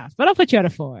 3.5, but I'll put you at a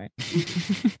 4.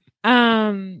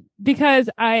 Because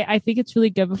I think it's really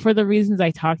good, but for the reasons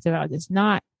I talked about, it's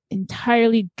not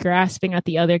entirely grasping at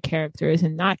the other characters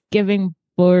and not giving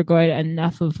Beauregard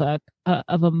enough of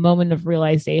a moment of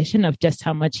realization of just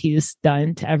how much he's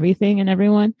done to everything and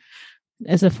everyone.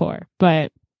 As a 4,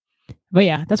 but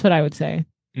yeah, that's what I would say.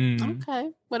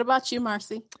 Okay. What about you,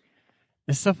 Marci?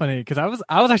 It's so funny because I was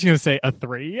actually going to say a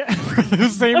 3 for the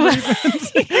same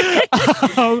reasons.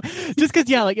 Just because,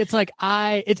 like it's like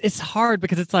it's hard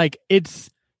because it's like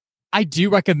I do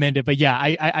recommend it, but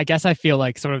I guess I feel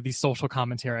like sort of the social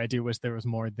commentary. I do wish there was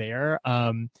more there.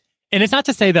 And it's not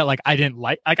to say that like I didn't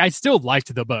like I still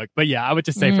liked the book, but I would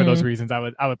just say for those reasons I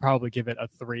would probably give it a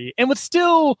 3 and would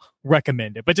still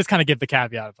recommend it, but just kind of give the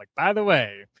caveat of like, by the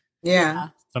way,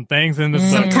 some things in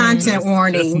this some book, content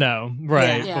warning. Just no,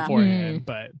 right beforehand,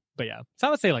 but so I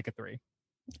would say like a 3.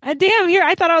 Damn, here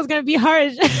I thought I was gonna be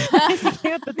harsh. I was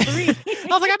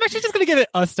like, I'm actually just gonna give it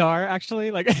a star,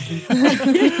 actually. Like, but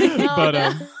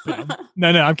no,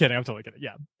 I'm kidding. I'm totally kidding.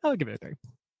 Yeah, I'll give it a 3.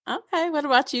 Okay, what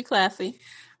about you, Classy?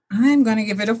 I'm gonna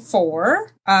give it a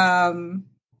 4. I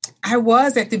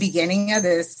was at the beginning of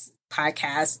this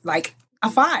podcast like a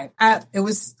 5. It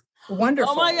was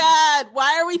wonderful. Oh my God.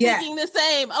 Why are we thinking the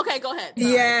same? Okay, go ahead.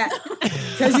 Sorry. Yeah.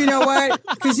 Because you know what?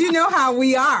 Because you know how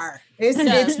we are.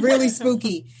 It's really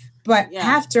spooky. But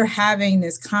after having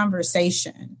this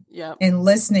conversation and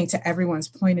listening to everyone's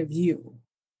point of view,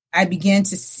 I began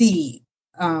to see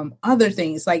other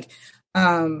things. Like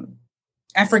I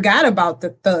forgot about the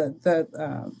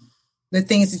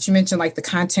things that you mentioned, like the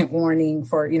content warning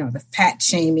for, the fat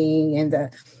shaming and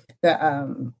the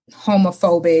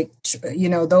homophobic,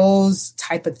 those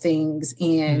type of things.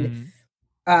 And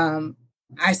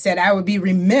I said I would be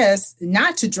remiss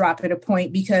not to drop it a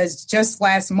point, because just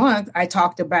last month I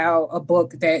talked about a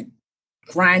book that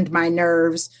grind my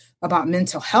nerves about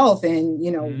mental health and,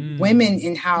 women,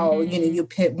 and how, you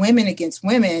pit women against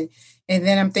women. And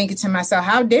then I'm thinking to myself,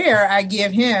 how dare I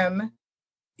give him,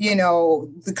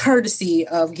 the courtesy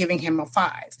of giving him a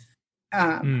 5.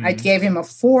 I gave him a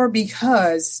 4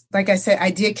 because, like I said,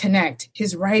 I did connect.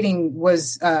 His writing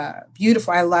was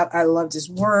beautiful. I loved his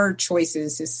word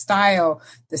choices, his style,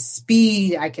 the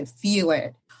speed. I could feel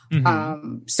it.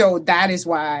 So that is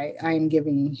why I'm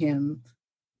giving him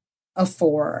a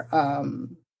 4.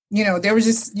 There was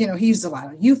just, he used a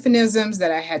lot of euphemisms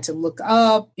that I had to look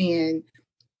up. And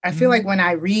I feel like when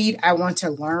I read, I want to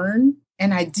learn.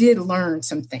 And I did learn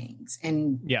some things.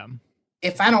 And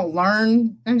if I don't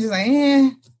learn, I'm just like,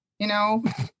 I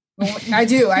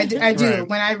do. Right.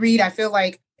 When I read, I feel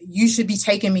like you should be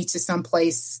taking me to some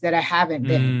place that I haven't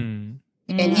been.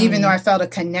 And even though I felt a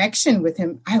connection with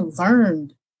him, I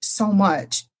learned so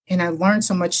much. And I learned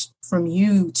so much from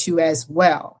you too as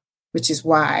well, which is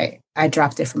why I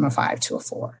dropped it from a 5 to a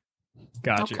 4.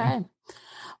 Gotcha. Okay.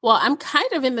 Well, I'm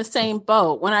kind of in the same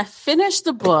boat. When I finished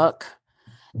the book,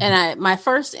 and my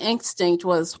first instinct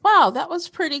was, wow, that was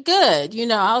pretty good.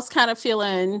 I was kind of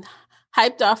feeling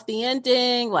hyped off the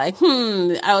ending. Like,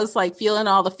 I was like feeling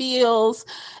all the feels,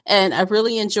 and I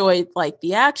really enjoyed like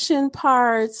the action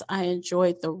parts. I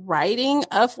enjoyed the writing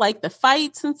of like the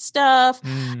fights and stuff.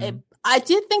 I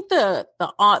did think the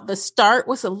start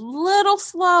was a little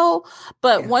slow,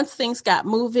 but once things got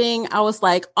moving, I was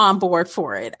like on board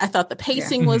for it. I thought the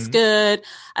pacing was good.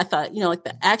 I thought, like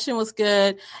the action was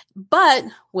good. But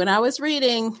when I was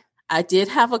reading, I did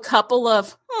have a couple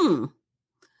of,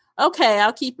 okay,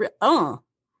 I'll keep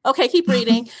okay, keep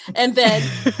reading. And then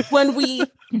when we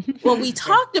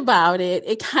talked about it,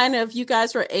 it kind of, you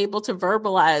guys were able to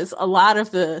verbalize a lot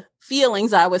of the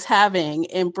feelings I was having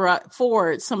and brought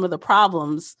forward some of the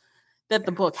problems that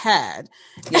the book had.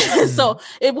 So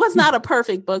it was not a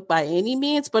perfect book by any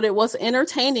means, but it was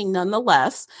entertaining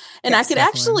nonetheless. And I could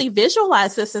actually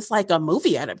visualize this as like a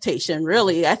movie adaptation,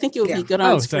 really. I think it would be good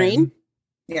on screen.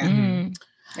 Same.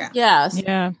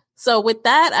 Yeah. So with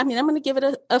that, I mean, I'm going to give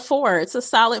it a 4. It's a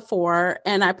solid 4.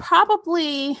 And I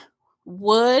probably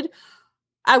would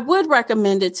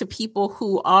recommend it to people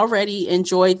who already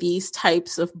enjoy these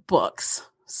types of books.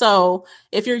 So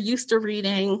if you're used to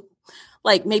reading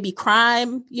like maybe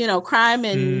crime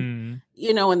in,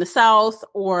 in the South,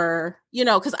 or,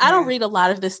 because I don't read a lot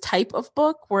of this type of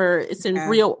book where it's in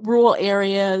real rural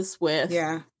areas with.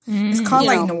 It's called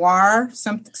like noir,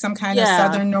 some kind of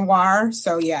Southern noir.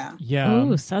 So yeah.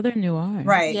 Ooh, Southern noir.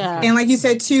 Right. Yeah. And like you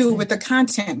said too, with the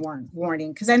content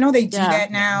warning, because I know they do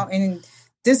that now, and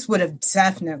this would have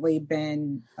definitely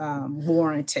been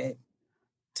warranted.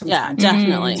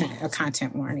 Definitely a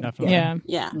content warning. Definitely.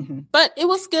 Yeah. But it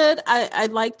was good. I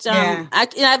liked. I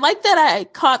like that I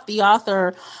caught the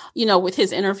author, with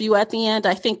his interview at the end.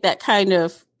 I think that kind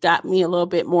of got me a little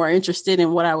bit more interested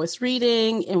in what I was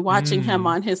reading and watching him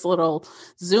on his little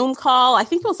Zoom call. I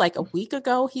think it was like a week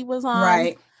ago he was on.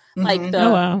 Right. Like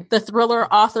the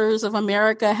Thriller Authors of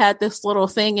America had this little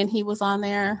thing and he was on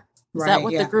there. Is that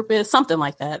what the group is? Something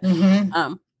like that.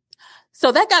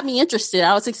 So that got me interested.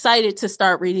 I was excited to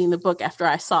start reading the book after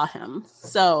I saw him.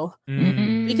 So,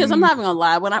 because I'm not even gonna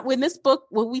lie,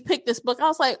 when we picked this book, I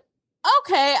was like,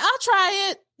 okay, I'll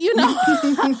try it.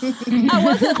 I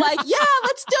wasn't like, yeah,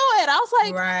 let's do it. I was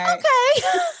like,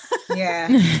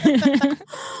 okay.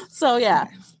 So yeah,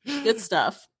 good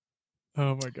stuff.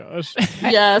 Oh my gosh.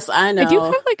 Yes, I know. I do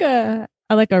have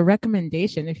like a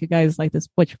recommendation if you guys like this,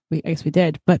 which I guess we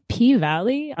did, but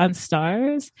P-Valley on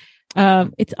Stars.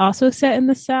 It's also set in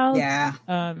the South.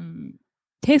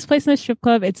 Takes place in a strip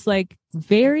club. It's like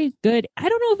very good. I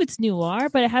don't know if it's noir,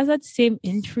 but it has that same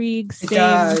intrigue. It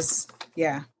does.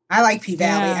 Yeah. I like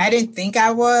P-Valley. I didn't think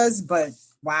I was, but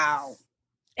wow.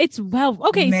 It's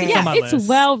it's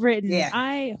well written.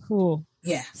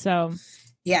 So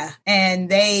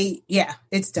and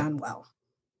it's done well.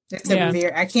 It's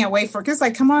I can't wait for, because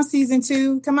like, come on, season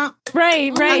 2, come on.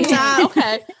 Right.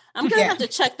 Okay. I'm going to have to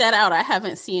check that out. I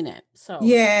haven't seen it. So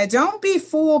don't be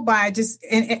fooled by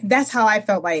and that's how I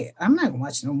felt. Like, I'm not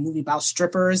watching a movie about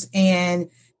strippers, and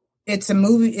it's a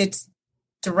movie. It's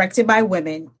directed by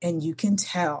women, and you can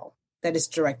tell that it's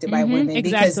directed by women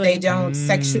because they don't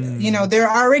they're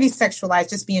already sexualized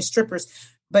just being strippers,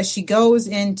 but she goes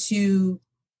into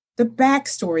the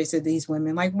backstories of these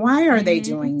women. Like, why are they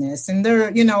doing this? And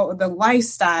they're, the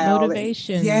lifestyle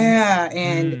motivation.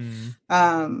 And,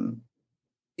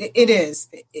 it is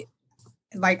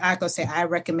like Ako said, I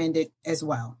recommend it as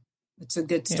well. It's a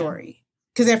good story.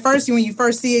 Because at first, when you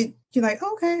first see it, you're like,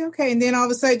 okay. And then all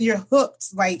of a sudden you're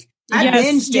hooked. Like, I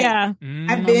binged it. I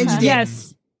binged it.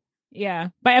 Yes. Yeah.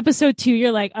 By episode 2,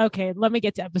 you're like, okay, let me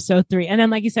get to episode 3. And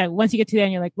then, like you said, once you get to the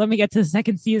end, you're like, let me get to the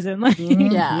second season.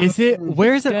 Is it,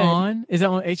 where is it on? Is it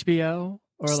on HBO?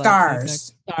 Or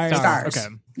Stars. Stars. Okay.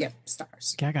 Yep,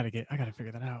 Stars. Okay, I gotta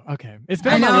figure that out. Okay. It's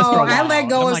been on my list for a while. I let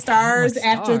go of Stars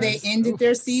after they ended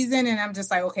their season, and I'm just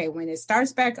like, okay, when it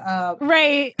starts back up,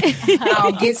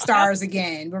 I'll get Stars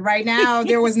again. But right now,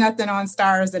 there was nothing on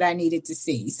Stars that I needed to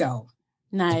see. So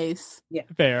nice. Yeah.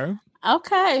 Fair.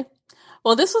 Okay.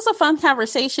 Well, this was a fun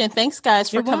conversation. Thanks,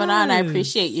 guys, for coming on. I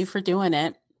appreciate you for doing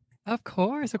it. Of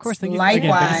course. Thank you. Likewise.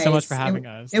 Again, thank you so much for having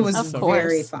us. It was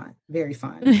very fun. Very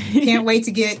fun. Can't wait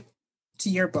to get to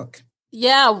your book.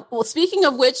 Yeah. Well, speaking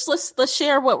of which, let's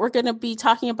share what we're going to be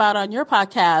talking about on your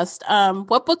podcast.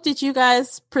 What book did you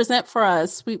guys present for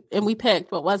us? We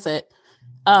picked. What was it?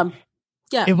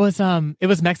 It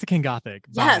was Mexican Gothic.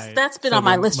 Yes, that's been on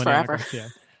my list forever.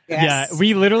 Yes. Yeah,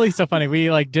 we literally, so funny.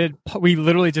 We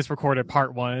literally just recorded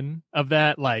part 1 of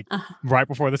that right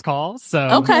before this call.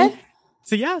 So okay.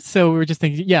 So we were just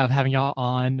thinking, of having y'all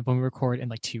on when we record in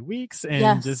 2 weeks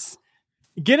and just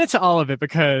get into all of it,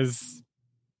 because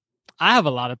I have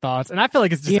a lot of thoughts, and I feel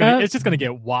like it's just gonna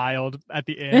get wild at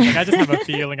the end. Like, I just have a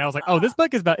feeling. I was like, oh, this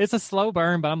book is it's a slow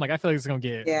burn, but I'm like, I feel like it's gonna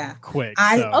get quick.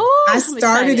 I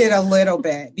started it a little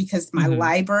bit because my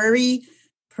library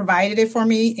provided it for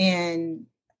me, and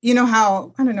you know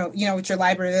how, I don't know, with your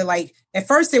library, they're like, at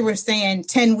first they were saying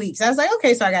 10 weeks. I was like,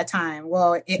 okay, so I got time.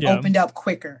 Well, it opened up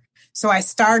quicker. So I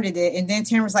started it, and then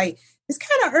Tamara was like, it's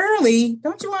kind of early.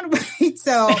 Don't you want to wait?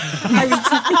 So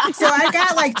I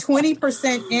got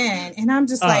 20% in, and I'm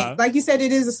just like you said,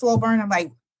 it is a slow burn. I'm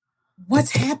like,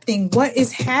 what's happening? What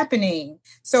is happening?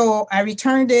 So I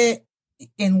returned it,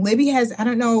 and Libby has, I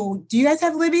don't know, do you guys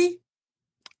have Libby?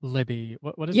 Libby,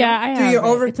 what is yeah, that? I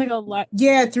have it's like a lot.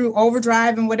 Yeah, through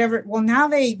Overdrive and whatever. Well, now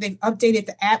they've updated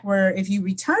the app where if you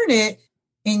return it,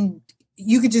 and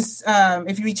you could just,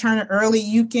 if you return it early,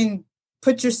 you can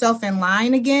put yourself in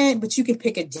line again, but you can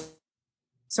pick a date.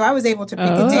 So I was able to pick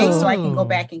a date so I can go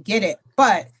back and get it.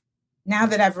 But now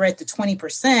that I've read the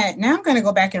 20%, now I'm going to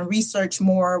go back and research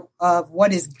more of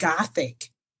what is Gothic,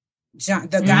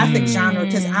 the Gothic genre,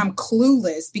 because I'm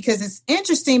clueless, because it's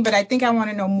interesting, but I think I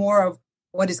want to know more of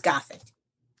what is Gothic.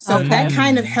 So that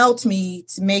kind of helped me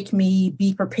to make me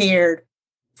be prepared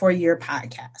for your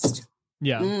podcast.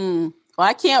 Yeah. Well,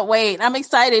 I can't wait. I'm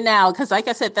excited now because, like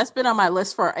I said, that's been on my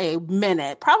list for a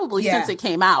minute, probably since it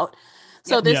came out.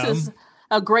 So this is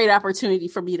a great opportunity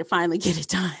for me to finally get it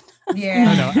done.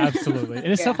 Yeah. No, absolutely. And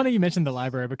it's so funny you mentioned the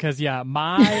library because,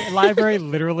 my library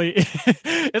literally,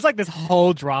 it's like this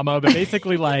whole drama, but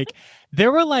basically, like,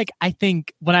 there were, like, I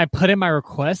think when I put in my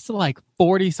request, like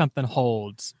 40 something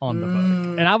holds on the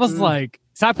book. And I was like,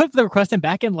 so I put the request in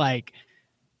back in like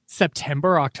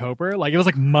September, October, like it was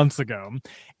like months ago.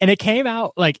 And it came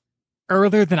out like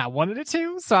earlier than I wanted it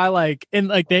to. So I like, and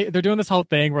like they're doing this whole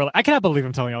thing where, like, I cannot believe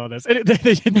I'm telling you all of this. They're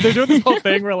doing this whole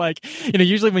thing where, like,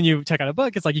 usually when you check out a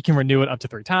book, it's like you can renew it up to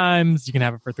 3 times. You can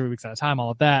have it for 3 weeks at a time,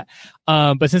 all of that.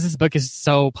 But since this book is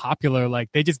so popular, like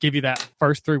they just give you that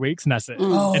first 3 weeks and that's it.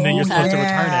 And then you're supposed to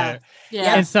return it.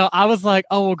 Yeah. And so I was like,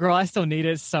 oh, well, girl, I still need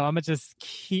it. So I'm going to just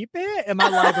keep it. And my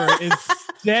library is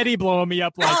steady blowing me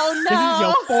up. Like, this is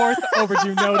your 4th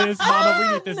overdue notice. Mama,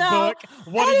 we need this book.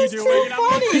 What are you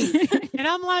doing? And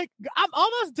I'm like, I'm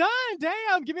almost done.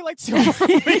 Damn, give me like 2 more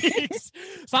weeks.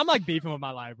 So I'm like beefing with my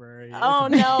library. Oh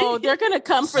no, they're gonna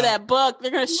come for that book.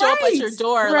 They're gonna show up at your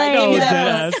door. Right. Like, No,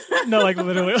 that book. no, like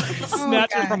literally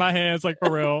snatch it from my hands, like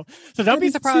for real. So don't That be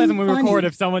is surprised too when we record funny.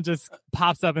 if someone just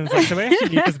pops up and is like, so we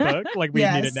actually need this book. Like we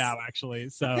need it now, actually.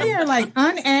 So They are like,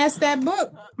 unask that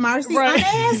book, Marci. Right.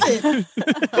 Unask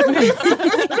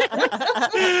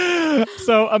it.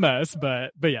 So a mess,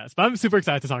 but yes, but I'm super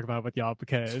excited to talk about it with y'all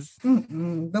because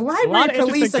The library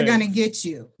police are going to get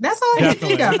you. That's all you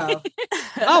need of.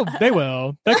 Oh, they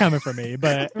will. They're coming for me.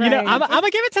 But you know, I'm gonna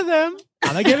give it to them.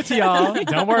 I'm gonna give it to y'all.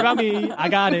 Don't worry about me. I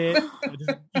got it.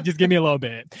 Just give me a little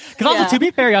bit. Because also, to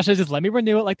be fair, y'all should just let me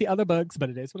renew it like the other books. But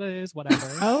it is what it is.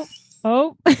 Whatever.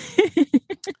 Oh.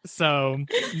 So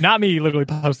not me literally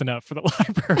posting up for the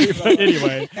library. But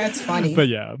anyway, That's funny. But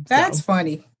yeah, That's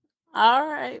funny. All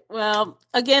right. Well,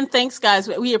 again, thanks, guys.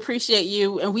 We appreciate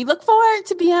you, and we look forward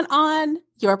to being on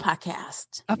your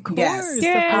podcast. Of course. Yes. Of course.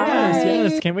 Yay.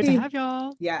 Yes. Can't wait to have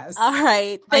y'all. Yes. All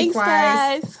right. Thanks,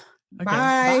 Likewise. guys. Okay.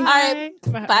 Bye. All right.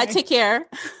 Bye. Take care.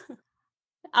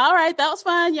 All right. That was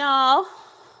fun, y'all.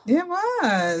 It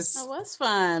was. That was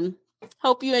fun.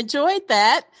 Hope you enjoyed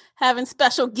that. Having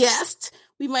special guests.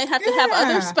 We might have to have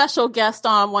other special guests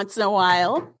on once in a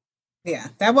while. Yeah,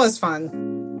 that was fun.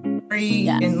 Very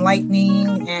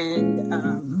enlightening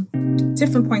and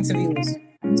different points of views.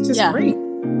 It's just great.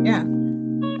 Yeah.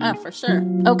 For sure.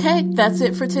 Okay, that's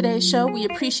it for today's show. We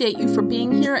appreciate you for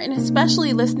being here and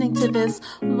especially listening to this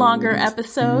longer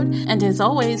episode. And as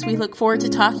always, we look forward to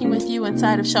talking with you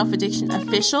inside of Shelf Addiction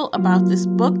Official about this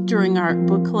book during our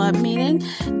book club meeting.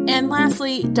 And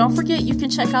lastly, don't forget you can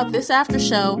check out this after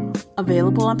show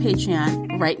available on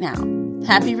Patreon right now.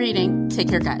 Happy reading. Take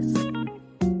care, guys.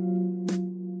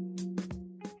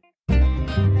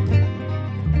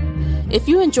 If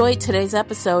you enjoyed today's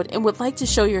episode and would like to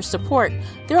show your support,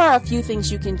 there are a few things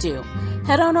you can do.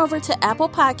 Head on over to Apple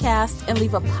Podcasts and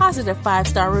leave a positive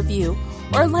 5-star review,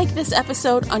 or like this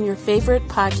episode on your favorite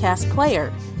podcast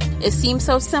player. It seems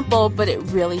so simple, but it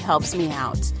really helps me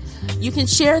out. You can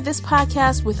share this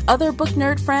podcast with other book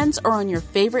nerd friends or on your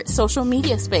favorite social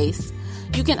media space.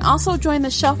 You can also join the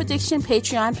Shelf Addiction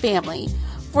Patreon family.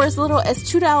 For as little as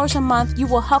 $2 a month, you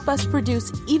will help us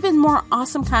produce even more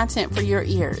awesome content for your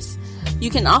ears. You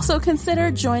can also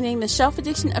consider joining the Shelf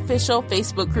Addiction Official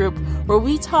Facebook group, where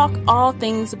we talk all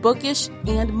things bookish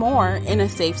and more in a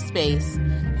safe space.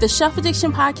 The Shelf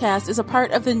Addiction Podcast is a part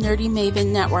of the Nerdy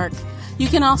Maven Network. You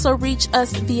can also reach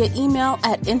us via email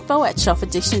at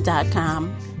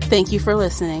info@shelfaddiction.com. Thank you for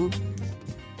listening.